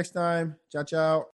talk to you next time. Ciao, ciao.